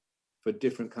needed for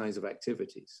different kinds of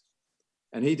activities.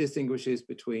 And he distinguishes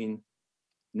between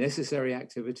necessary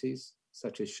activities,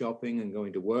 such as shopping and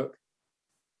going to work,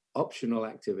 optional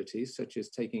activities, such as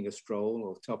taking a stroll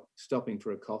or stopping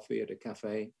for a coffee at a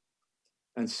cafe,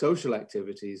 and social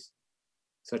activities,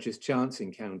 such as chance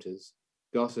encounters,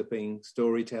 gossiping,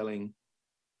 storytelling,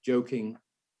 joking,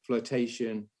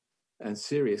 flirtation, and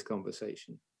serious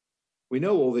conversation. We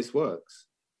know all this works.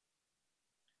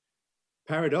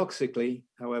 Paradoxically,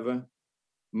 however,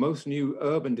 most new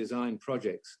urban design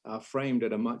projects are framed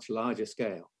at a much larger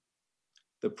scale,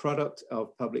 the product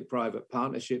of public-private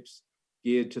partnerships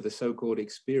geared to the so-called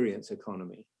experience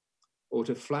economy, or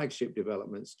to flagship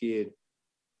developments geared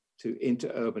to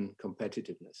interurban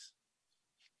competitiveness.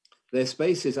 Their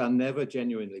spaces are never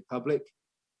genuinely public,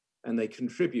 and they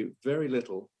contribute very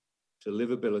little to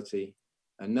livability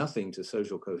and nothing to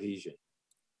social cohesion.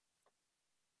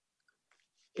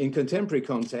 In contemporary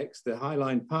context, the High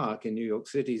Line Park in New York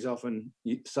City is often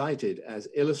cited as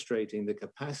illustrating the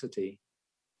capacity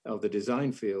of the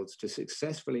design fields to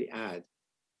successfully add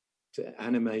to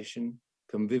animation,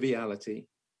 conviviality,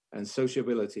 and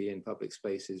sociability in public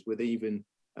spaces with even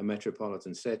a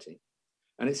metropolitan setting.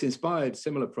 And it's inspired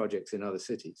similar projects in other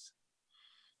cities.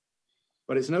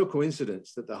 But it's no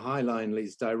coincidence that the High Line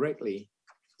leads directly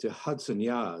to Hudson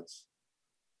Yards,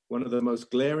 one of the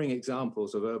most glaring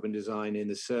examples of urban design in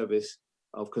the service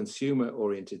of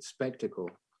consumer-oriented spectacle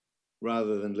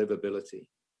rather than livability.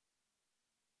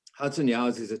 Hudson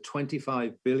Yards is a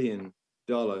 $25 billion,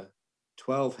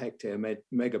 12-hectare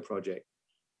mega project.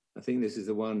 I think this is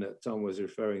the one that Tom was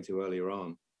referring to earlier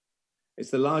on.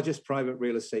 It's the largest private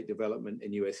real estate development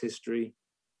in US history,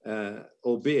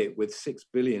 albeit with $6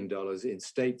 billion in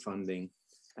state funding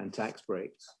and tax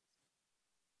breaks.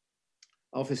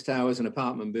 Office towers and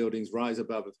apartment buildings rise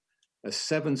above a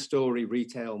 7-story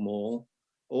retail mall,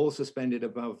 all suspended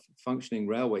above functioning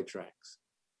railway tracks.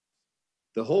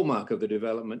 The hallmark of the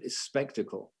development is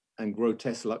spectacle and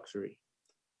grotesque luxury,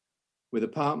 with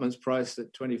apartments priced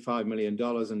at $25 million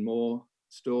and more,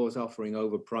 stores offering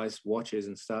overpriced watches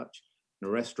and such, and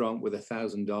a restaurant with a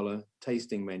 $1,000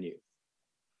 tasting menu.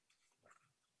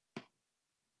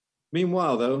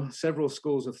 Meanwhile, though, several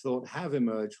schools of thought have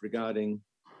emerged regarding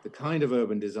the kind of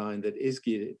urban design that is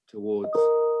geared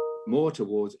more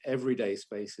towards everyday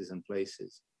spaces and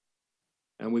places.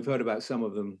 And we've heard about some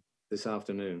of them this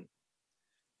afternoon.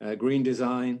 Green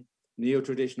design,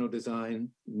 neo-traditional design,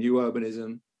 new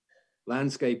urbanism,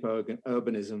 landscape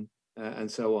urbanism,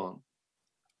 and so on.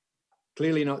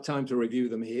 Clearly not time to review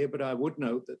them here, but I would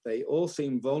note that they all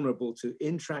seem vulnerable to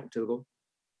intractable,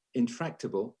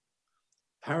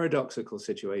 paradoxical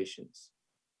situations.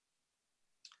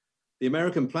 The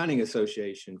American Planning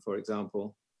Association, for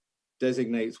example,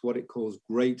 designates what it calls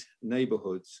great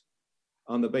neighborhoods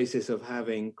on the basis of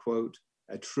having, quote,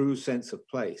 a true sense of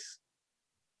place.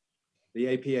 The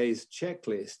APA's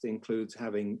checklist includes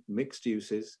having mixed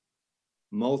uses,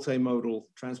 multimodal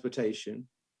transportation,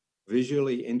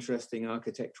 visually interesting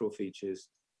architectural features,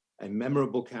 a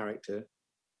memorable character,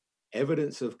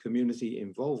 evidence of community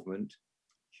involvement,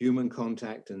 human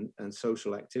contact, and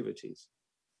social activities.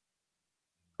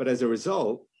 But as a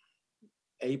result,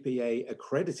 APA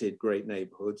accredited great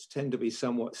neighborhoods tend to be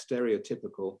somewhat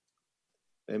stereotypical.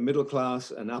 They're middle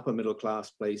class and upper middle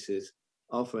class places,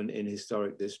 often in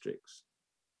historic districts.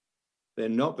 They're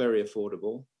not very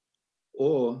affordable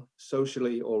or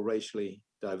socially or racially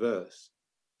diverse.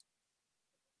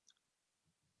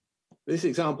 This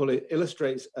example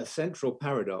illustrates a central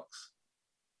paradox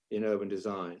in urban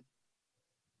design.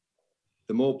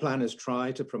 The more planners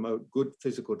try to promote good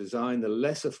physical design, the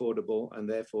less affordable and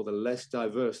therefore the less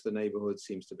diverse the neighborhood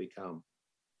seems to become.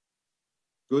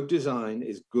 Good design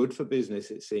is good for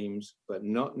business, it seems, but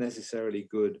not necessarily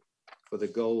good for the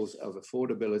goals of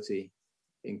affordability,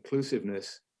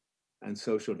 inclusiveness, and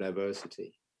social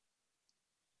diversity.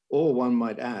 Or one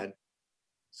might add,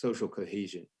 social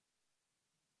cohesion.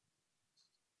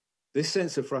 This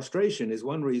sense of frustration is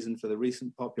one reason for the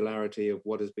recent popularity of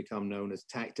what has become known as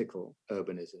tactical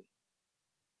urbanism.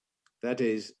 That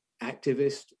is,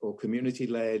 activist or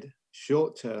community-led,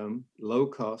 short-term,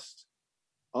 low-cost,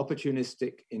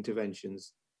 opportunistic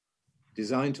interventions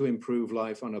designed to improve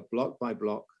life on a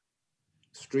block-by-block,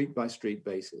 street-by-street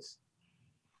basis.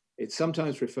 It's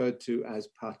sometimes referred to as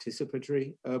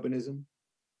participatory urbanism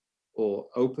or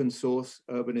open source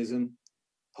urbanism,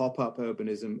 pop-up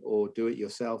urbanism, or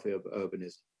do-it-yourself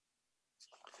urbanism.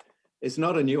 It's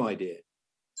not a new idea.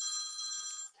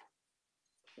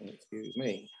 Excuse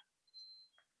me.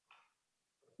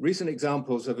 Recent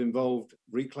examples have involved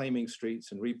reclaiming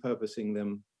streets and repurposing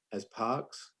them as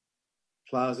parks,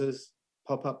 plazas,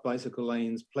 pop-up bicycle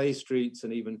lanes, play streets,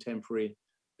 and even temporary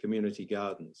community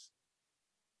gardens.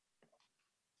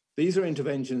 These are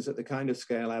interventions at the kind of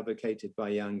scale advocated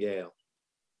by Jan Gehl.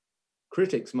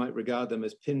 Critics might regard them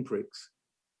as pinpricks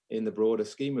in the broader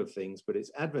scheme of things, but its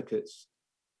advocates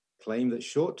claim that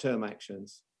short-term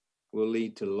actions will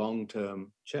lead to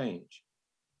long-term change.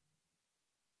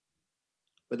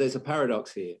 But there's a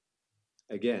paradox here.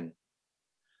 Again,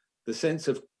 the sense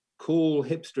of cool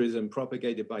hipsterism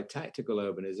propagated by tactical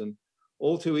urbanism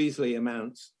all too easily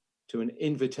amounts to an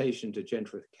invitation to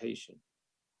gentrification.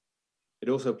 It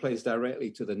also plays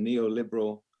directly to the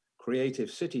neoliberal creative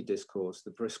city discourse,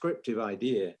 the prescriptive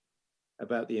idea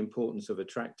about the importance of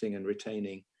attracting and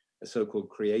retaining a so-called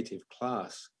creative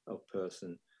class of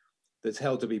person that's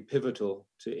held to be pivotal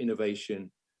to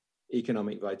innovation,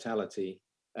 economic vitality,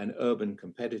 and urban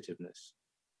competitiveness.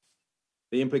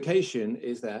 The implication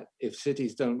is that if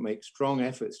cities don't make strong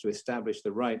efforts to establish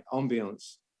the right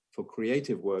ambiance for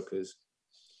creative workers,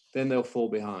 then they'll fall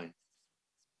behind.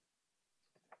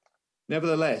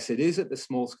 Nevertheless, it is at the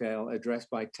small scale addressed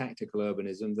by tactical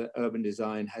urbanism that urban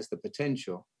design has the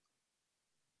potential,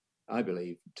 I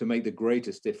believe, to make the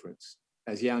greatest difference.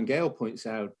 As Jan Gehl points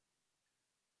out,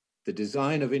 the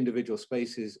design of individual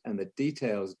spaces and the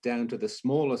details down to the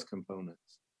smallest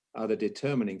components are the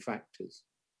determining factors.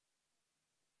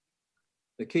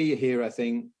 The key here, I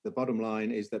think, the bottom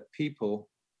line is that people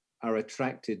are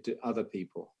attracted to other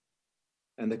people,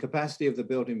 and the capacity of the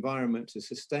built environment to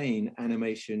sustain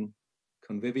animation,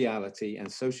 conviviality, and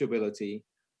sociability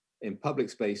in public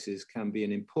spaces can be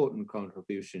an important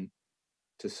contribution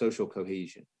to social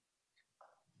cohesion,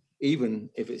 even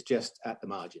if it's just at the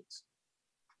margins.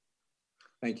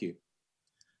 Thank you.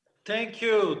 Thank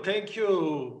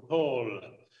you, Paul.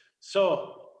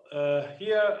 So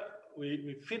here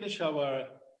we finish our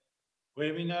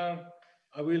webinar.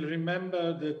 I will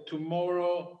remember that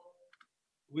tomorrow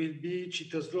will be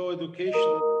Cittaslow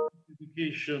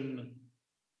education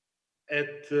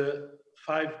at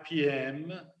 5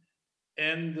 p.m.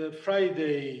 and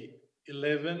Friday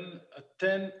 11 at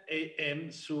 10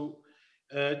 a.m. So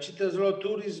Cittaslow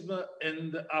tourism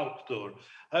and outdoor.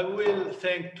 I will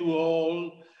thank to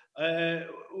all.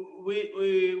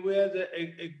 We had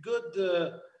a good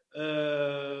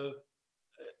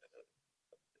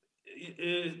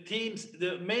teams,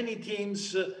 many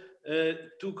teams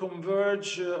to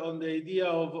converge on the idea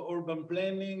of urban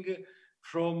planning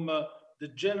from the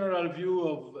general view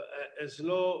of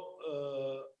slow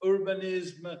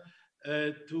urbanism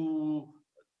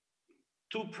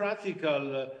to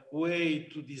practical way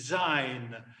to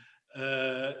design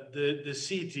the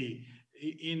city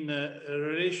in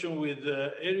relation with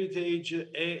heritage.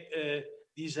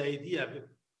 This idea,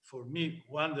 for me,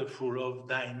 wonderful, of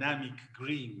dynamic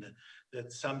green.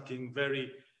 That's something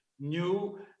very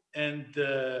new, and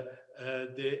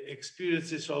the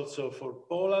experiences also for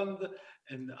Poland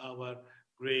and our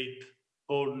great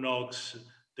Paul Knox,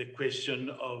 the question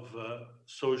of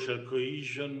social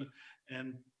cohesion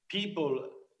and people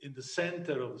in the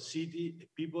center of the city,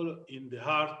 people in the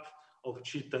heart of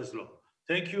Cittaslow.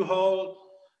 Thank you all.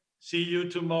 See you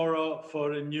tomorrow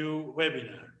for a new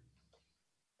webinar.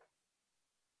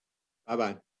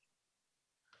 Bye-bye.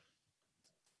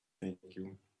 Thank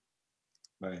you.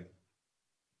 Bye.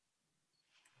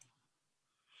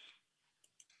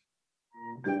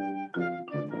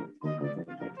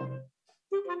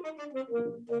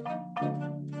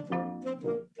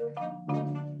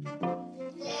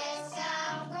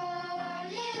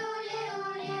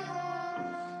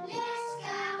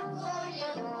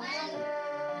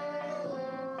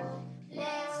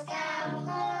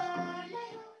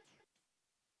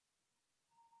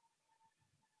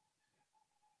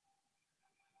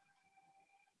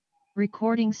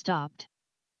 Recording stopped.